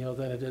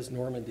 than it is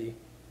Normandy.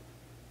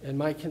 And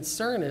my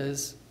concern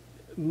is,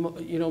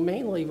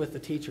 mainly with the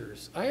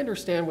teachers. I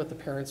understand what the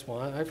parents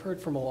want. I've heard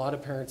from a lot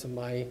of parents in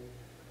my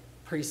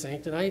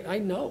precinct, and I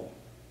know.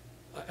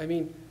 I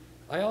mean,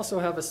 I also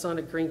have a son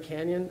at Green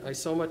Canyon. I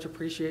so much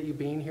appreciate you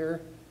being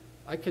here.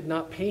 I could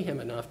not pay him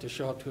enough to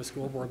show up to a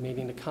school board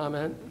meeting to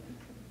comment.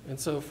 And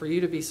so for you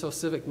to be so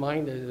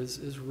civic-minded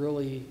is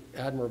really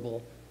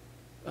admirable.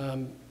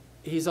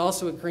 He's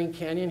also at Green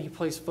Canyon. He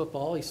plays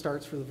football. He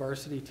starts for the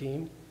varsity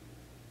team.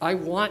 I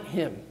want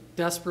him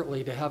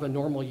desperately to have a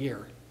normal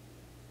year.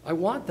 I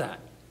want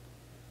that.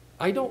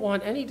 I don't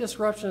want any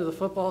disruption of the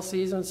football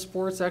season,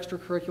 sports,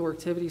 extracurricular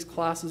activities,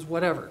 classes,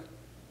 whatever.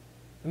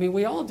 I mean,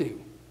 we all do.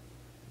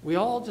 We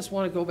all just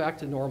want to go back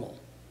to normal.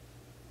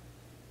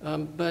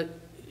 But,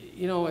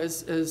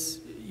 as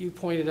you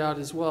pointed out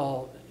as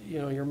well,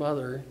 your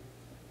mother,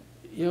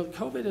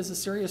 COVID is a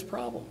serious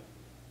problem.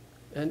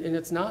 And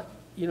it's not,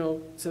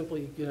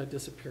 simply going to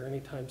disappear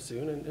anytime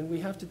soon. And we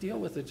have to deal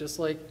with it just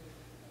like,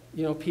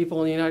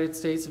 people in the United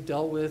States have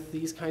dealt with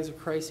these kinds of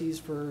crises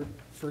for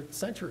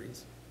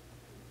centuries.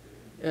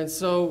 And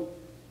so,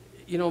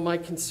 my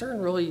concern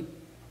really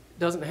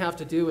doesn't have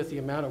to do with the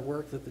amount of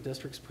work that the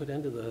district's put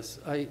into this.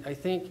 I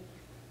think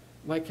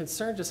my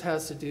concern just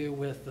has to do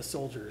with the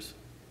soldiers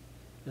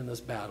in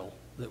this battle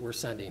that we're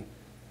sending.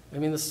 I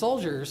mean, the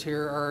soldiers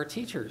here are our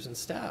teachers and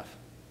staff.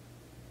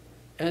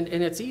 And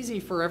it's easy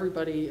for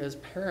everybody as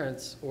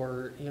parents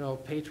or,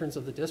 patrons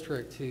of the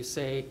district to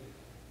say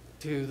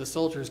to the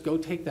soldiers, go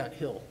take that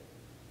hill.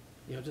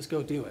 Just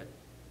go do it.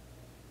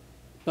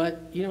 But,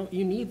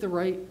 you need the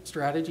right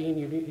strategy and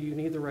you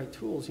need the right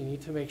tools. You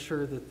need to make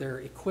sure that they're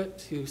equipped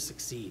to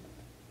succeed,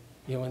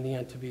 in the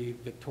end to be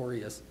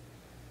victorious.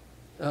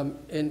 And,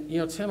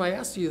 Tim, I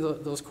asked you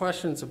those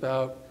questions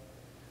about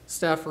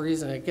staff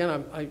reason.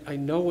 Again, I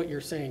know what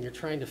you're saying. You're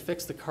trying to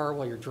fix the car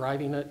while you're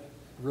driving it.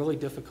 Really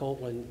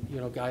difficult when,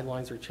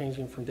 guidelines are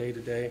changing from day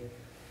to day.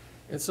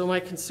 And so my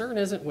concern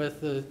isn't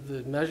with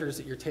the measures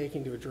that you're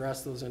taking to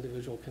address those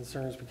individual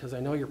concerns, because I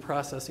know you're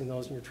processing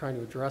those and you're trying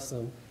to address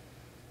them.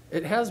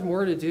 It has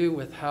more to do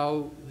with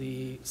how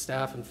the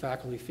staff and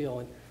faculty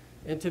feel.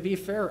 And to be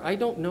fair, I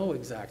don't know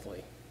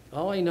exactly.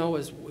 All I know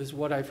is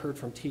what I've heard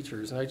from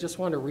teachers. And I just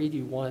want to read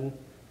you one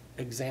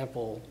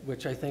example,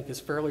 which I think is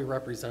fairly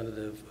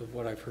representative of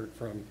what I've heard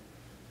from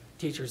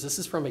teachers. This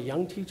is from a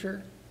young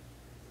teacher.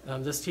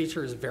 This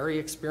teacher is very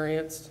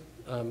experienced,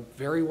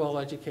 very well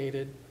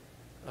educated,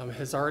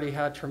 has already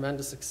had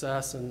tremendous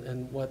success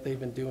in what they've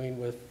been doing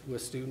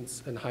with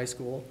students in high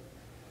school.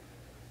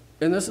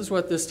 And this is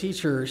what this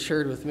teacher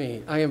shared with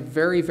me. I am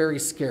very, very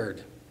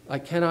scared. I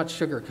cannot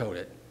sugarcoat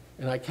it,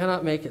 and I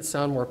cannot make it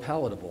sound more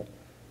palatable.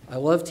 I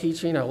love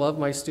teaching. I love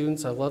my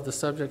students. I love the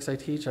subjects I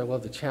teach. I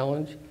love the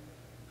challenge.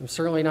 I'm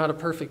certainly not a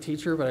perfect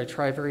teacher, but I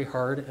try very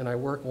hard, and I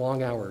work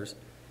long hours.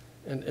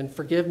 And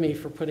forgive me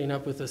for putting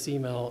up with this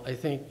email. I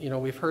think,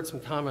 we've heard some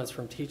comments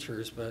from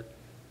teachers, but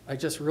I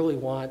just really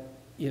want,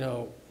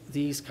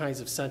 these kinds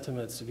of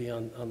sentiments to be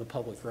on the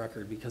public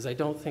record, because I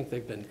don't think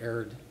they've been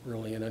aired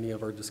really in any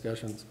of our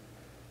discussions,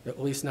 at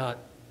least not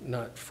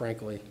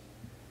frankly.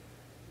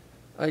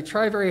 I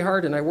try very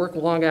hard and I work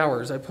long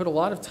hours. I put a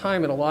lot of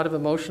time and a lot of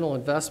emotional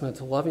investment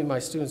to loving my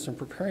students and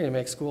preparing to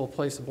make school a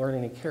place of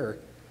learning and care.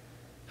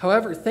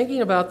 However,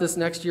 thinking about this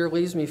next year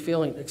leaves me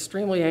feeling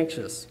extremely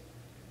anxious.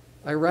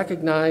 I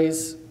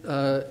recognize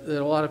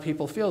that a lot of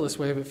people feel this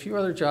way, but few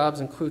other jobs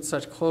include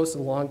such close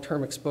and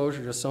long-term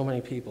exposure to so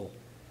many people.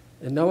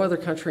 And no other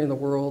country in the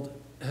world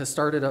has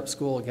started up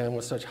school again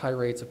with such high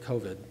rates of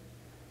COVID.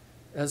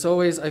 As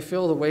always, I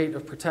feel the weight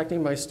of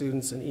protecting my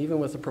students, and even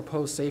with the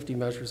proposed safety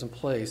measures in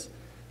place,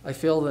 I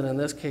feel that in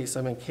this case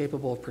I'm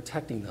incapable of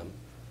protecting them.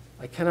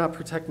 I cannot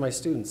protect my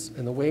students,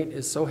 and the weight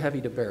is so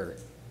heavy to bear.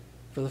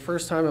 For the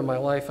first time in my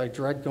life, I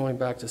dread going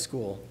back to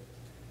school.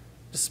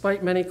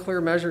 Despite many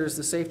clear measures,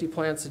 the safety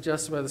plan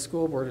suggested by the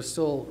school board is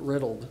still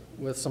riddled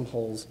with some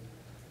holes.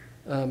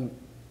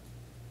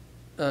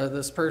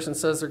 This person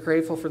says they're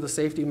grateful for the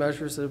safety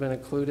measures that have been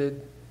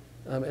included,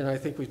 and I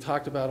think we've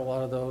talked about a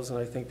lot of those, and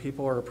I think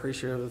people are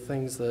appreciative of the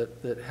things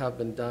that have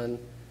been done.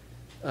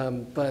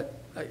 But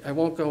I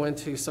won't go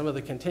into some of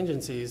the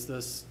contingencies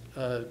this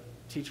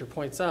teacher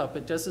points out,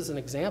 but just as an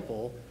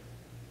example,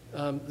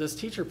 this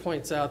teacher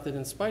points out that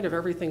in spite of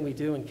everything we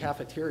do in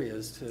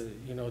cafeterias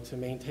to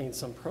maintain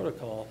some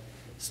protocol,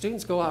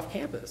 students go off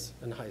campus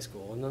in high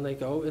school, and then they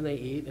go and they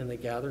eat and they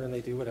gather and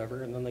they do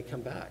whatever, and then they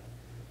come back.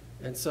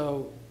 And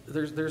so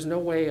there's no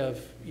way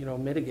of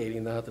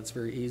mitigating that that's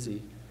very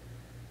easy.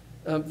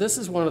 This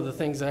is one of the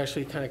things that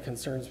actually kind of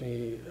concerns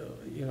me,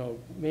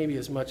 maybe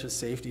as much as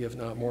safety, if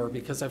not more,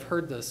 because I've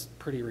heard this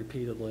pretty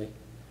repeatedly.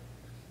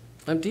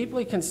 I'm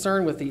deeply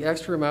concerned with the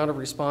extra amount of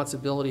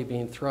responsibility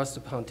being thrust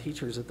upon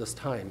teachers at this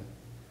time.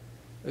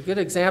 A good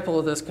example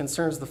of this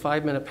concerns the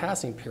 5-minute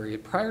passing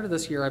period. Prior to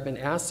this year, I've been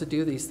asked to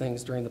do these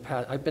things during the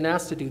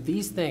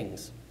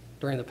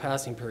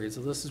passing period,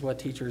 so this is what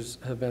teachers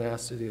have been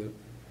asked to do.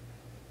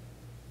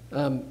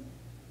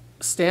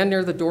 Stand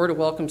near the door to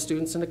welcome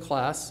students into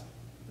class.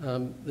 At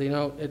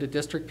a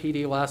district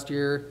PD last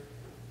year,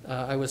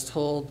 I was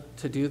told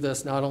to do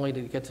this not only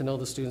to get to know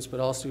the students, but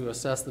also to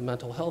assess the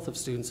mental health of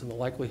students and the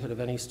likelihood of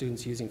any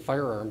students using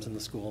firearms in the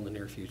school in the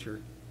near future.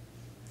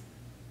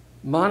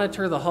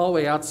 Monitor the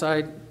hallway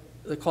outside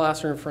the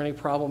classroom for any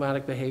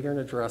problematic behavior and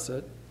address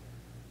it.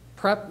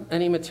 Prep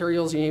any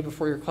materials you need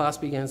before your class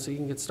begins so you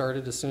can get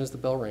started as soon as the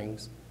bell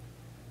rings.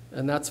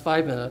 And that's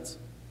 5 minutes.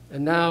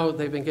 And now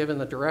they've been given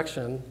the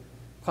direction.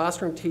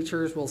 Classroom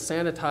teachers will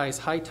sanitize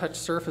high-touch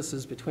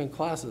surfaces between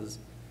classes.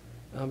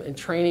 And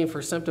training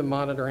for symptom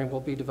monitoring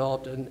will be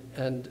developed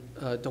and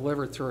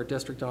delivered through our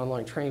district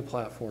online training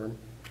platform.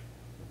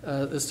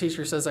 This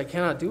teacher says, I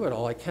cannot do it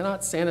all. I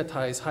cannot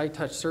sanitize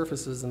high-touch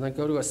surfaces and then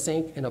go to a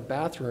sink in a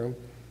bathroom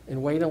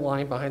and wait in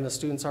line behind the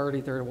students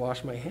already there to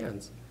wash my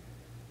hands.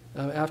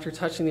 After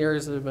touching the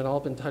areas that have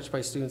all been touched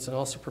by students, and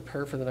also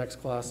prepare for the next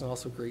class and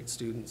also greet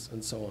students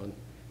and so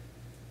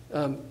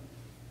on.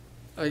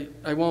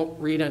 I won't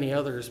read any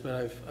others,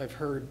 but I've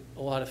heard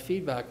a lot of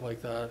feedback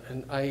like that,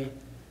 and I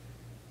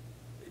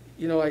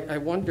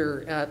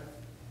wonder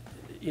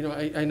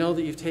I know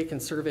that you've taken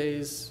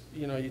surveys,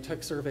 you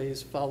took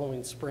surveys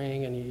following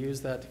spring and you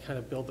use that to kind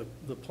of build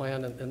the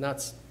plan, and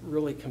that's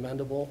really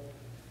commendable.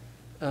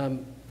 I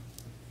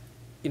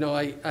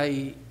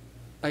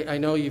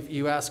know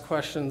you asked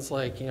questions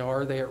like,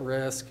 are they at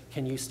risk?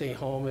 Can you stay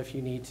home if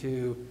you need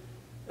to?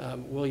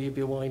 Will you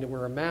be willing to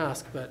wear a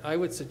mask? But I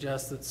would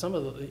suggest that some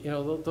of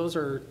the, those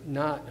are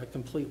not a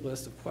complete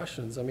list of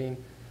questions. I mean,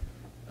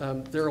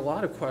 there are a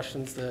lot of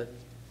questions that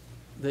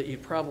you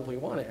probably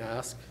want to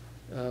ask.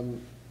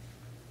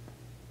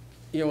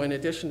 In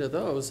addition to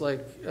those,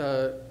 like,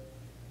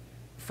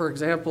 for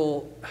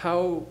example,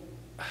 how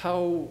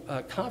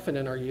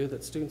confident are you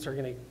that students are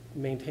going to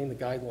maintain the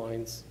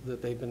guidelines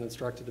that they've been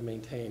instructed to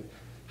maintain?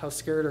 How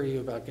scared are you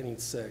about getting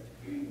sick?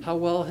 How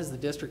well has the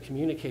district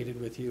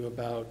communicated with you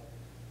about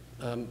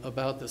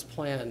this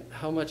plan?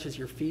 How much has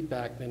your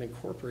feedback been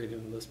incorporated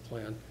in this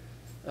plan?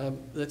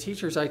 The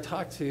teachers I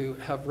talk to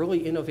have really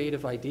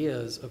innovative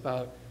ideas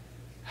about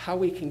how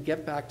we can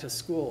get back to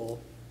school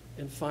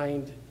and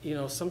find,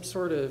 some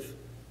sort of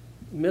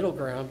middle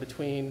ground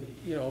between,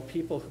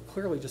 people who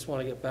clearly just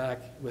want to get back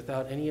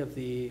without any of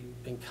the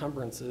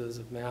encumbrances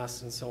of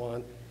masks and so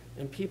on,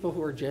 and people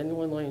who are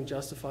genuinely and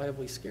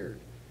justifiably scared.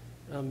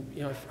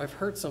 I've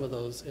heard some of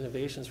those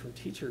innovations from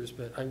teachers,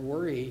 but I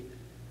worry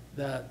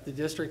that the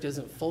district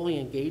isn't fully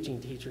engaging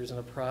teachers in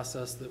a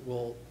process that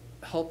will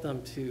help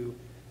them to,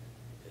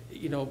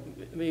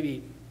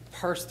 maybe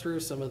parse through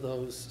some of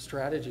those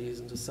strategies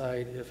and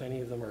decide if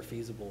any of them are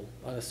feasible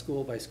on a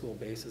school-by-school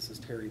basis, as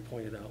Terry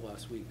pointed out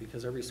last week,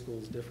 because every school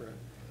is different.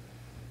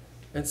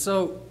 And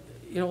so,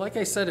 like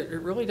I said,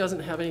 it really doesn't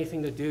have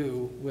anything to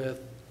do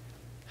with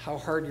how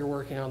hard you're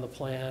working on the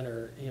plan,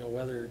 or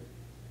whether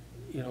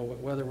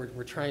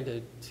we're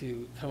trying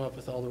to come up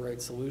with all the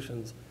right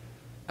solutions.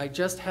 I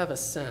just have a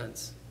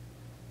sense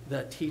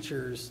that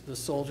teachers, the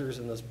soldiers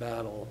in this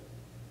battle,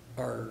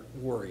 are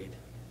worried,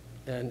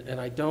 and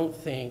I don't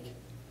think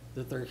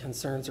that their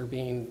concerns are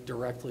being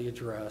directly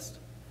addressed.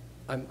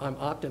 I'm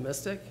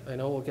optimistic. I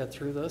know we'll get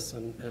through this,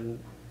 and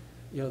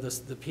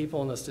the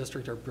people in this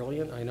district are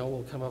brilliant. I know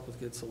we'll come up with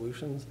good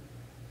solutions.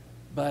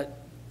 But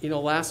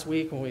last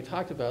week when we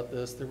talked about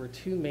this, there were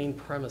two main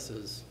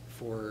premises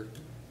for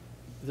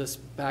this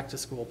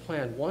back-to-school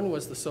plan. One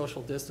was the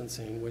social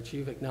distancing, which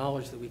you've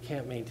acknowledged that we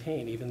can't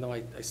maintain, even though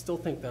I still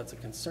think that's a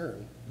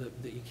concern,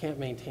 that you can't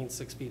maintain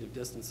 6 feet of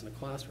distance in a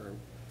classroom,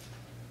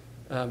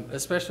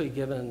 especially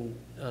given,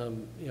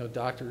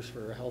 Doctors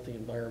for a Healthy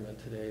Environment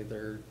today,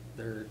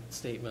 their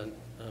statement,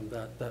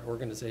 that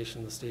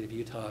organization, the state of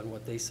Utah, and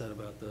what they said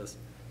about this.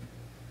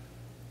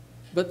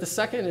 But the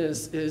second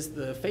is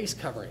the face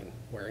covering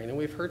wearing, and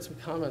we've heard some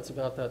comments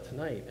about that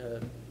tonight.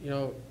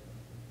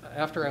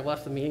 After I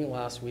left the meeting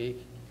last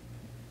week,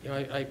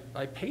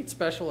 I paid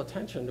special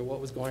attention to what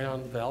was going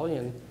on in the Valley,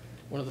 and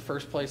one of the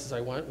first places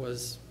I went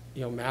was,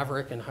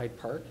 Maverick and Hyde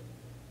Park,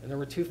 and there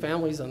were 2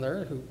 families in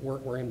there who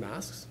weren't wearing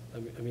masks.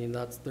 I mean,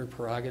 that's their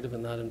prerogative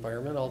in that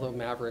environment, although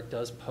Maverick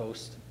does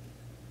post,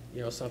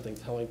 something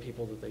telling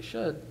people that they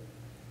should.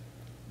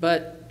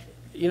 But,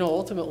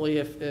 ultimately,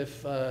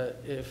 if a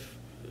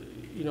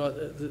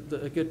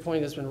good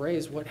point has been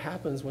raised, what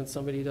happens when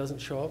somebody doesn't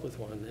show up with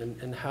one?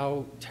 And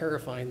how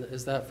terrifying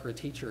is that for a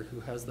teacher who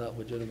has that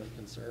legitimate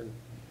concern?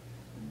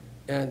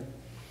 And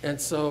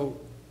so,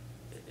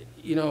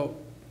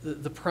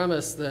 the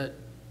premise that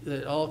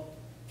all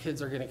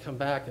kids are going to come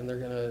back and they're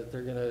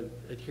going to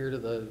adhere to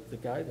the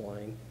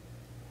guideline,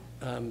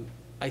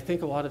 I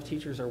think a lot of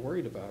teachers are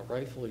worried about,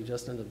 rightfully,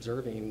 just in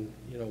observing,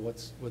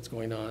 what's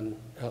going on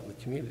out in the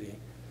community.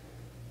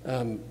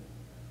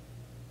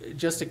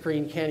 Just at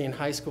Green Canyon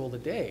High School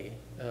today,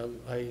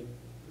 that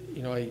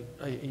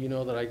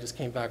I just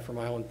came back from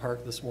Island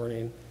Park this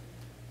morning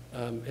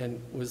and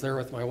was there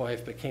with my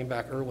wife, but came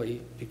back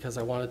early because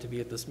I wanted to be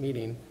at this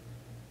meeting.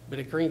 But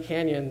at Green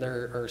Canyon,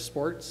 there are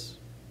sports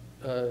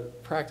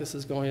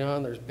practices going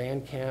on. There's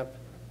band camp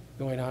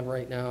going on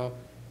right now.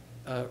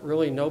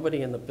 Really,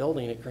 nobody in the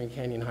building at Green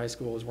Canyon High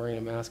School was wearing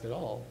a mask at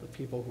all, the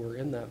people who were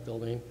in that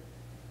building.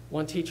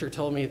 One teacher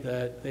told me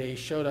that they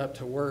showed up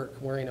to work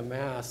wearing a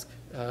mask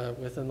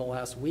within the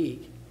last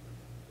week,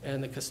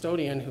 and the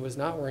custodian, who was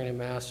not wearing a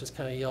mask, just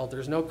kind of yelled,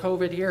 "There's no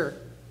COVID here."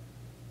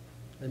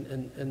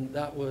 And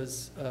that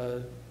was,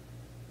 that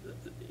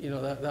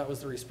was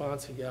the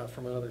response he got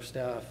from another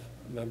staff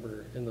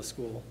member in the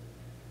school.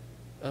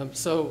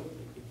 So,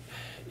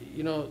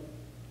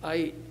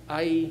 I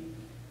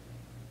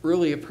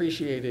really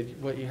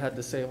appreciated what you had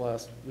to say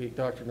last week,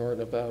 Dr.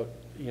 Norton, about,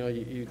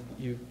 you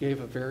gave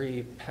a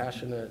very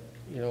passionate,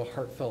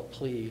 heartfelt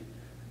plea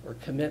or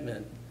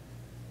commitment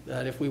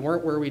that if we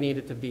weren't where we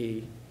needed to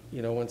be,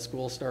 when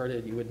school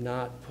started, you would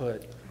not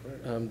put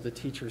the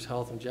teacher's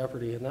health in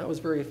jeopardy, and that was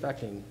very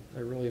affecting. I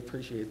really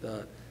appreciate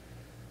that.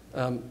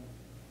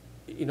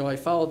 I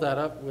followed that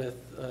up with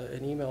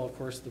an email, of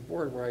course, to the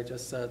board where I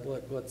just said,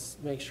 look, let's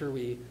make sure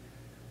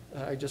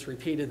I just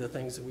repeated the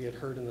things that we had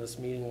heard in this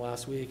meeting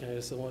last week, and I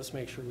just said, well, let's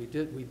make sure we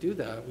do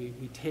that.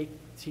 We take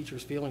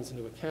teachers' feelings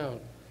into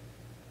account,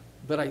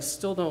 but I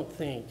still don't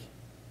think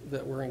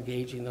that we're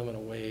engaging them in a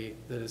way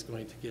that is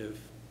going to give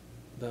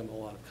them a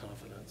lot of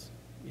confidence,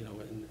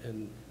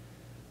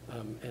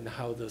 and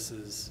how this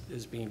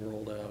is being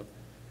rolled out.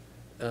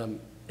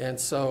 And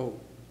so,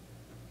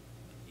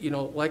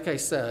 like I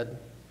said,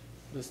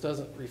 this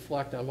doesn't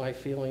reflect on my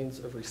feelings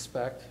of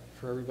respect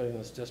for everybody in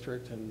this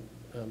district and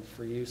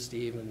for you,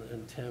 Steve,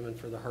 and Tim, and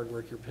for the hard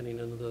work you're putting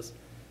into this.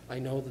 I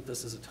know that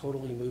this is a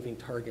totally moving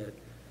target,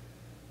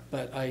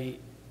 but I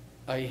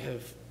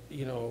have,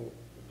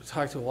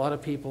 talked to a lot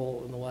of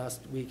people in the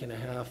last week and a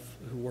half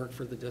who work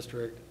for the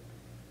district,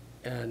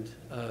 and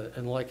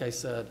like I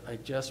said, I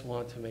just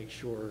want to make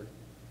sure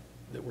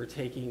that we're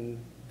taking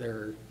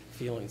their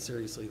feelings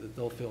seriously, that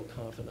they'll feel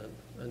confident,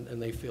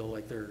 and they feel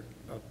like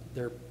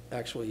they're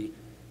actually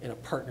in a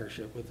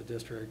partnership with the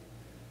district,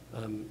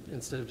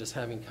 instead of just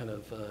having kind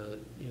of,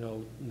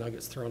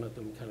 nuggets thrown at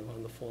them kind of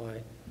on the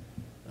fly.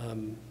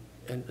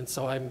 And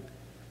so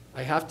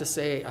I have to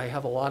say, I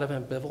have a lot of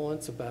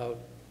ambivalence about,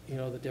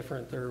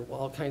 there are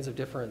all kinds of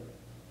different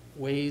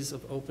ways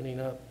of opening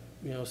up,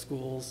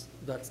 schools.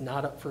 That's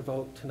not up for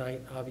vote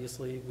tonight,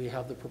 obviously. We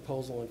have the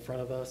proposal in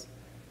front of us.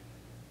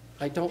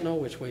 I don't know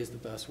which way is the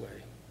best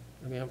way.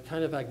 I mean, I'm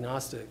kind of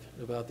agnostic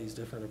about these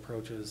different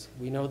approaches.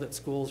 We know that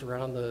schools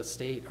around the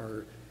state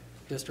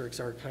districts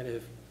are kind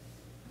of,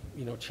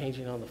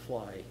 changing on the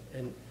fly.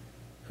 And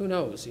who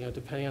knows,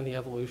 depending on the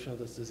evolution of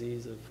this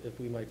disease, if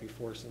we might be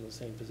forced in the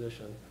same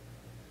position.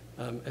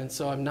 And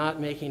so I'm not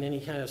making any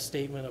kind of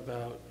statement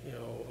about,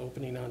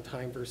 opening on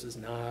time versus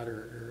not,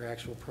 or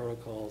actual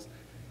protocols.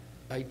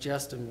 I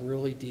just am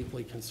really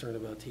deeply concerned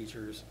about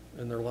teachers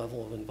and their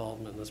level of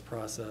involvement in this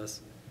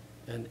process.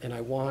 And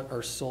I want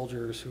our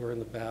soldiers who are in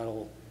the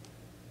battle,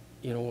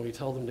 when we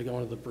tell them to go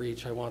into the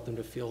breach, I want them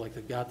to feel like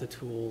they've got the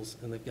tools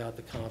and they've got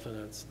the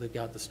confidence, they've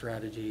got the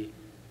strategy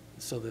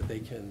so that they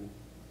can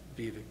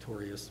be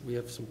victorious. We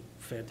have some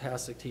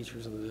fantastic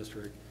teachers in the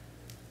district.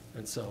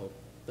 And so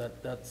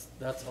that's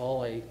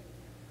all I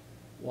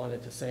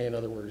wanted to say, in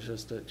other words,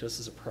 just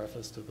as a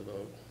preface to the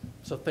vote.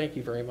 So thank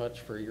you very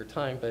much for your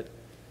time. But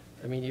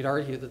I mean, you'd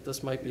argue that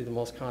this might be the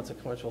most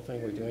consequential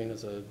thing we're doing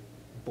as a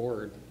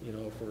board,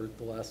 for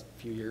the last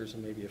few years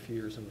and maybe a few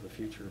years into the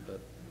future. But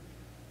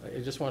I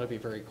just want to be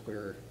very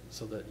clear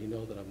so that you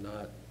know that I'm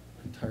not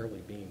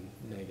entirely being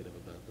negative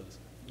about this.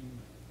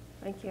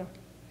 Thank you.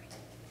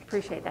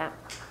 Appreciate that.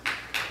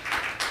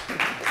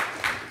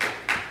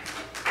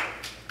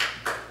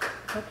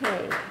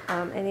 Okay,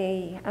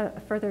 any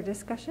further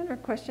discussion or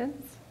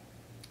questions?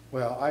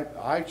 Well,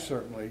 I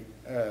certainly,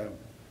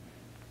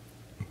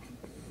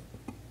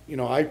 you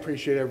know, I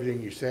appreciate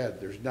everything you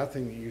said. There's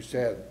nothing that you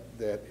said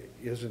that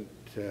isn't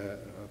a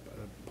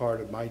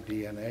part of my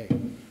DNA.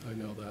 I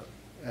know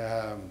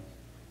that.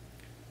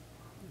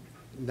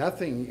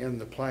 Nothing in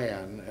the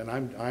plan, and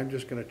I'm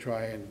just going to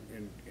try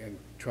and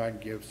try and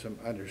give some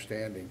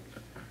understanding.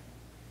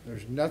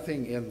 There's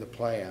nothing in the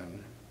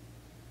plan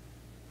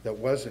that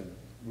wasn't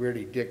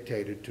really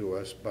dictated to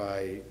us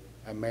by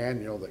a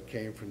manual that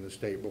came from the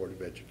State Board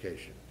of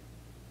Education.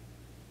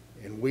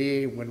 And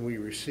when we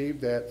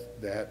received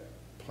that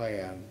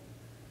plan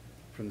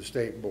from the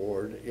State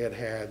Board, it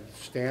had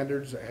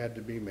standards that had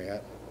to be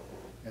met,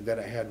 and then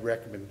it had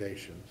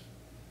recommendations.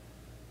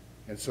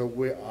 And so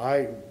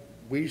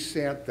we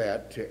sent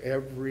that to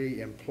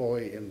every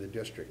employee in the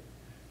district,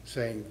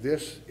 saying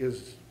this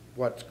is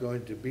what's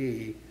going to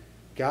be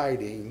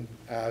guiding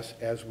us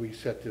as we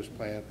set this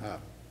plan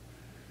up.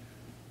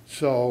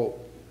 So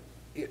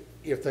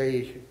if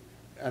they,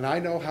 and I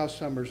know how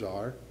summers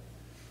are,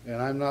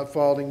 and I'm not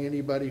faulting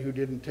anybody who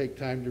didn't take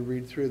time to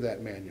read through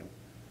that manual.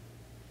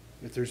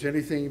 If there's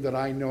anything that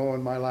I know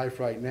in my life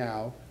right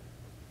now,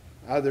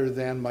 other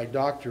than my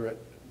doctorate,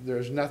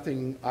 there's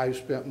nothing I've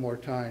spent more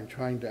time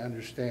trying to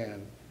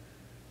understand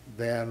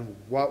than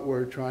what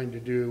we're trying to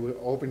do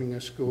opening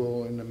a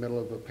school in the middle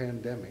of a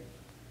pandemic.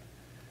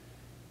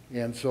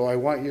 And so I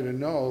want you to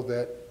know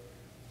that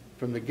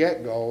from the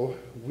get-go,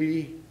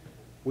 we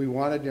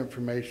wanted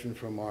information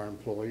from our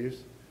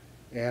employees,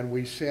 and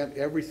we sent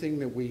everything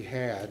that we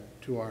had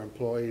to our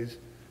employees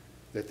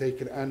that they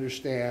could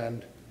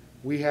understand.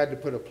 We had to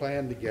put a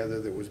plan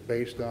together that was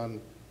based on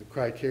the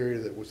criteria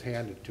that was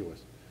handed to us.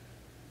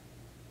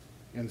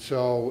 And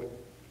so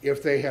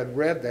if they had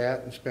read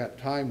that and spent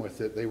time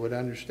with it, they would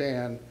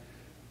understand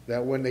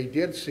that when they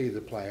did see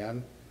the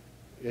plan,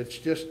 it's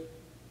just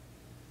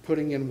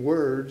putting in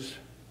words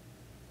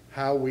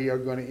how we are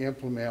going to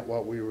implement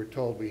what we were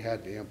told we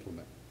had to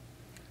implement.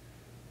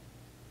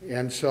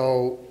 And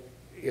so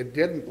it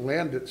didn't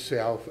lend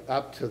itself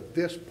up to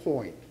this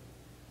point.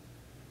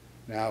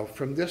 Now,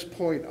 from this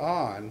point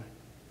on,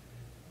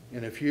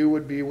 and if you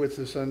would be with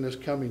us on this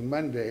coming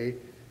Monday,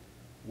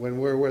 when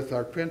we're with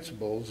our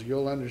principals,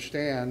 you'll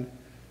understand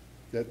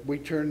that we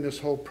turn this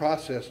whole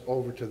process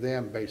over to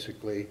them,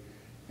 basically,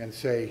 and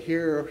say,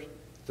 here's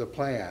the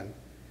plan.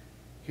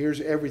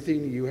 Here's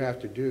everything that you have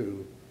to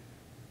do.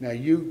 Now,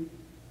 you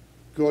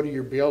go to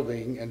your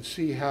building and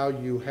see how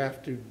you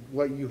have to,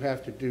 what you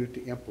have to do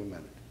to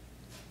implement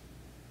it,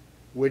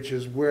 which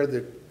is where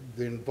the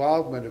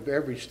involvement of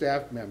every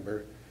staff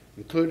member,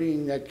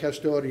 including that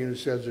custodian who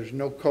says there's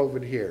no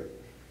COVID here,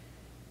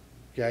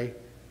 okay?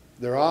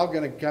 They're all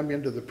going to come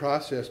into the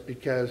process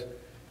because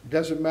it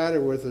doesn't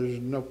matter whether there's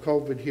no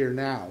COVID here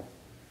now.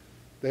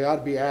 They ought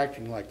to be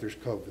acting like there's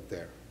COVID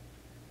there,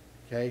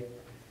 okay?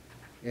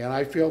 And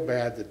I feel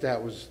bad that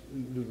that was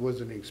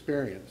an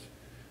experience.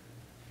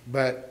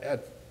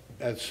 But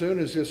as soon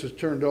as this is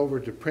turned over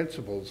to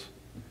principals,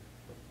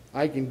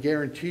 I can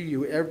guarantee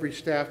you every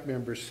staff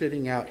member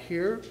sitting out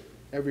here,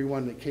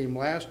 everyone that came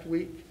last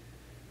week,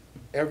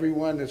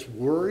 everyone that's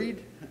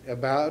worried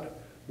about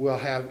will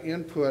have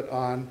input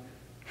on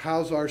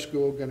how's our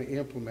school going to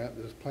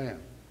implement this plan.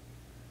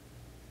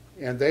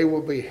 And they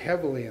will be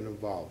heavily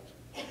involved.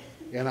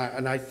 And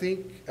I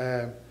think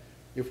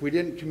if we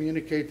didn't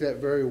communicate that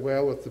very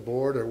well with the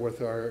board or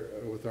with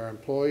our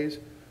employees,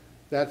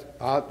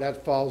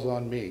 that falls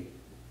on me.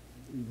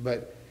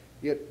 But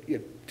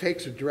it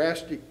takes a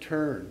drastic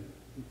turn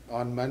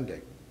on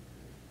Monday,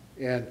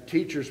 and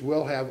teachers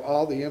will have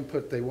all the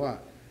input they want.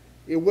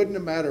 It wouldn't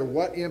have mattered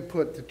what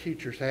input the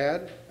teachers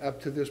had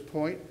up to this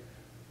point.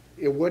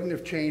 It wouldn't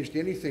have changed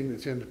anything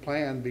that's in the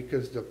plan,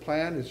 because the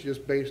plan is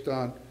just based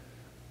on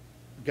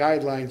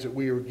guidelines that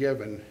we were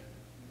given,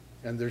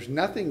 and there's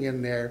nothing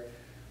in there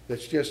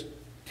that's just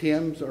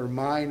Tim's or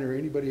mine or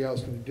anybody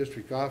else in the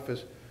district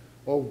office.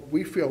 Oh,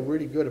 we feel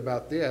really good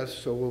about this,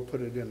 so we'll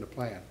put it in the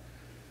plan.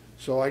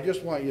 So I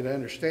just want you to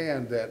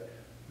understand that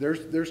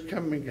there's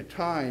coming a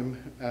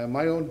time,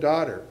 my own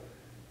daughter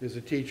is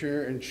a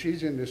teacher, and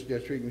she's in this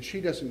district, and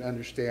she doesn't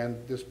understand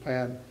this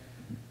plan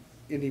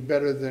any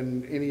better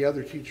than any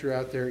other teacher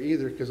out there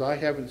either, because I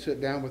haven't sat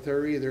down with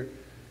her either,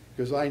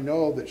 because I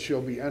know that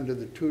she'll be under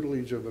the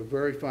tutelage of a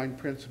very fine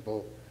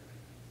principal,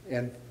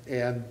 and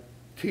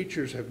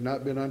teachers have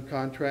not been on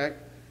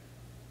contract.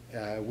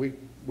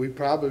 We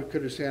probably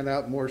could have sent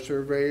out more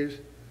surveys,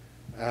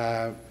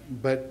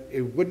 but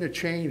it wouldn't have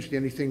changed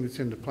anything that's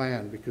in the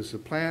plan, because the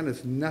plan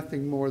is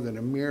nothing more than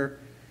a mere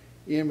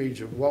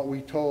image of what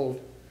we're told,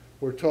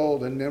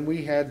 and then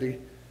we had to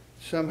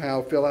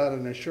somehow fill out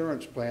an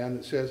assurance plan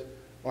that says,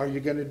 are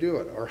you going to do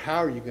it, or how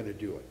are you going to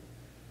do it?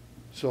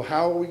 So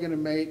how are we going to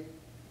make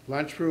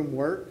lunchroom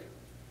work?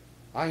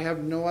 I have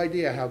no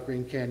idea how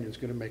Green Canyon's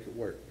going to make it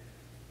work,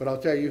 But I'll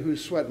tell you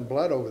who's sweating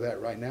blood over that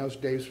right now is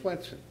Dave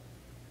Swenson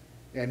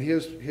and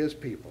his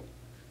people.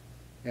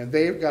 And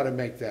they've got to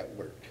make that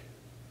work.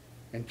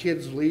 And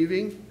kids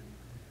leaving,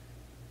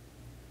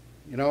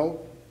 you know,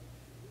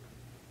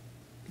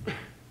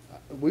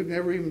 we've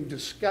never even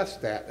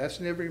discussed that. That's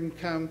never even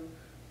come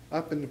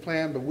up in the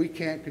plan, but we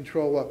can't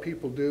control what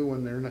people do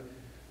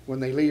when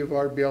they leave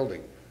our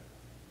building.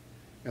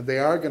 And they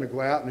are going to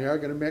go out and they are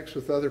going to mix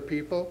with other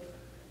people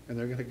and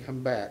they're going to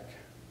come back.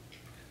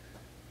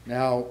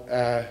 Now,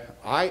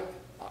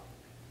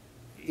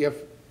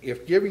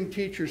 if giving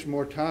teachers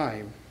more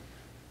time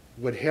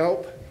would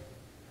help,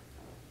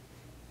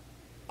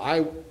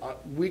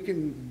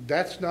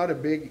 that's not a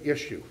big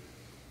issue.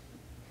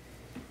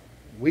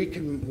 We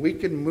can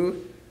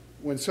move,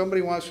 when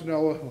somebody wants to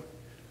know,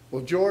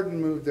 well, Jordan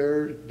moved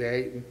their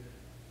date.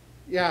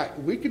 Yeah,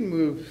 we can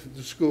move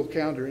the school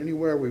calendar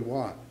anywhere we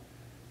want.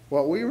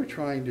 What we were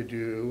trying to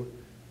do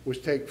was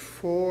take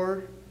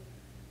 4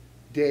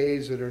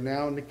 days that are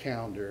now in the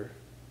calendar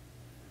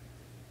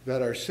that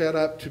are set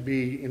up to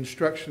be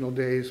instructional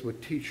days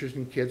with teachers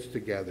and kids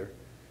together.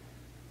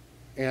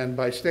 And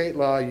by state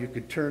law, you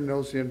could turn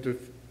those into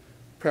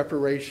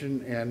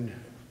preparation and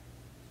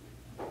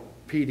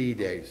PD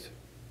days.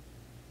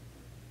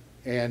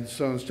 And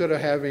so instead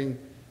of having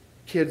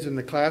kids in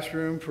the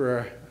classroom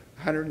for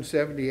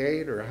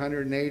 178 or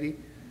 180,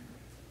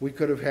 we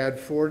could have had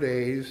 4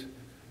 days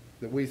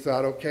that we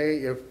thought, okay,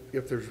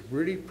 if there's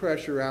really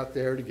pressure out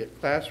there to get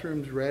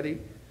classrooms ready,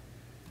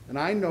 and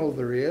I know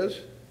there is,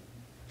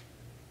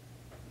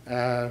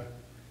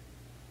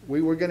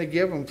 we were going to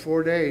give them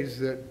 4 days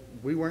that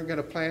we weren't going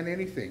to plan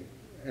anything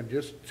and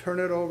just turn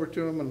it over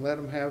to them and let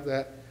them have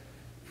that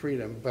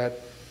freedom.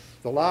 But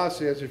the law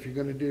says if you're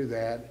going to do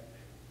that,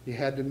 you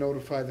had to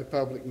notify the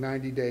public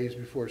 90 days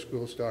before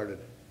school started.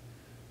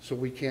 So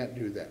we can't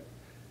do that.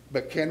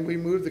 But can we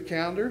move the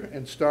calendar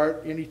and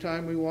start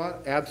anytime we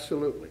want?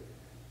 Absolutely.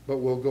 But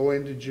we'll go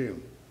into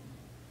June.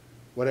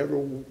 Whatever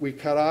we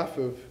cut off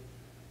of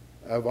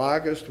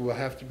August will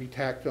have to be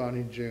tacked on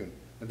in June.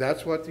 And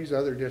that's what these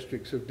other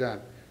districts have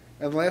done.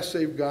 Unless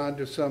they've gone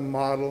to some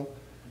model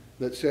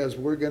that says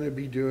we're going to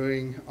be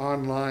doing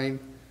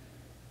online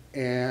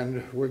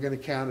and we're going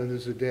to count it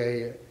as a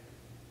day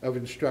of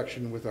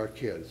instruction with our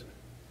kids.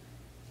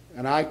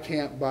 And I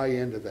can't buy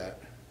into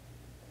that.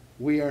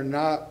 We are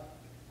not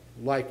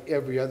like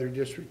every other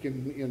district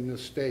in the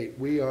state.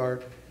 We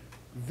are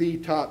the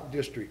top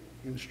district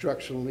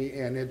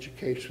instructionally and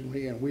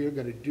educationally, and we are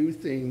going to do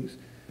things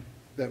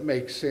that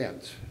make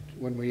sense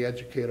when we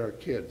educate our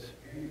kids.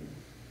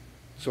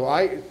 So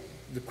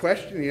the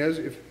question is,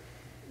 if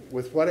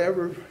with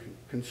whatever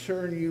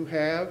concern you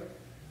have,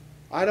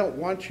 I don't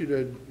want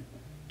you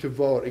to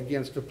vote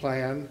against a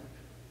plan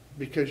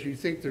because you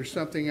think there's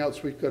something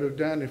else we could have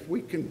done. If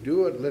we can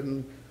do it,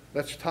 then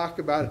let's talk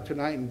about it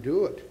tonight and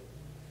do it.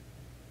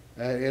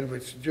 And if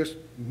it's just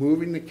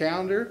moving the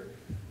calendar,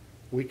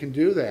 we can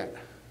do that.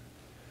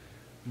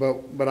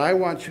 But I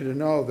want you to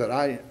know that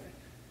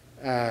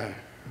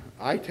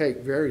I take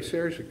very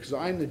seriously, because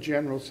I'm the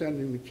general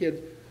sending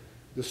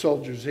the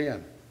soldiers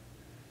in.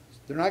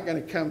 They're not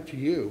going to come to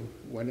you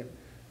when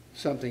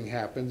something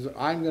happens.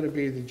 I'm going to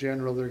be the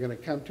general they're going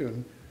to come to,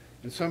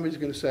 and somebody's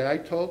going to say, I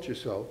told you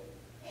so.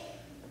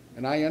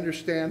 And I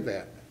understand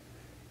that.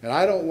 And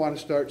I don't want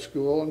to start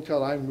school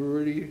until I'm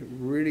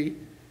really,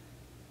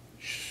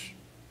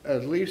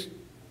 at least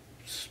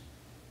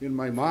in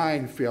my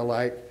mind, feel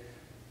like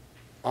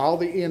all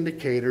the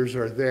indicators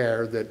are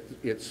there that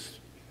it's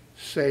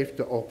safe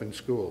to open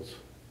schools.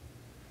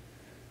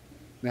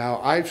 Now,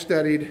 I've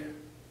studied,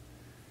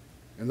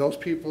 and those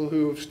people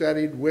who have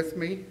studied with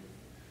me,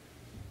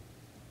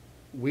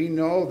 we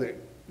know that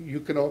you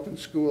can open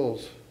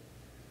schools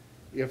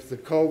if the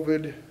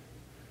COVID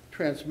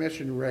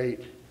transmission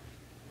rate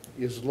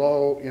is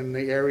low in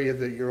the area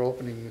that you're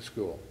opening the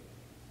school.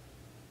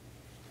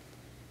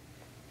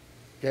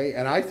 Okay,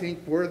 and I think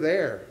we're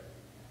there.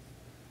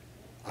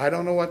 I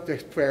don't know what the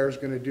fair is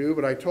going to do,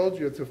 but I told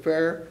you if the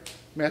fair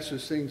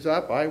messes things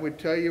up, I would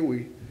tell you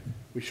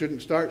we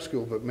shouldn't start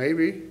school, but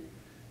maybe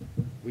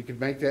we could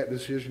make that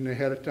decision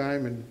ahead of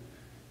time,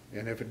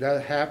 and if it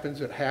happens,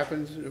 it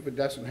happens. If it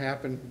doesn't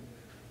happen,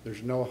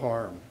 there's no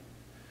harm.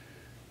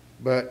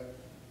 But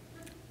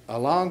a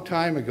long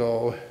time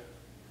ago,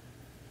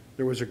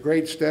 there was a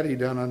great study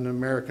done on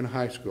American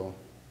high school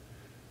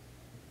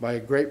by a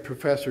great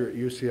professor at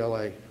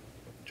UCLA,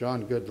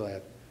 John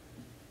Goodlad.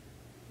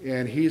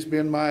 And he's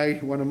been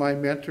one of my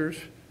mentors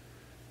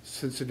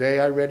since the day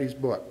I read his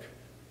book.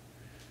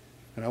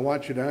 And I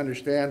want you to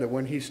understand that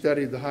when he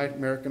studied the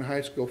American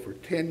high school for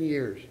 10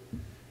 years,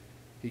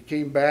 he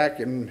came back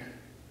and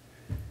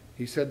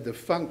he said the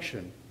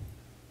function,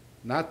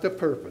 not the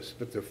purpose,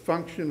 but the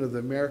function of the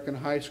American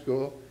high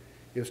school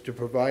is to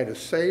provide a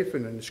safe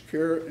and a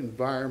secure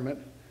environment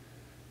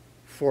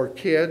for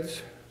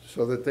kids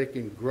so that they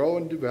can grow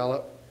and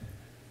develop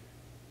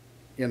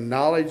in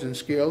knowledge and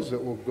skills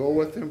that will go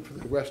with them for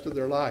the rest of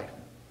their life.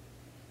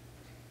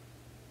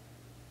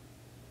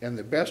 And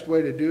the best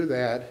way to do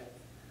that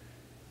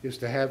is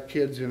to have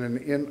kids in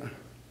an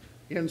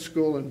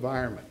in-school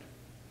environment.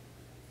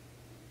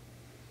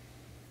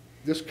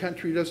 This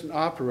country doesn't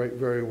operate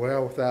very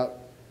well without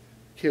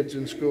kids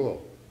in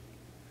school.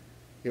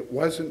 It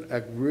wasn't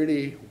a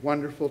really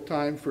wonderful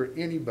time for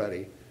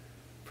anybody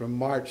from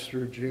March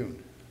through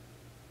June.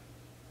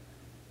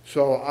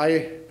 So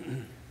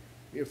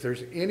if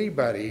there's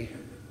anybody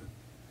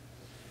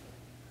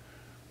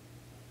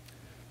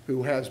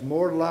who has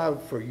more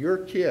love for your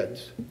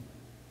kids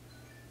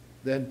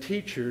than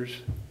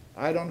teachers,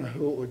 I don't know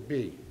who it would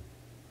be.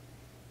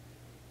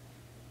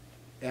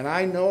 And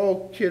I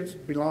know kids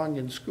belong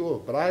in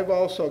school, but I've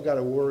also got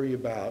to worry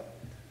about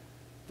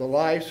the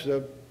lives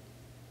of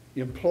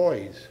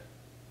employees.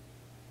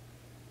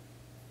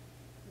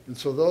 And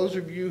so those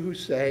of you who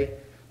say,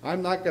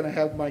 I'm not going to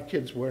have my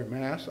kids wear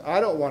masks,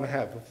 I don't want to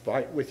have a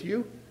fight with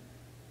you.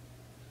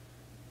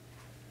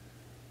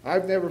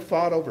 I've never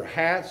fought over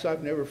hats.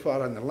 I've never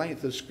fought on the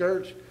length of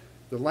skirts,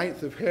 the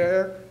length of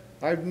hair.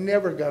 I've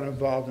never got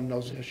involved in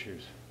those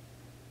issues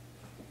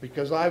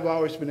because I've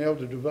always been able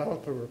to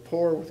develop a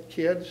rapport with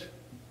kids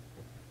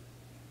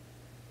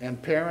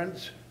and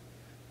parents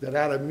that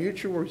out of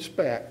mutual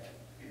respect,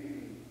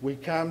 we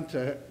come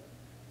to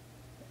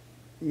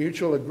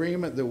mutual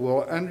agreement that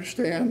we'll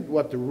understand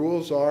what the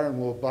rules are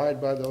and we'll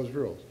abide by those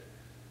rules.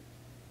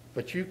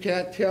 But you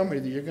can't tell me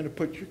that you're going to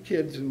put your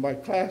kids in my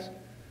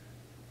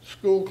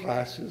school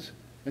classes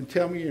and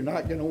tell me you're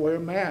not going to wear a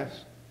mask.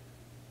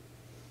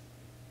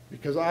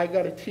 Because I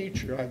got a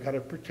teacher I got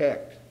to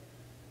protect.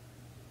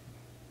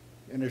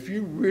 And if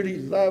you really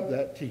love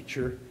that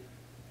teacher,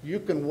 you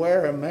can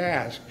wear a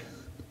mask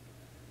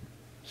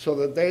so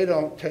that they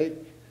don't take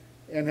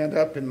and end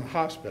up in the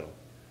hospital.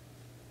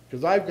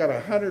 Because I've got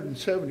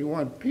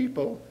 171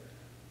 people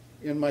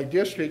in my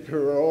district who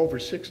are over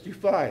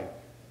 65.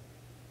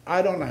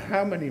 I don't know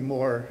how many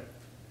more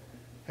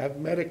have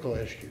medical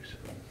issues.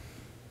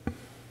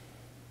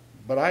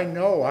 But I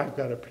know I've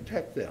got to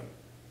protect them.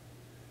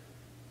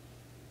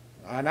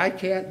 And I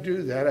can't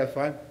do that if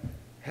I'm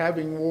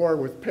having war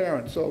with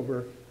parents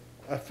over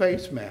a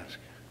face mask.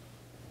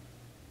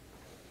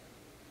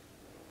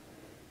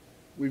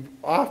 We've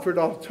offered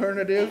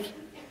alternatives.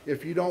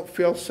 If you don't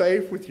feel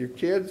safe with your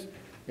kids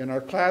in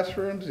our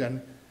classrooms,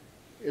 and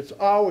it's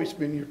always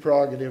been your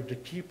prerogative to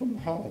keep them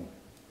home.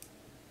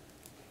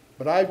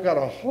 But I've got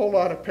a whole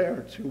lot of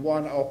parents who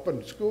want to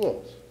open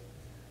schools.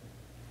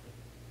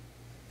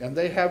 And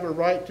they have a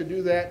right to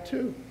do that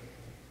too.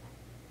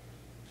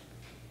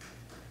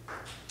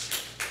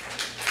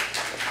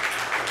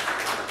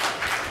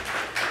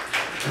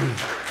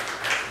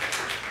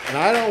 And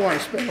I don't want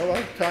to spend a lot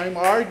of time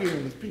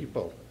arguing with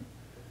people.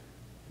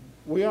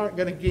 We aren't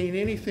going to gain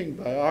anything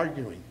by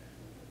arguing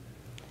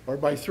or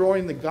by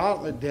throwing the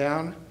gauntlet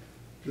down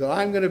that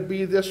I'm going to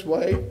be this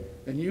way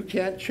and you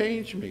can't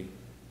change me.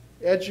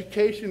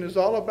 Education is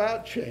all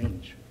about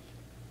change.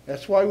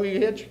 That's why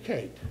we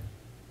educate.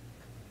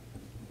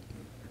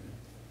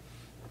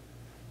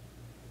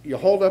 You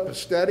hold up a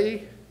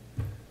study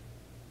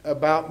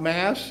about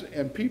masks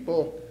and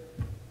people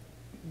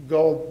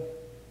go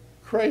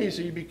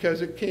crazy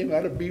because it came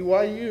out of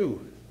BYU.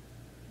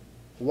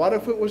 What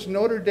if it was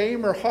Notre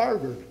Dame or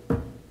Harvard?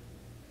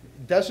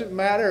 It doesn't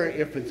matter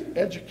if it's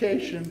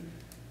education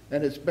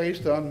and it's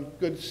based on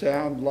good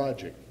sound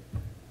logic.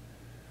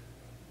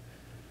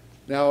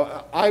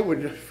 Now, I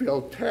would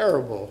feel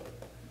terrible,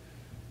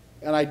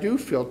 and I do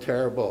feel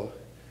terrible,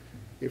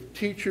 if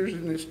teachers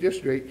in this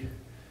district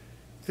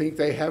think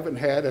they haven't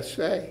had a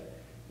say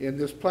in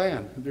this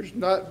plan. There's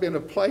not been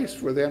a place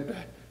for them to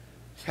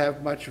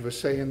have much of a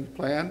say in the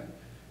plan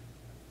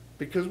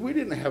because we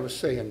didn't have a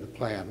say in the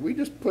plan. We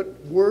just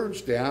put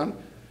words down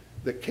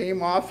that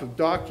came off of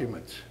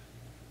documents.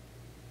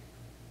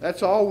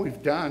 That's all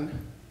we've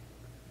done.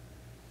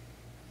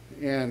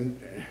 And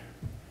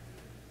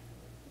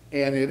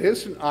it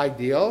isn't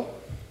ideal.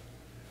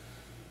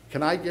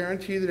 Can I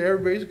guarantee that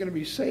everybody's going to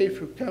be safe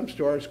who comes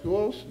to our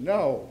schools?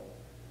 No,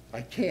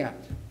 I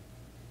can't.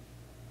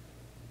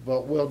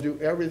 But we'll do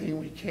everything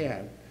we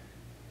can.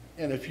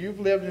 And if you've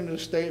lived in the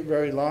state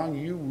very long,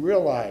 you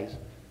realize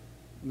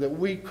that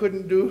we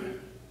couldn't do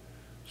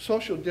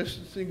social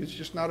distancing. It's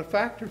just not a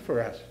factor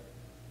for us.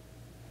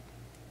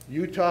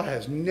 Utah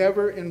has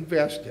never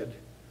invested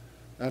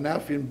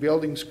enough in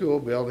building school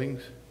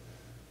buildings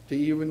to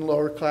even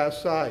lower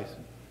class size.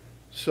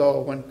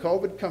 So when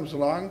COVID comes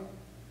along,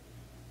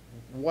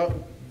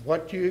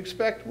 what do you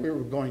expect we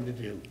were going to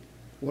do?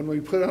 When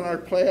we put on our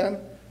plan,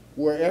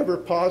 wherever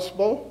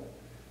possible,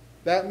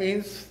 that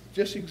means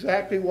just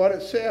exactly what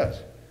it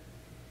says.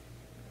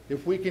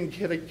 If we can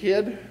get a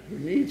kid who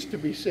needs to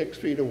be 6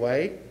 feet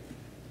away,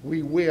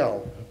 we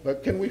will.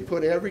 But can we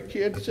put every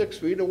kid 6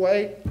 feet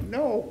away?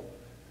 No,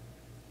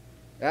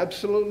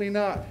 absolutely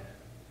not.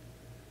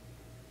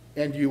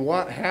 And you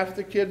want half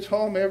the kids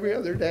home every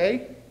other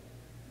day?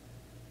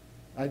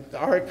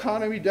 Our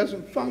economy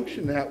doesn't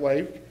function that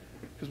way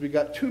because we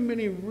got too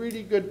many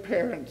really good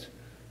parents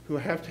who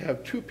have to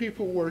have 2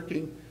 people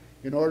working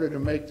in order to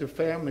make the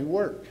family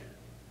work.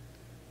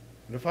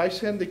 And if I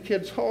send the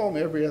kids home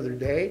every other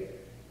day,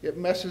 it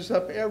messes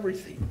up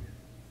everything.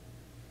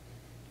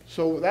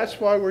 So that's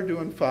why we're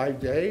doing 5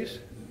 days,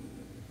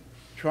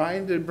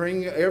 trying to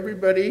bring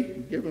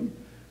everybody, give them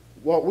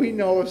what we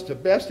know is the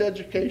best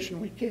education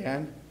we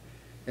can.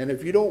 And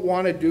if you don't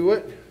want to do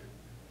it,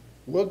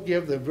 we'll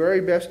give the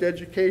very best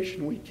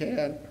education we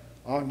can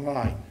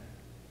online.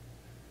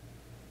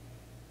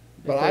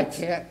 But I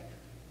can't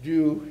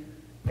do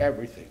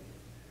everything.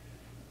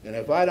 And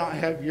if I don't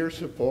have your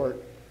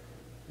support,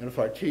 and if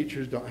our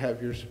teachers don't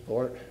have your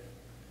support,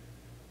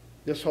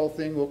 this whole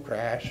thing will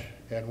crash,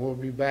 and we'll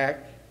be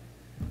back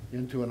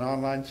into an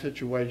online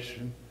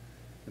situation,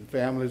 and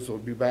families will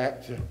be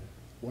back to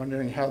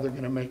wondering how they're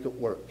going to make it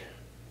work.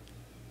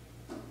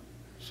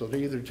 So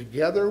either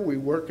together we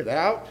work it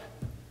out,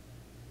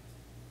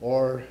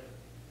 or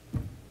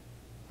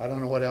I don't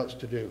know what else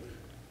to do.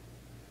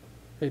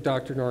 Hey,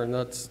 Dr. Norton,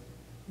 that's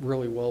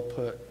really well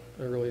put.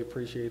 I really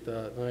appreciate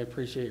that, and I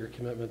appreciate your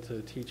commitment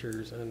to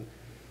teachers. And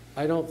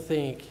I don't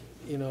think,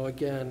 you know,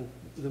 again,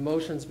 the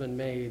motion's been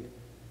made.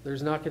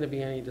 There's not going to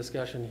be any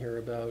discussion here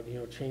about, you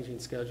know, changing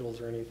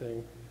schedules or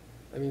anything.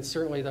 I mean,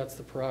 certainly that's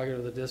the prerogative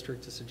of the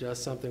district to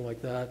suggest something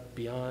like that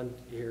beyond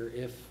here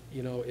if,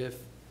 you know, if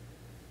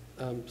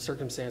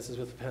circumstances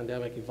with the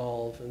pandemic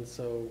evolve. And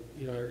so,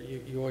 you know,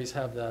 you always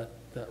have that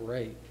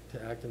right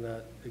to act in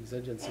that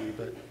exigency.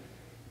 But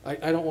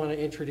I don't want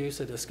to introduce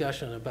a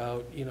discussion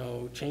about, you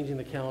know, changing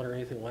the calendar or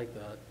anything like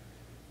that.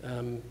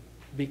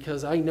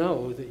 Because I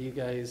know that you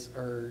guys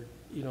are,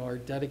 you know, are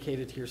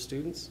dedicated to your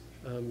students.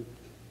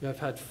 I've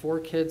had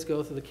 4 kids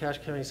go through the Cache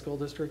County School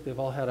District. They've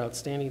all had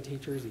outstanding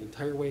teachers the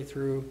entire way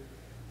through.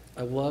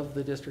 I love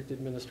the district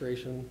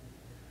administration.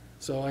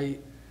 So I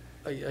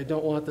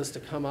don't want this to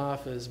come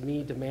off as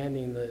me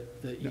demanding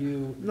that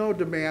you no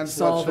demands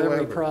solve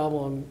whatsoever. every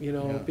problem, you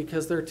know, Yeah.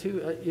 because there are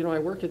too, you know, I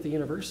work at the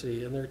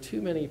university and there are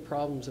too many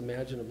problems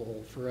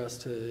imaginable for us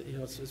to, you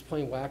know, it's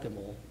playing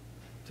whack-a-mole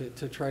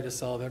to try to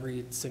solve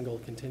every single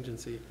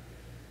contingency.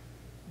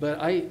 But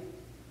I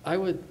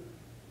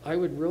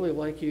would really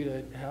like you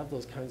to have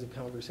those kinds of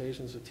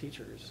conversations with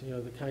teachers, you know,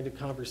 the kind of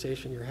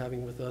conversation you're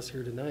having with us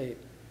here tonight,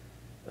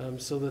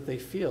 so that they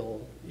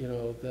feel, you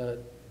know,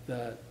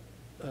 that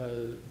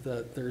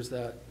there's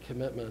that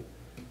commitment.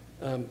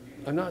 I'm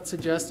not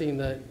suggesting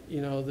that,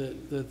 you know,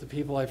 that the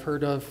people I've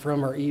heard of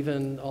from are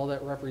even all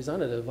that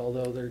representative,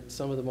 although they're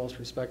some of the most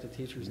respected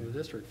teachers in the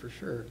district for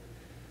sure.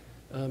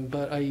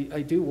 But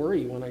I do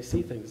worry when I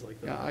see things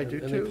like that. Yeah, I do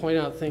and too. they point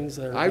out things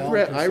that are I valid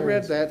read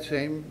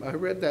concerns. I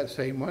read that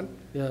same one.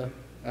 Yeah.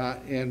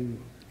 And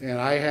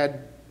I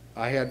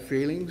had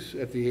feelings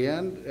at the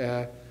end.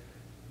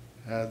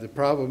 The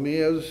problem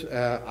is,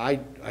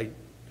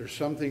 there's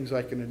some things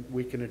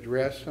we can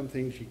address, some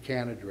things you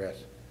can't address.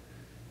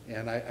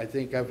 And I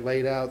think I've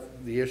laid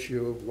out the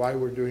issue of why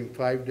we're doing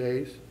 5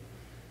 days.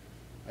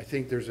 I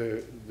think there's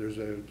a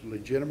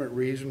legitimate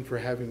reason for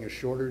having a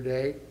shorter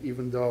day,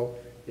 even though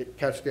it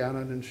cuts down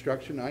on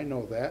instruction. I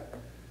know that.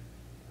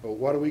 But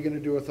what are we going to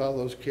do with all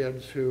those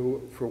kids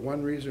who, for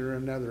one reason or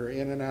another, are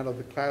in and out of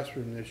the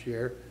classroom this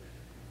year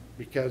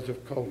because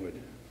of COVID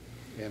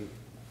and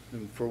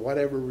for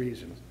whatever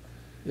reason?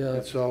 Yeah.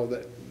 And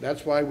so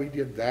that's why we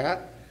did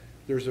that.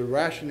 There's a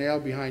rationale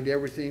behind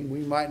everything. We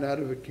might not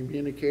have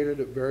communicated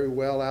it very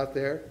well out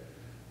there,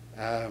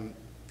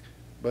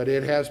 but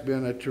it has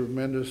been a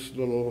tremendous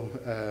little,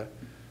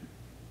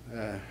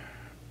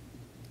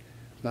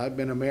 it's not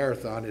been a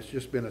marathon, it's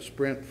just been a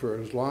sprint for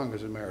as long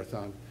as a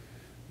marathon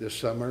this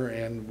summer,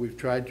 and we've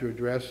tried to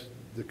address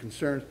the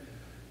concerns.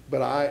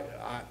 But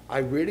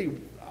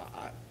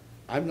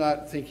I'm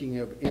not thinking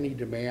of any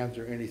demands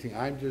or anything.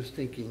 I'm just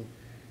thinking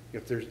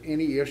if there's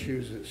any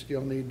issues that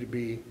still need to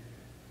be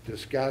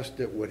discussed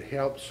that would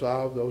help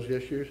solve those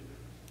issues,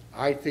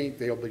 I think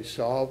they'll be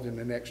solved in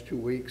the next 2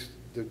 weeks,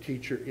 the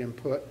teacher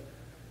input.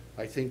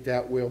 I think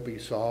that will be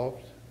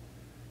solved.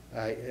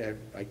 I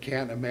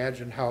can't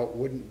imagine how it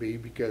wouldn't be,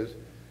 because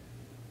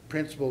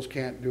principals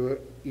can't do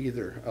it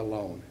either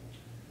alone.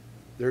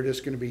 They're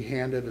just going to be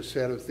handed a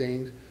set of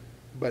things.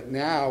 But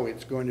now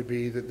it's going to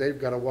be that they've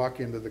got to walk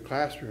into the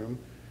classroom,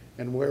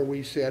 and where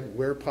we said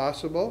where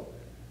possible,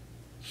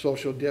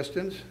 social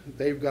distance,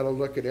 they've got to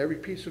look at every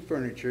piece of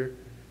furniture,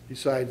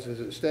 decides does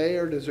it stay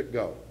or does it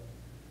go?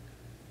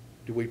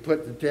 Do we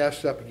put the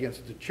desks up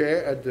against the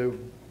chair, the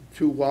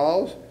 2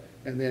 walls,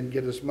 and then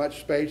get as much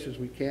space as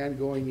we can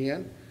going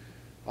in?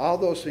 All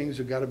those things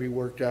have got to be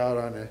worked out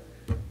on an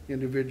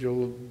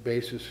individual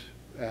basis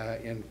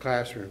in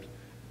classrooms,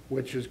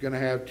 which is going to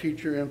have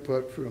teacher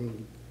input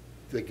from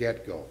the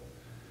get-go.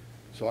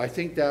 So I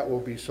think that will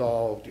be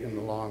solved in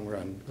the long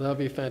run. That'd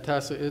be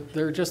fantastic.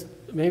 There are just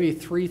maybe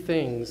 3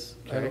 things.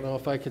 Okay. I don't know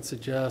if I could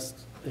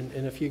suggest,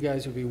 and if you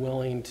guys would be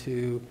willing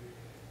to,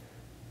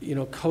 you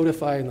know,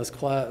 codify in this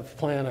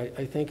plan,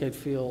 I think I'd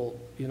feel,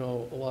 you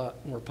know, a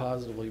lot more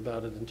positively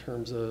about it in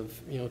terms of,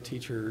 you know,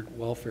 teacher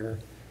welfare.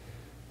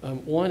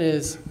 One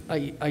is,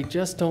 I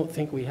just don't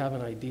think we have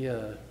an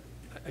idea.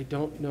 I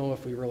don't know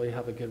if we really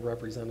have a good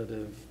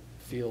representative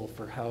feel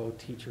for how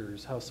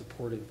teachers, how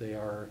supportive they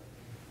are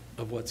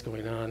of what's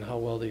going on, how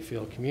well they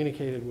feel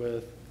communicated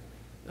with,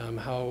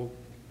 how,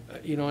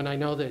 you know, and I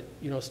know that,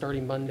 you know,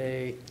 starting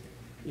Monday,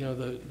 you know,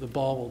 the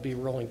ball will be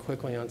rolling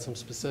quickly on some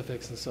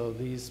specifics, and so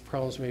these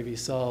problems may be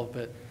solved,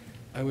 but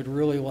I would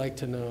really like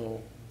to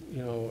know,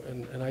 you know,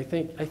 and I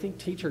think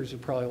teachers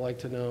would probably like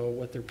to know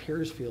what their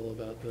peers feel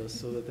about this,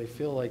 so that they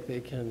feel like they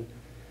can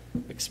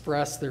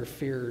express their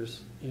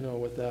fears, you know,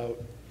 without,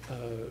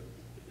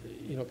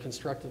 you know,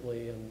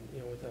 constructively and, you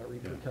know, without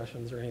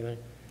repercussions or anything.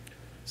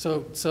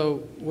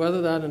 So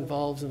whether that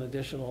involves an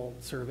additional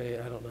survey,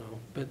 I don't know.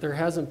 But there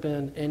hasn't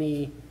been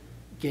any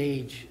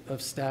gauge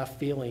of staff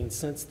feelings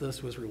since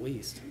this was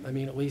released. I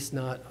mean, at least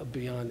not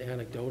beyond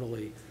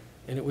anecdotally.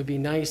 And it would be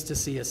nice to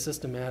see a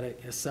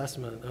systematic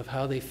assessment of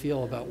how they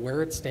feel about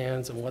where it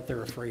stands and what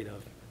they're afraid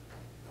of.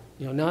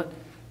 You know,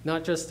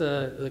 not just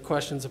the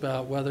questions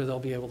about whether they'll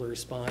be able to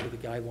respond to the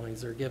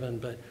guidelines they're given,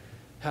 but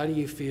how do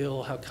you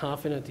feel, how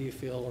confident do you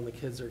feel when the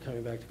kids are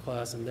coming back to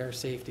class and their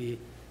safety?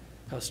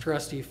 How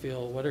stressed do you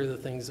feel? What are the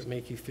things that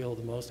make you feel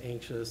the most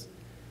anxious?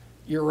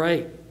 You're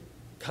right,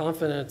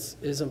 confidence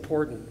is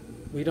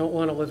important. We don't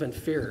want to live in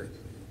fear,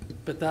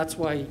 but that's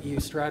why you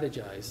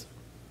strategize,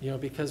 you know,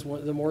 because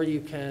the more you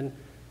can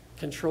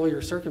control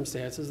your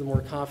circumstances, the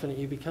more confident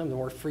you become, the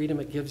more freedom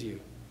it gives you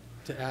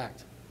to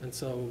act. And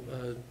so,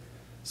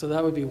 so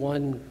that would be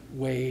one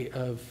way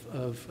of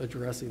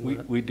addressing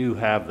that. We do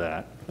have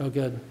that. Oh,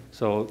 good.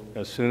 So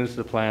as soon as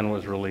the plan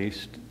was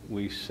released,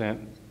 we sent,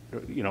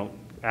 you know,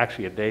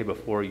 actually a day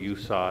before you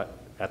saw it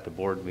at the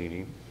board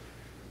meeting,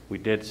 we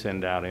did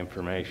send out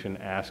information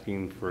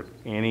asking for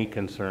any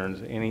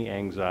concerns, any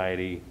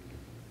anxiety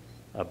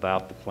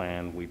about the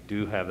plan. We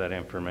do have that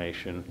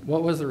information.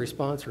 What was the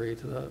response rate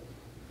to that?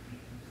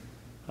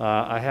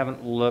 I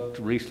haven't looked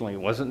recently.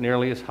 It wasn't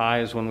nearly as high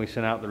as when we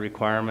sent out the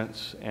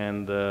requirements,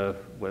 and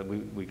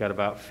we got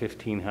about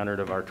 1,500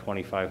 of our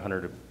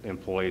 2,500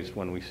 employees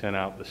when we sent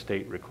out the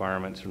state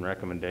requirements and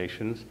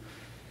recommendations.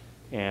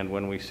 And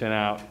when we sent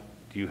out,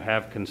 do you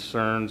have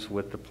concerns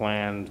with the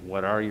plan?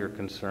 What are your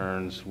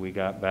concerns? We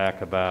got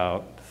back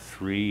about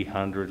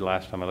 300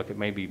 last time I looked. It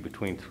may be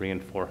between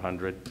 300 and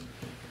 400.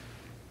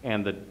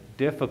 And the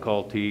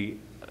difficulty,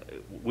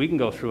 we can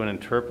go through and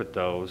interpret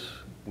those.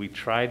 We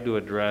tried to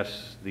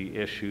address the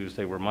issues.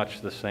 They were much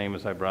the same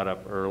as I brought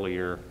up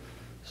earlier,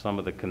 some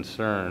of the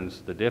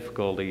concerns. The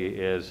difficulty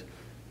is,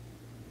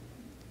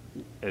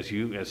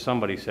 as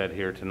somebody said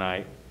here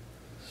tonight,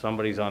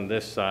 somebody's on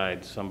this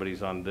side,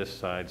 somebody's on this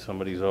side,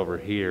 somebody's over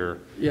here.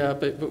 Yeah,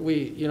 but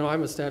we, you know,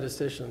 I'm a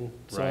statistician,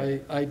 so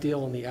Right. I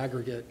deal in the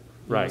aggregate.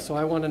 You Right. know, so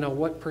I want to know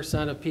what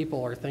 % of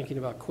people are thinking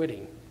about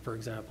quitting, for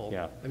example.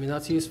 Yeah. I mean,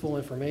 that's useful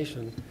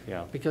information.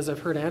 Yeah. Because I've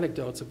heard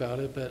anecdotes about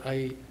it, but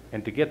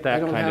And to get I that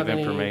don't kind of have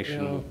any,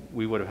 information, you know,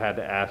 we would have had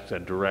to ask a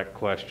direct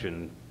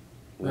question,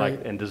 like,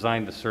 Right. and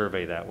design the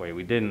survey that way.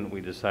 We didn't.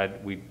 We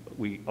decided,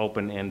 we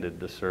open-ended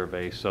the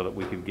survey so that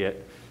we could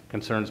get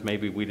concerns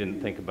maybe we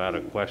didn't think about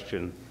a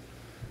question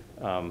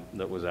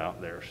that was out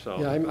there, so.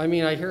 Yeah, I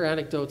mean, I hear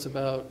anecdotes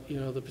about, you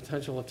know, the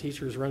potential of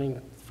teachers running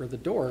for the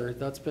door.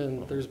 There's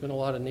been a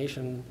lot of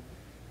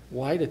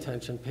nationwide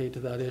attention paid to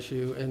that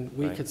issue, and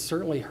we Right. could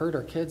certainly hurt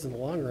our kids in the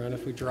long run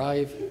if we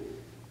drive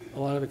a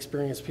lot of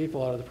experienced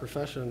people out of the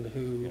profession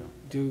who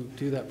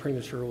do that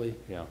prematurely.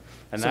 Yeah,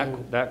 and So-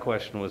 that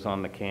question was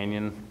on the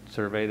Canyon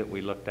survey that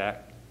we looked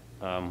at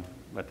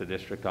the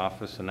district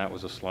office, and that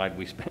was a slide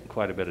we spent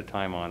quite a bit of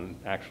time on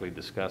actually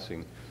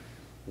discussing,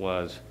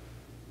 was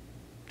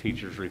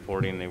teachers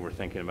reporting they were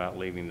thinking about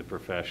leaving the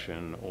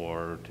profession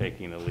or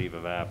taking a leave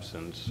of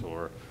absence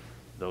or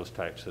those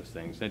types of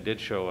things. It did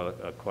show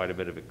quite a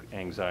bit of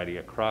anxiety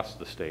across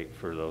the state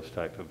for those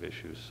type of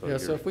issues. Yeah,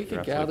 so if we you're could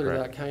absolutely gather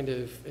correct. that kind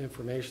of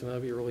information,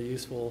 that'd be really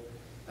useful.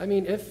 I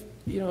mean, if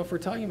we're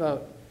talking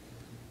about,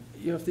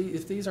 you know,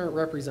 if these aren't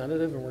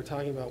representative and we're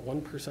talking about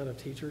 1% of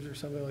teachers or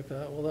something like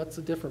that, well, that's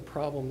a different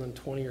problem than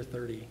 20 or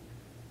 30.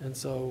 And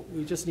so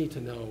we just need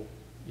to know,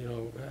 you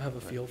know, have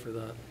a feel for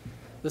that.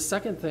 The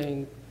second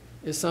thing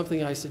is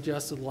something I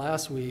suggested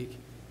last week,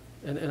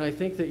 and I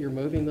think that you're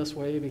moving this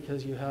way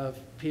because you have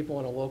people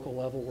on a local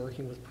level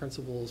working with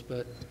principals,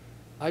 but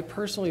I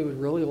personally would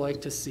really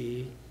like to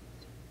see,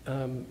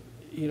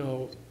 you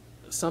know,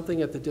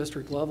 something at the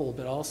district level,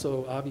 but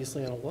also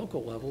obviously on a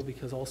local level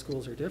because all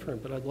schools are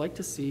different, but I'd like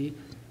to see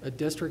a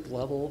district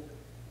level,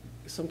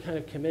 some kind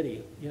of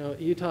committee. You know,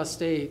 Utah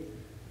State,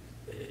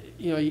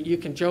 you know, you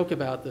can joke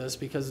about this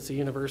because it's a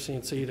university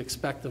and so you'd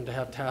expect them to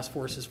have task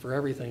forces for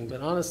everything,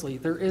 but honestly,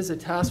 there is a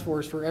task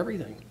force for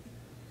everything.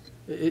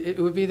 It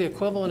would be the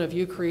equivalent of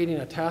you creating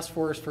a task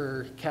force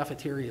for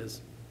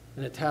cafeterias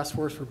and a task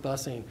force for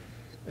busing.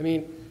 I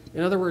mean,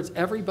 in other words,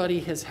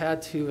 everybody has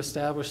had to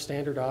establish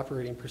standard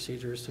operating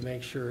procedures to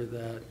make sure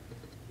that,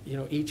 you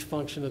know, each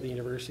function of the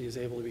university is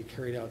able to be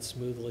carried out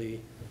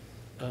smoothly,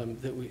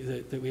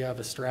 that we have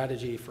a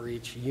strategy for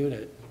each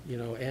unit, you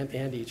know,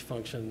 and each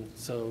function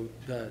so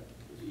that,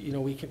 you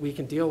know, we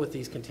can deal with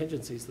these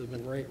contingencies that have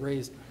been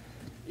raised.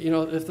 You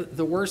know, if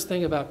the worst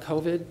thing about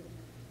COVID,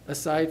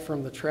 aside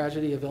from the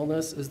tragedy of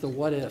illness, is the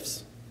what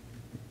ifs.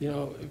 You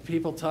know,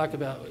 people talk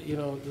about, you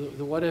know,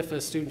 the what if a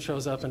student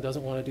shows up and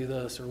doesn't want to do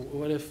this, or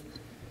what if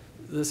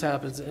this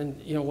happens, and,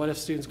 you know, what if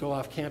students go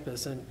off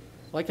campus? And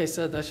like I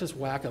said, that's just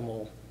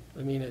whack-a-mole.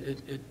 I mean,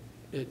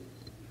 it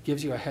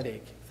gives you a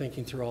headache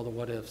thinking through all the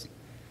what-ifs.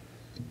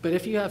 But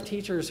if you have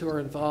teachers who are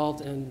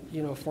involved in,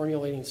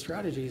 formulating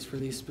strategies for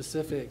these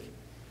specific,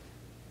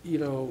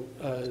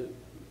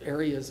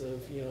 areas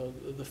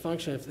of, the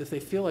function, if they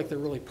feel like they're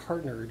really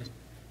partnered,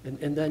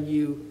 and then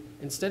you,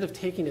 instead of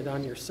taking it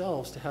on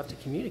yourselves to have to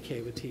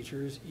communicate with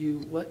teachers,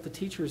 you let the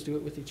teachers do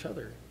it with each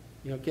other.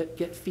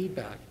 Get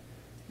feedback.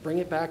 Bring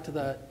it back to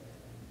that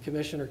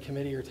commission or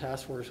committee or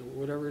task force, or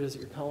whatever it is that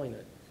you're calling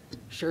it.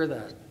 Share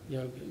that,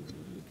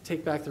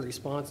 take back the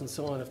response and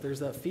so on. If there's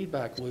that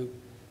feedback loop,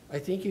 I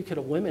think you could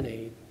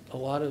eliminate a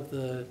lot of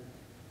the,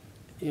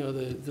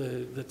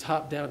 the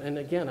top-down, and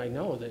again, I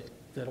know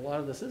that a lot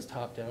of this is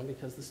top-down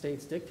because the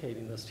state's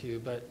dictating this to you,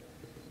 but,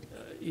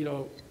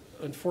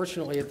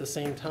 unfortunately, at the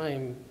same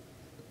time,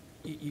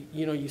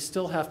 you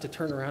still have to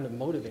turn around and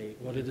motivate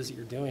what it is that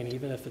you're doing,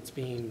 even if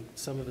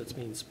some of it's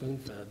being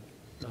spoon-fed.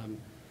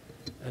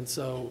 And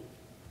so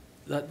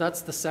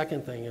that's the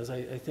second thing is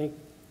I think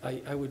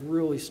I would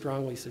really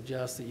strongly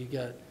suggest that you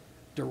get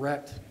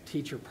direct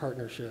teacher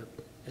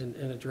partnership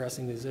in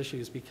addressing these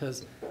issues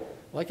because,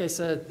 like I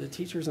said, the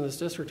teachers in this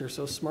district are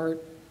so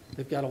smart.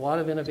 They've got a lot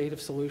of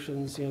innovative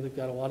solutions. They've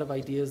got a lot of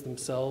ideas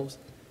themselves.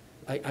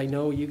 I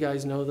know you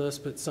guys know this,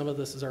 but some of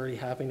this is already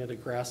happening at a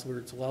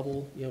grassroots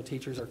level.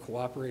 Teachers are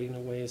cooperating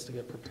in ways to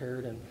get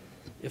prepared, and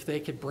if they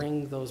could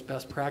bring those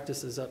best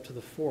practices up to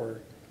the fore,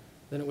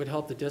 then it would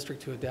help the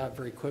district to adapt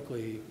very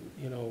quickly,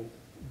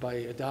 by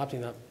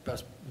adopting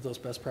those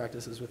best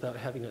practices without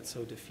having it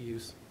so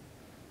diffuse.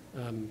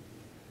 I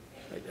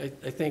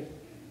think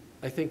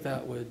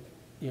that would,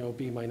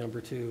 be my number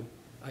 2.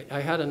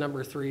 I had a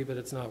number 3, but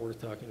it's not worth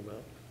talking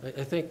about.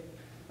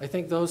 I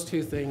think those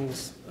 2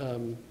 things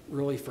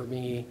really for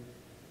me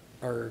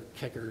are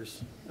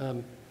kickers.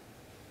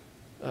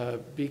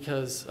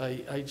 Because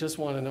I just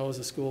want to know as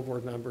a school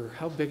board member,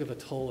 how big of a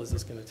toll is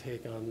this going to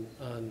take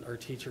on our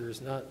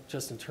teachers, not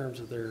just in terms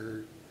of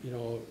their,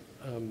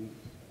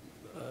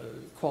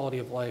 quality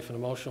of life and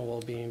emotional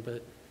well-being,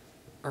 but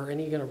are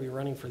any going to be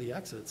running for the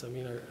exits? I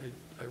mean,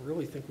 I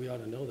really think we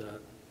ought to know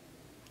that.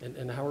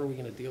 And how are we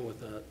going to deal with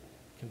that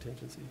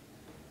contingency?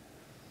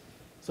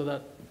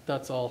 So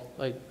that's all.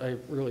 I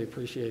really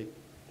appreciate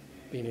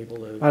being able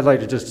to. I'd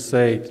like to just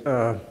say,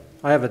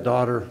 I have a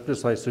daughter,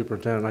 just like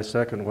Superintendent. I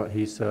second what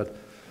he said,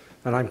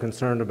 and I'm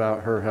concerned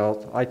about her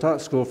health. I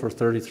taught school for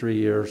 33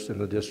 years in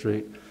the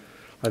district.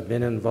 I've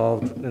been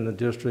involved in the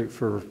district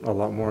for a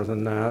lot more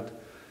than that.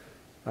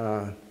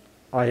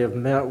 I have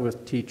met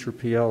with teacher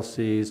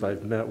PLCs.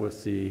 I've met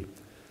with the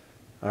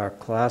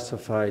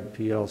classified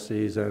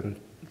PLCs, and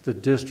the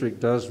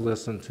district does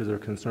listen to their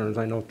concerns.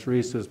 I know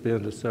Teresa's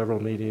been to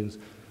several meetings.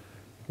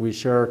 We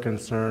share our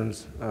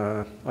concerns.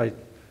 I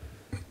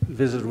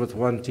visited with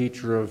one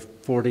teacher of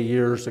 40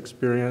 years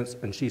experience,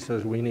 and she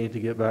says we need to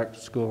get back to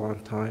school on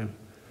time.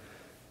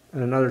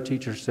 And another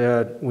teacher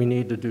said we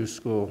need to do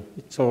school.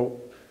 So,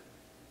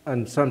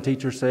 and some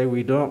teachers say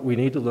we don't, we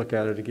need to look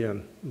at it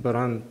again. But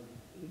on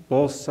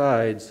both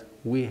sides,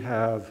 we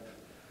have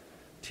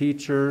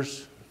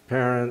teachers,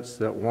 parents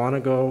that want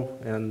to go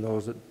and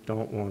those that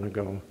don't want to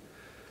go.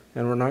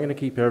 And we're not going to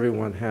keep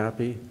everyone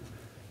happy,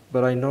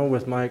 but I know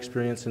with my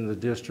experience in the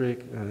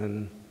district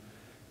and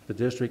the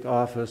district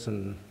office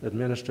and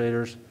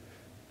administrators,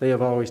 they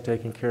have always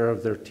taken care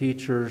of their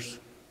teachers,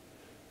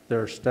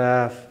 their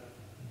staff,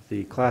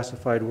 the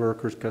classified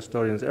workers,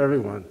 custodians,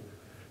 everyone,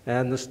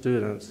 and the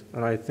students.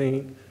 And I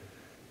think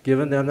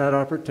giving them that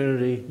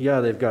opportunity, yeah,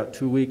 they've got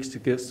 2 weeks to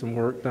get some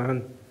work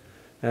done,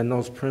 and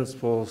those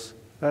principals,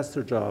 that's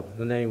their job,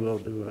 and they will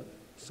do it.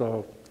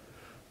 So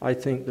I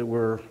think that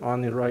we're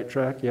on the right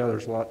track. Yeah,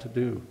 there's a lot to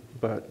do,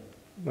 but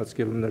let's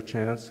give them their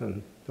chance,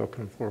 and they'll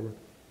come forward.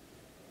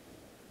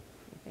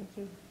 Thank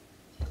you.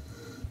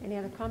 Any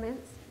other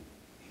comments?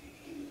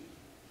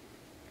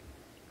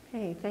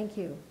 Okay, thank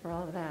you for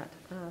all of that.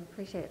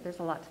 Appreciate it. There's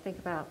a lot to think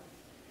about,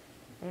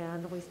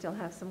 and we still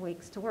have some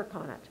weeks to work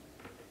on it.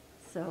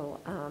 So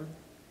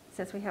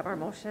since we have our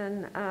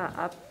motion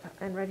up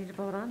and ready to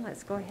vote on,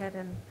 let's go ahead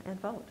and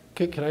vote.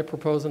 Can I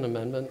propose an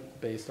amendment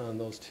based on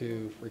those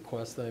 2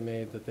 requests that I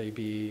made, that they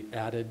be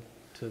added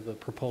to the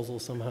proposal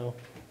somehow?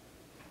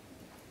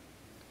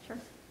 Sure.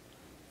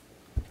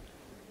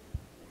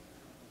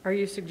 Are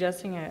you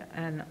suggesting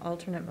an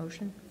alternate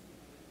motion?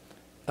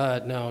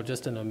 No,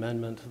 just an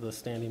amendment to the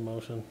standing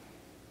motion.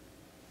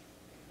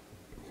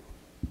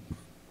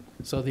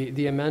 So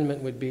the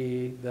amendment would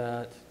be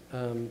that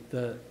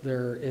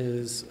there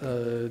is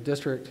a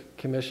district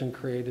commission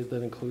created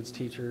that includes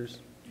teachers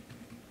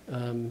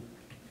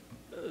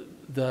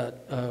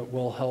that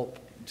will help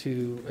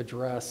to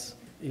address,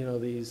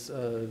 these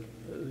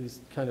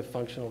kind of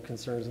functional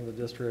concerns in the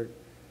district,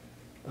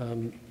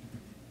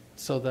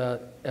 so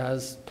that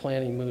as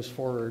planning moves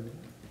forward,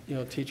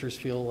 teachers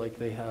feel like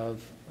they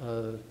have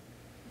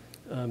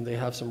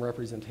some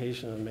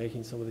representation in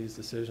making some of these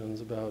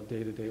decisions about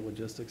day-to-day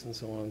logistics and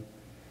so on.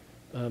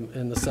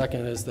 And the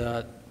second is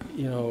that,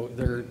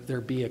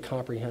 there be a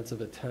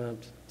comprehensive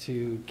attempt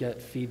to get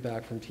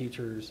feedback from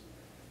teachers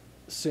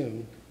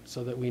soon,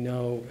 so that we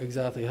know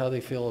exactly how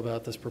they feel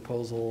about this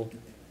proposal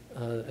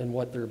and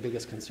what their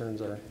biggest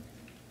concerns are.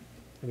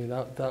 I mean,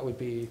 that would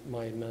be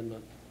my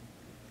amendment.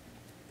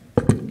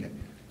 Okay.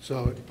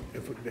 So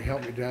if, to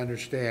help me to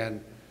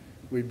understand,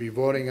 we'd be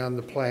voting on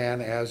the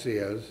plan as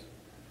is,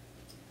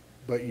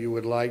 but you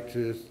would like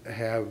to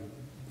have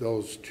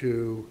those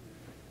two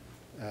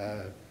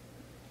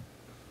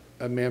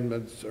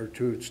amendments or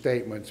two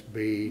statements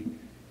be,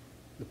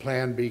 the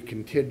plan be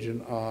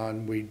contingent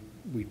on we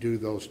do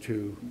those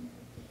two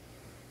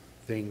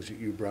things that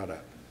you brought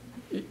up.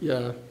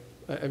 Yeah,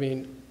 I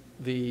mean,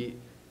 the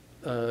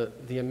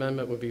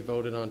amendment would be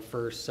voted on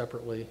first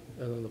separately,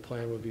 and then the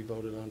plan would be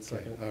voted on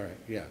second. Okay, all right,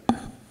 yeah,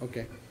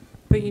 okay.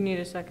 But you need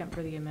a second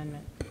for the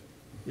amendment.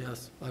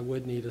 Yes, I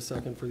would need a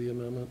second for the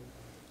amendment.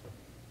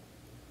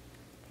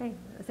 Okay,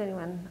 does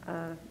anyone,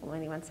 will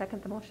anyone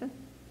second the motion?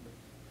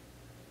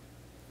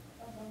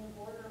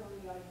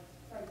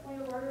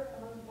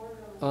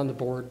 On the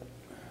board.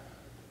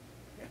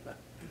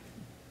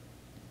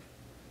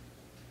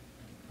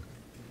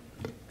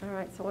 All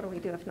right, so what do we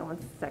do if no one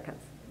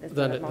seconds? Is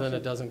Then that a it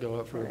motion? doesn't go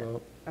up for a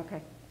vote.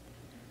 Okay.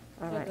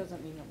 All That right.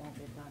 doesn't mean it won't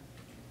be done.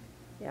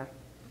 Yeah.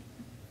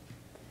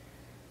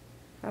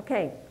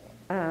 Okay,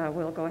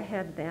 we'll go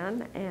ahead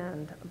then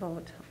and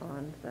vote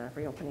on the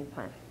reopening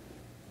plan.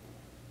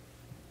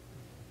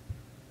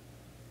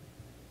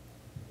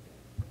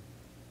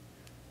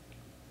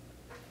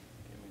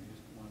 Give me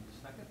just 1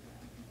 second.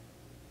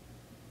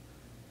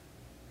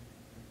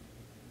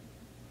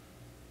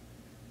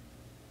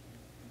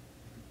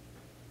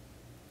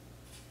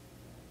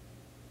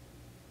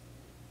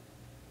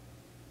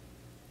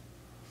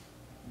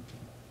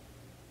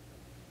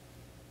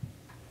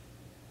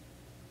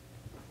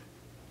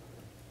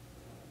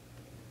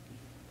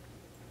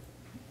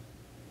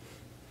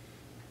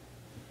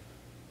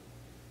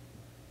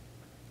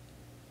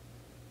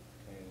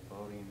 Okay,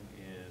 voting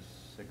is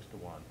 6 to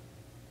 1.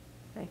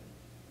 Okay,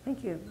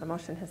 thank you. The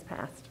motion has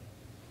passed.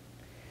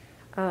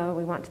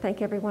 We want to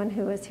thank everyone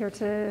who is here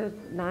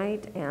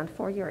tonight and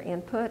for your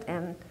input.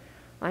 And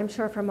I'm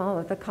sure from all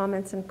of the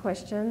comments and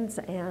questions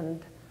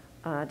and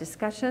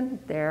discussion,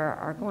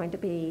 there's going to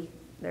be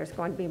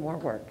more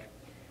work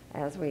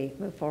as we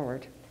move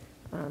forward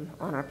on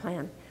our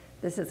plan.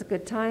 This is a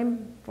good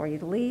time for you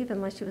to leave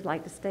unless you would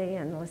like to stay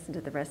and listen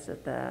to the rest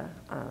of the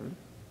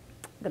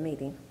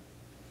meeting.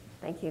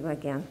 Thank you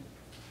again.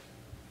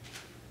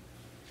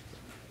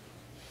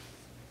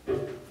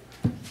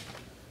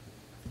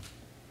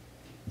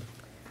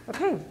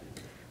 Okay,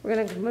 we're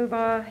going to move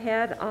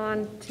ahead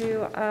on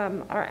to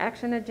our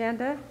action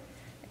agenda,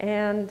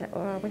 and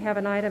we have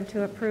an item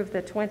to approve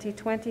the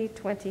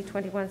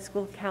 2020-2021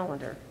 school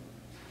calendar.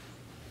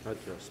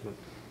 Adjustment.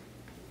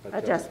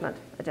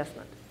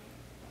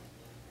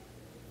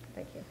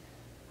 Thank you.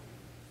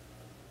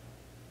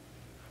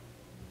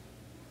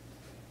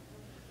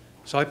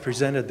 So I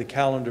presented the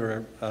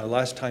calendar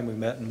last time we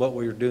met, and what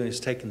we were doing is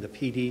taking the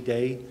PD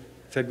day,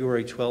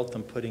 February 12th,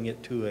 and putting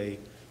it to a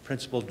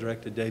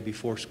principal-directed day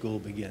before school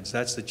begins.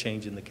 That's the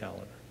change in the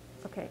calendar.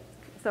 Okay,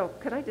 so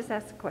could I just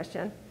ask a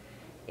question?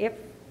 If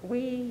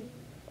we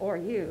or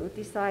you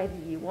decide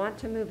you want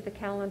to move the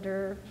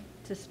calendar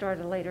to start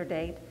a later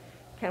date,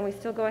 can we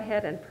still go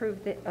ahead and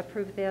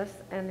approve this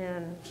and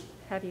then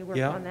have you work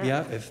on that?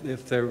 Yeah,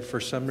 if there, for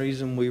some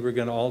reason, we were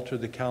going to alter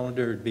the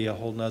calendar, it'd be a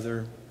whole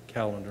nother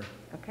calendar.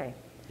 Okay.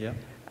 Yeah.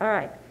 All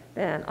right,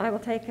 then I will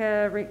take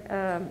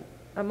a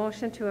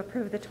motion to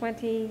approve the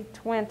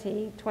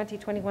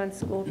 2020-2021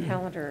 school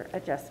calendar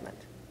adjustment.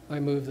 I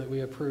move that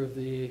we approve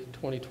the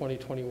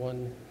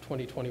 2021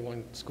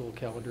 school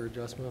calendar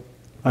adjustment.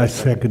 I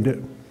second it.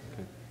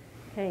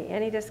 Okay,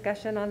 any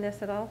discussion on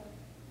this at all?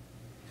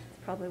 It's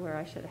probably where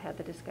I should have had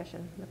the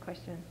discussion, the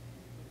question.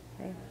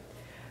 Okay.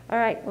 All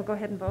right, we'll go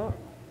ahead and vote.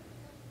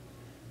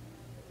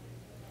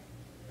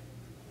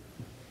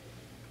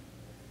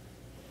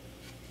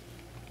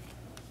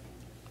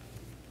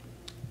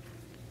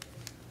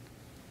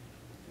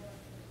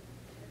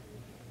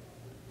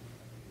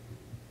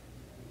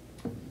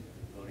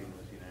 Voting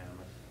was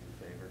unanimous in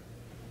favor.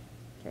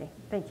 Okay,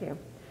 thank you.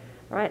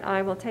 All right,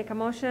 I will take a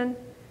motion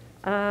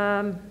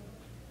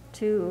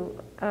to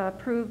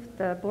approve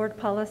the board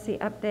policy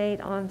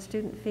update on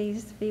student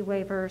fees, fee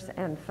waivers,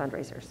 and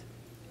fundraisers.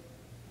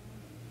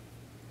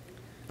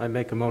 I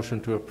make a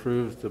motion to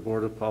approve the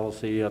Board of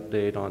Policy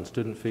update on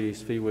student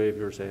fees, fee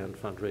waivers, and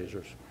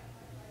fundraisers.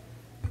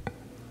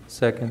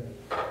 Second.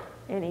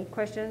 Any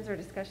questions or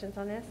discussions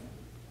on this?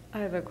 I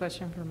have a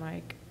question for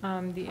Mike.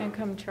 The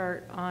income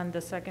chart on the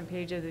second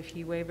page of the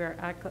fee waiver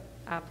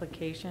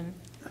application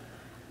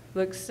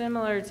looks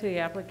similar to the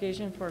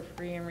application for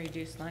free and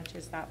reduced lunch.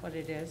 Is that what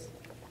it is?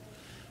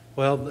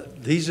 Well,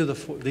 these are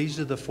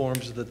the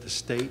forms that the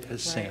state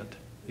has sent,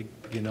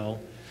 you know,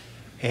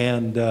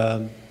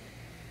 and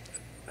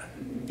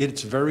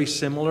it's very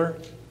similar,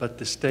 but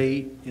the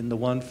state in the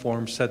one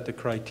form set the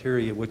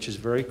criteria, which is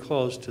very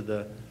close to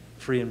the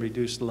free and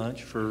reduced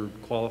lunch for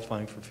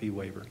qualifying for fee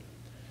waiver.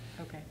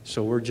 Okay.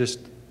 So we're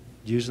just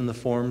using the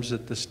forms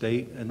at the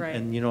state, and, Right.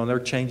 and you know, they're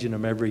changing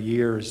them every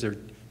year as they're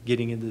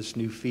getting into this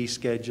new fee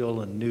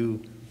schedule and new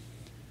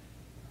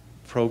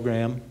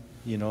program,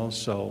 you know,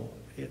 so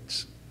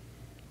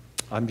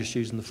I'm just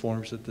using the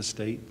forms that the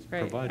state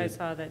Right, provided. I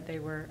saw that they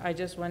were, I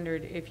just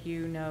wondered if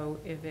you know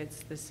if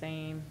it's the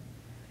same.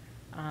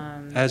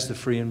 As the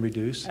free and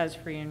reduced? As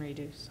free and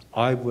reduced.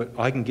 I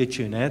can get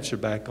you an answer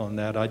back on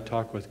that. I'd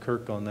talk with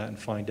Kirk on that and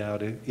find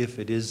out if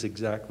it is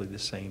exactly the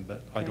same,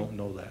 but I don't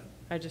know that.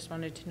 I just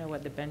wanted to know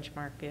what the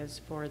benchmark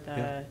is for the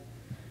Yeah.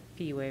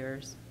 fee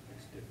waivers.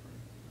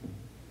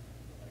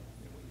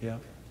 Yeah.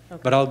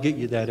 Okay. But I'll get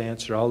you that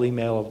answer. I'll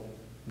email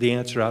the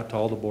answer out to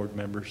all the board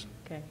members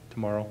Okay.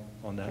 tomorrow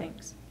on that.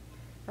 Thanks.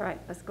 All right,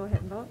 let's go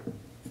ahead and vote.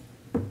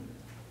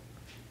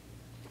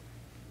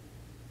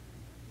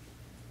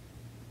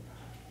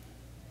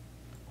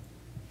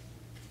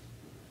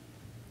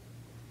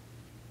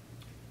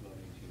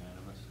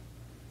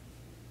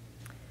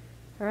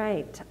 All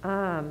right,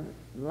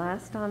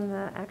 last on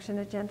the action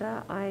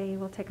agenda, I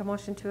will take a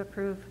motion to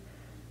approve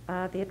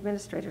the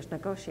administrator's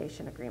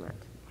negotiation agreement.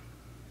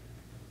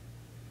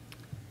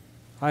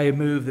 I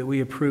move that we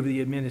approve the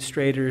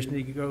administrator's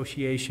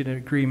negotiation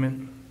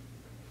agreement.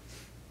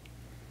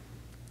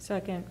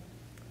 Second.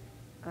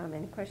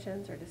 Any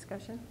questions or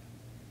discussion?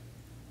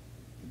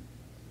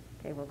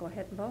 Okay, we'll go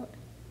ahead and vote.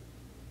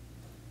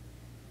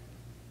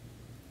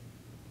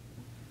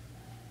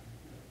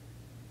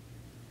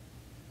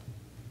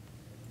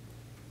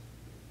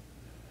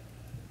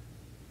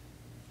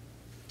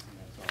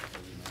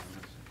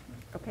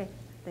 Okay,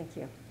 thank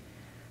you.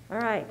 All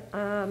right,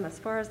 as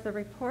far as the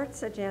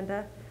reports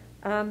agenda,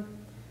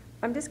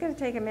 I'm just going to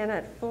take a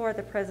minute for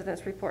the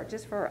president's report,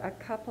 just for a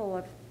couple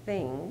of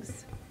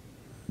things.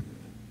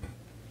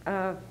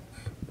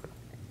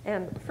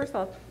 And first of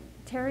all,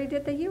 Terry,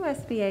 did the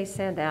USBA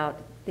send out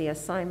the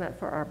assignment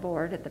for our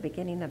board at the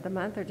beginning of the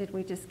month, or did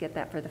we just get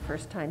that for the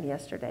first time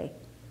yesterday?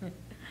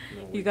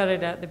 You got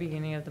it at the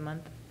beginning of the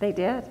month? They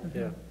did?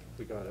 Yeah,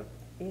 we got it.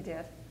 You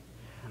did?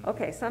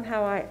 Okay,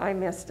 somehow I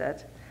missed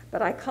it.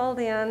 But I called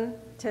in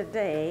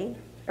today,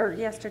 or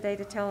yesterday,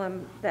 to tell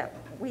them that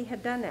we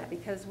had done that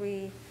because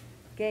we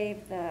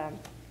gave the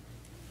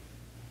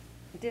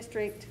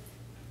district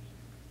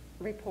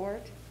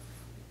report.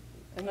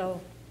 Oh,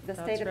 the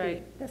that's state of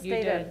right. the You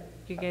state of did.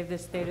 You gave the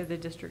state of the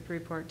district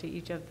report to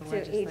each of the to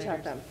legislators. each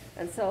of them.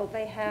 And so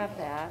they have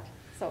that.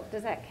 So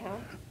does that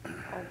count?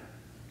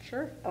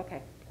 Sure.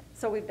 Okay,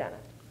 so we've done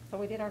it. So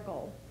we did our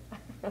goal.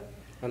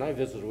 And I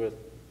visited with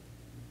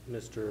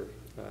Mr.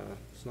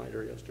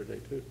 Snyder yesterday,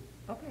 too.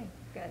 Okay,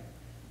 good.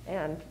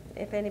 And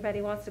if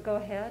anybody wants to go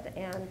ahead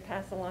and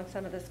pass along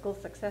some of the school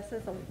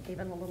successes,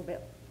 even a little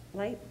bit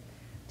late,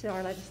 to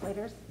our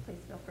legislators, please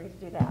feel free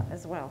to do that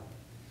as well.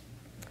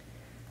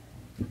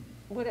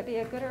 Would it be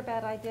a good or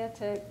bad idea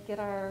to get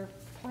our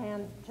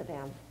plan to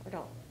them? Or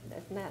don't,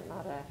 isn't that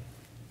not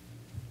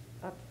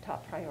a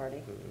top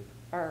priority?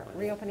 Our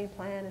reopening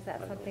plan, is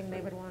that something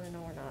they would want to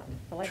know or not?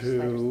 The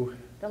legislators?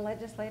 The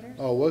legislators?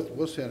 Oh,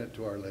 we'll send it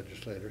to our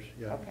legislators,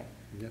 yeah. Okay.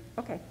 Yeah.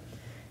 Okay,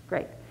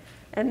 great.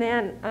 And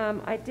then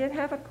I did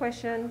have a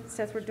question,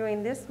 since we're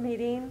doing this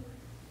meeting,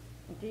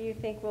 do you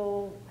think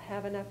we'll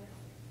have enough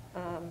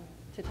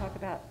to talk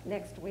about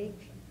next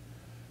week?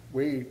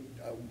 We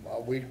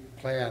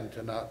plan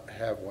to not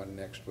have one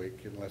next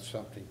week unless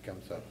something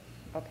comes up.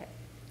 Okay.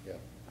 Yeah.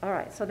 All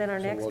right, so then our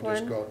next one. So we'll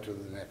just go to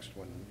the next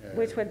one.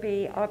 Which would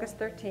be August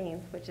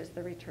 13th, which is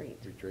the retreat.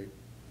 Retreat.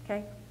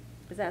 Okay?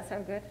 Does that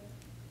sound good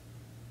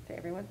to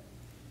everyone?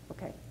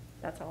 Okay,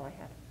 that's all I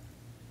had.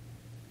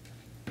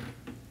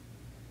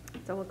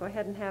 So we'll go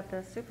ahead and have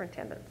the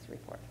superintendent's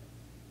report.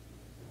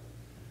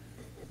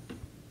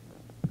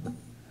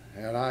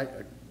 And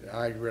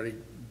I really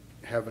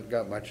haven't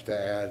got much to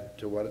add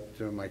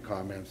to my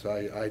comments.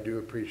 I do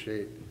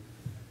appreciate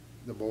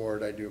the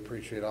board. I do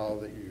appreciate all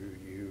that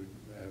you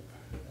have,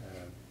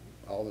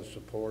 all the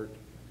support.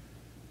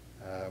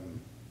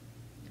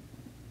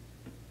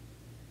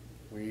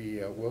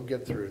 We'll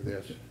get through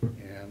this,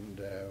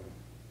 and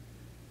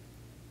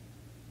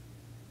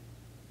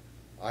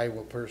I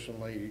will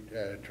personally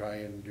try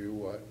and do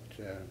what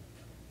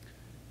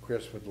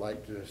Chris would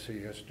like to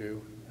see us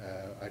do.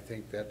 I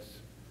think that's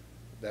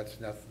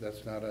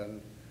not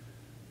an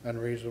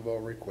unreasonable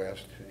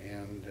request,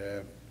 and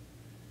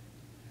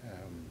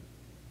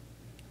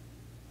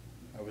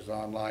I was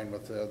online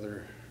with the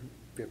other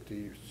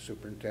 50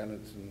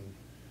 superintendents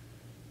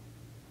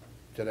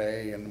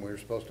today, and we were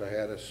supposed to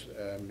have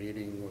a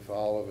meeting with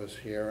all of us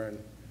here,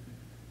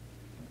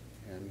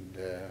 and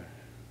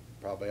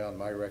probably on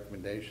my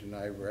recommendation,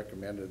 I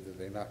recommended that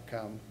they not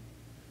come.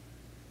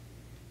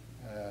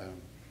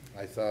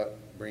 I thought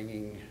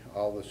bringing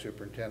all the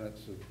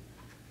superintendents of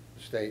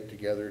the state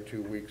together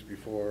 2 weeks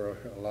before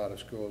a lot of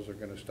schools are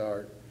going to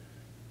start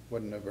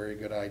wasn't a very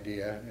good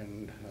idea,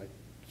 and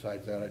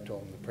besides that, I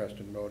told them the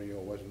Preston Rodeo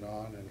wasn't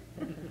on,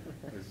 and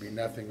there'd be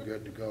nothing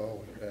good to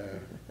go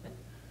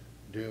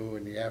do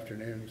in the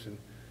afternoons.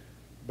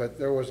 But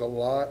there was a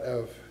lot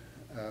of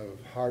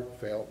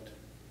heartfelt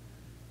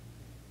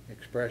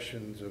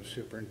expressions of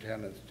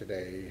superintendents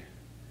today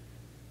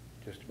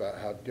just about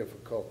how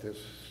difficult this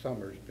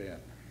summer's been.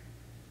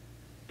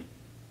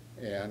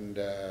 And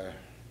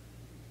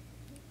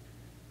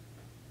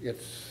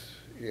it's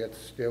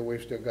still,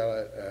 we've still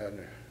got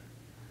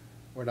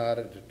we're not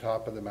at the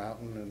top of the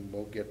mountain, and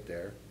we'll get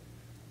there.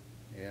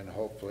 And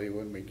hopefully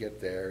when we get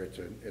there,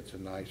 it's a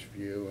nice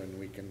view, and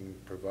we can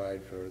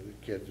provide for the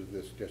kids of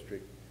this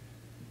district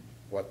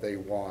what they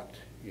want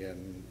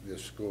in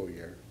this school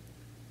year.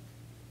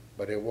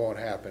 But it won't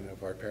happen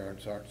if our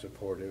parents aren't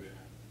supportive.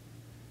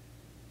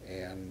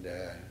 And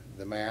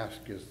the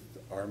mask is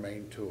our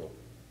main tool.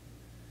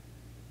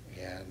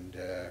 And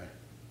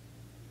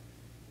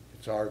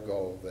it's our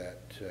goal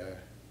that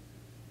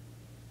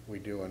we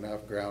do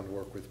enough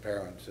groundwork with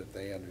parents that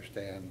they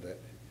understand that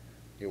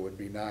it would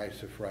be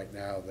nice if right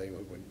now they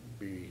would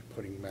be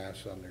putting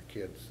masks on their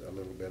kids a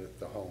little bit at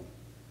the home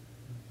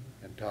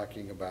and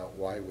talking about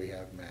why we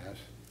have masks,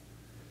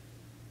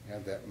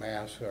 and that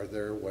masks are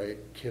their way,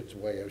 kids'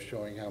 way of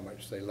showing how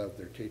much they love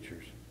their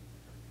teachers.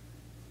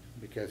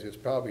 Because it's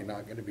probably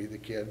not going to be the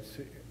kids.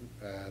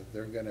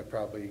 They're going to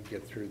probably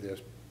get through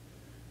this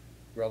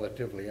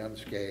relatively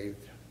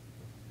unscathed.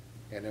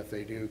 And if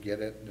they do get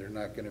it, they're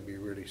not going to be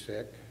really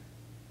sick.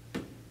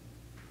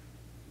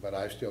 But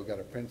I've still got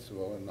a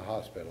principal in the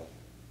hospital.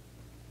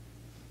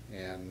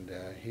 And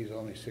he's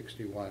only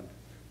 61.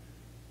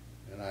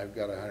 And I've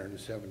got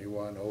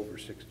 171 over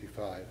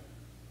 65.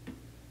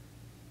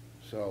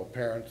 So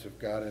parents have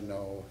got to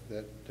know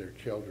that their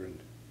children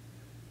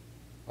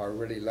are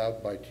really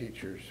loved by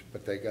teachers,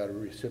 but they got to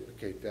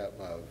reciprocate that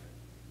love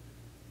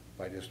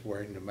by just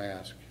wearing the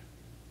mask.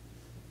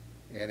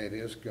 And it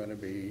is going to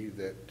be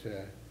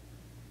that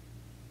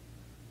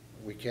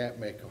we can't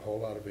make a whole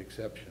lot of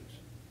exceptions.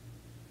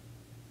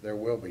 There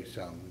will be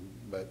some,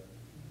 but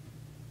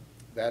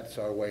that's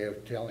our way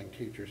of telling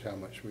teachers how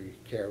much we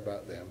care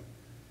about them.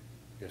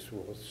 Yes,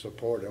 we'll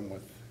support them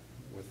with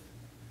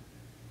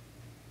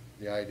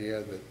the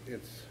idea that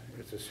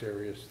it's a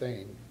serious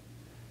thing.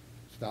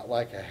 It's not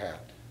like a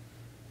hat.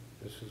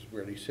 This is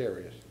really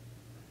serious.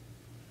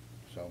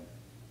 So,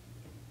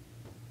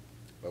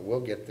 but we'll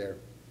get there.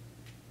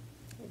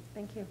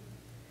 Thank you.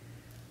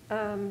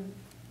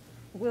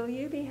 Will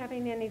you be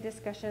having any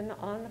discussion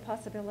on the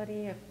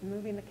possibility of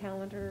moving the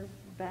calendar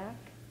back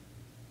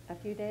a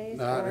few days?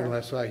 Not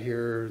unless I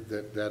hear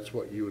that that's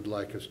what you would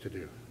like us to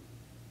do.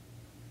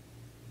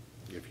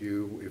 If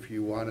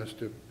you want us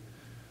to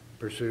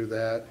pursue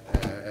that,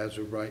 as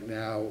of right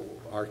now,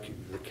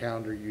 the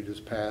calendar you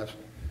just passed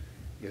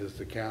is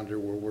the calendar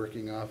we're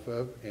working off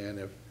of. And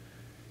if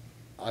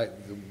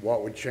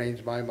what would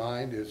change my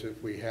mind is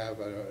if we have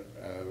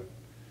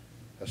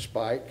a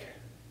spike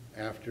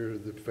after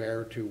the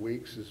fair, 2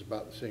 weeks is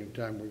about the same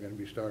time we're going to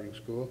be starting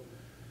school.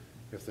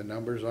 If the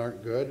numbers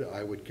aren't good,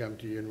 I would come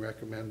to you and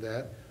recommend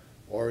that.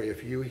 Or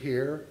if you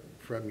hear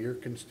from your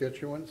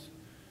constituents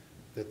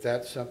that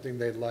that's something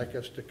they'd like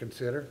us to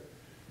consider.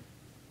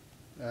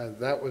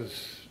 That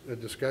was a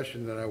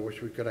discussion that I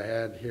wish we could have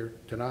had here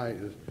tonight.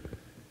 Is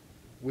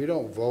we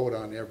don't vote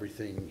on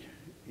everything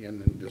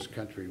in this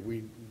country.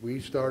 We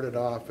started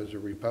off as a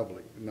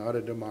republic, not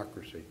a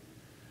democracy.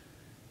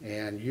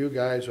 And you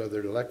guys are the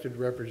elected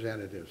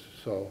representatives.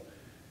 So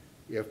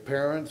if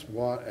parents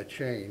want a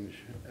change,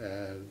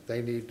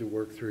 they need to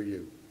work through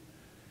you.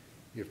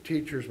 If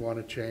teachers want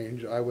to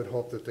change, I would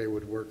hope that they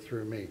would work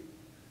through me.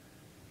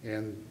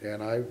 And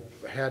I've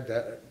had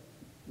that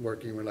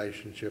working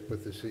relationship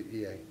with the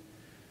CEA.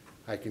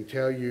 I can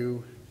tell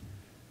you,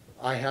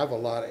 I have a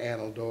lot of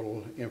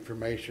anecdotal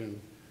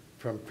information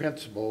from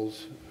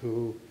principals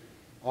who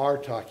are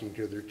talking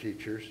to their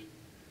teachers,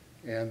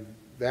 and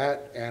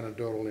that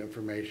anecdotal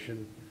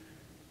information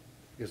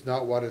is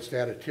not what a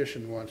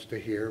statistician wants to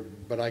hear,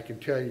 but I can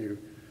tell you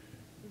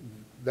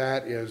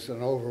that is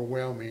an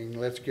overwhelming,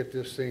 let's get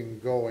this thing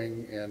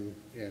going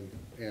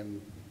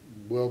and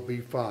we'll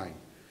be fine.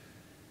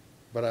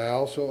 But I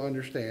also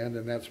understand,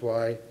 and that's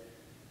why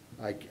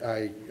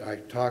I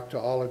talk to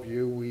all of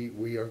you.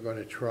 We are going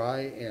to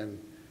try and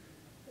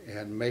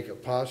make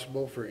it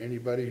possible for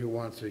anybody who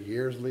wants a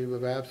year's leave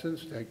of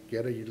absence to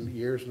get a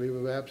year's leave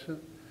of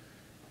absence.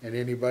 And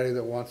anybody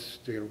that wants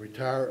to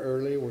retire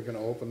early, we're going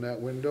to open that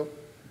window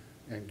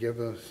and give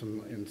them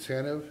some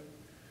incentive.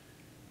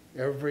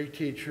 Every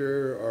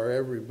teacher or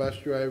every bus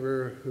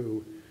driver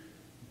who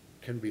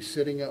can be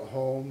sitting at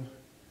home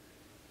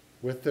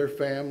with their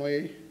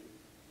family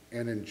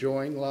and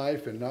enjoying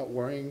life and not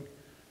worrying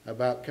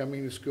about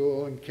coming to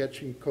school and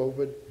catching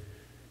COVID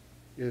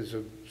is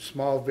a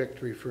small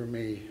victory for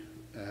me,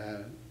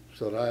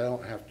 so that I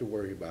don't have to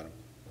worry about them.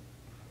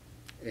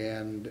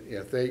 And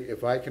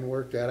if I can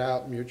work that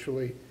out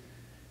mutually,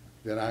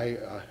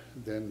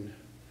 then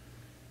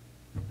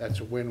that's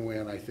a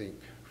win-win, I think,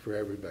 for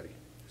everybody.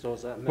 So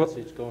is that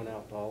message going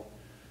out to all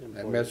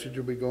employees? That message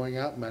will be going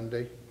out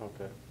Monday.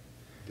 Okay.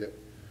 Yep.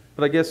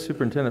 But I guess,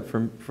 Superintendent,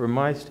 from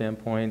my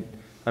standpoint,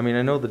 I mean,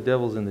 I know the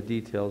devil's in the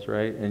details,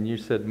 right? And you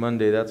said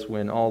Monday, that's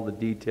when all the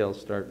details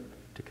start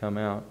to come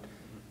out.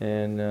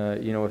 And,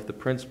 you know, if the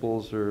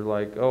principals are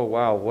like, oh,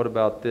 wow, what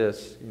about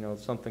this? You know,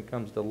 something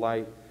comes to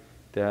light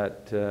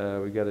that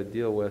we got to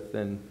deal with,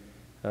 then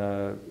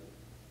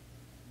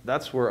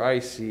that's where I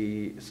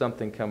see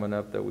something coming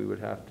up that we would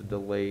have to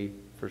delay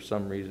for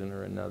some reason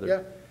or another.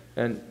 Yeah.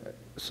 And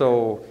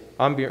so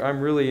I'm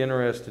really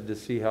interested to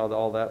see how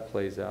all that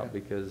plays out,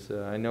 because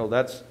I know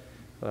that's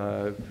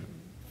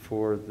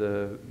for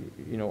the,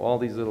 all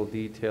these little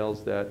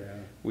details that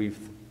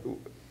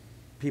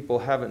people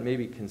haven't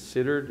maybe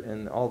considered,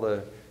 and all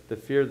the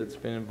fear that's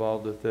been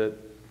involved with it.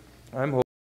 I'm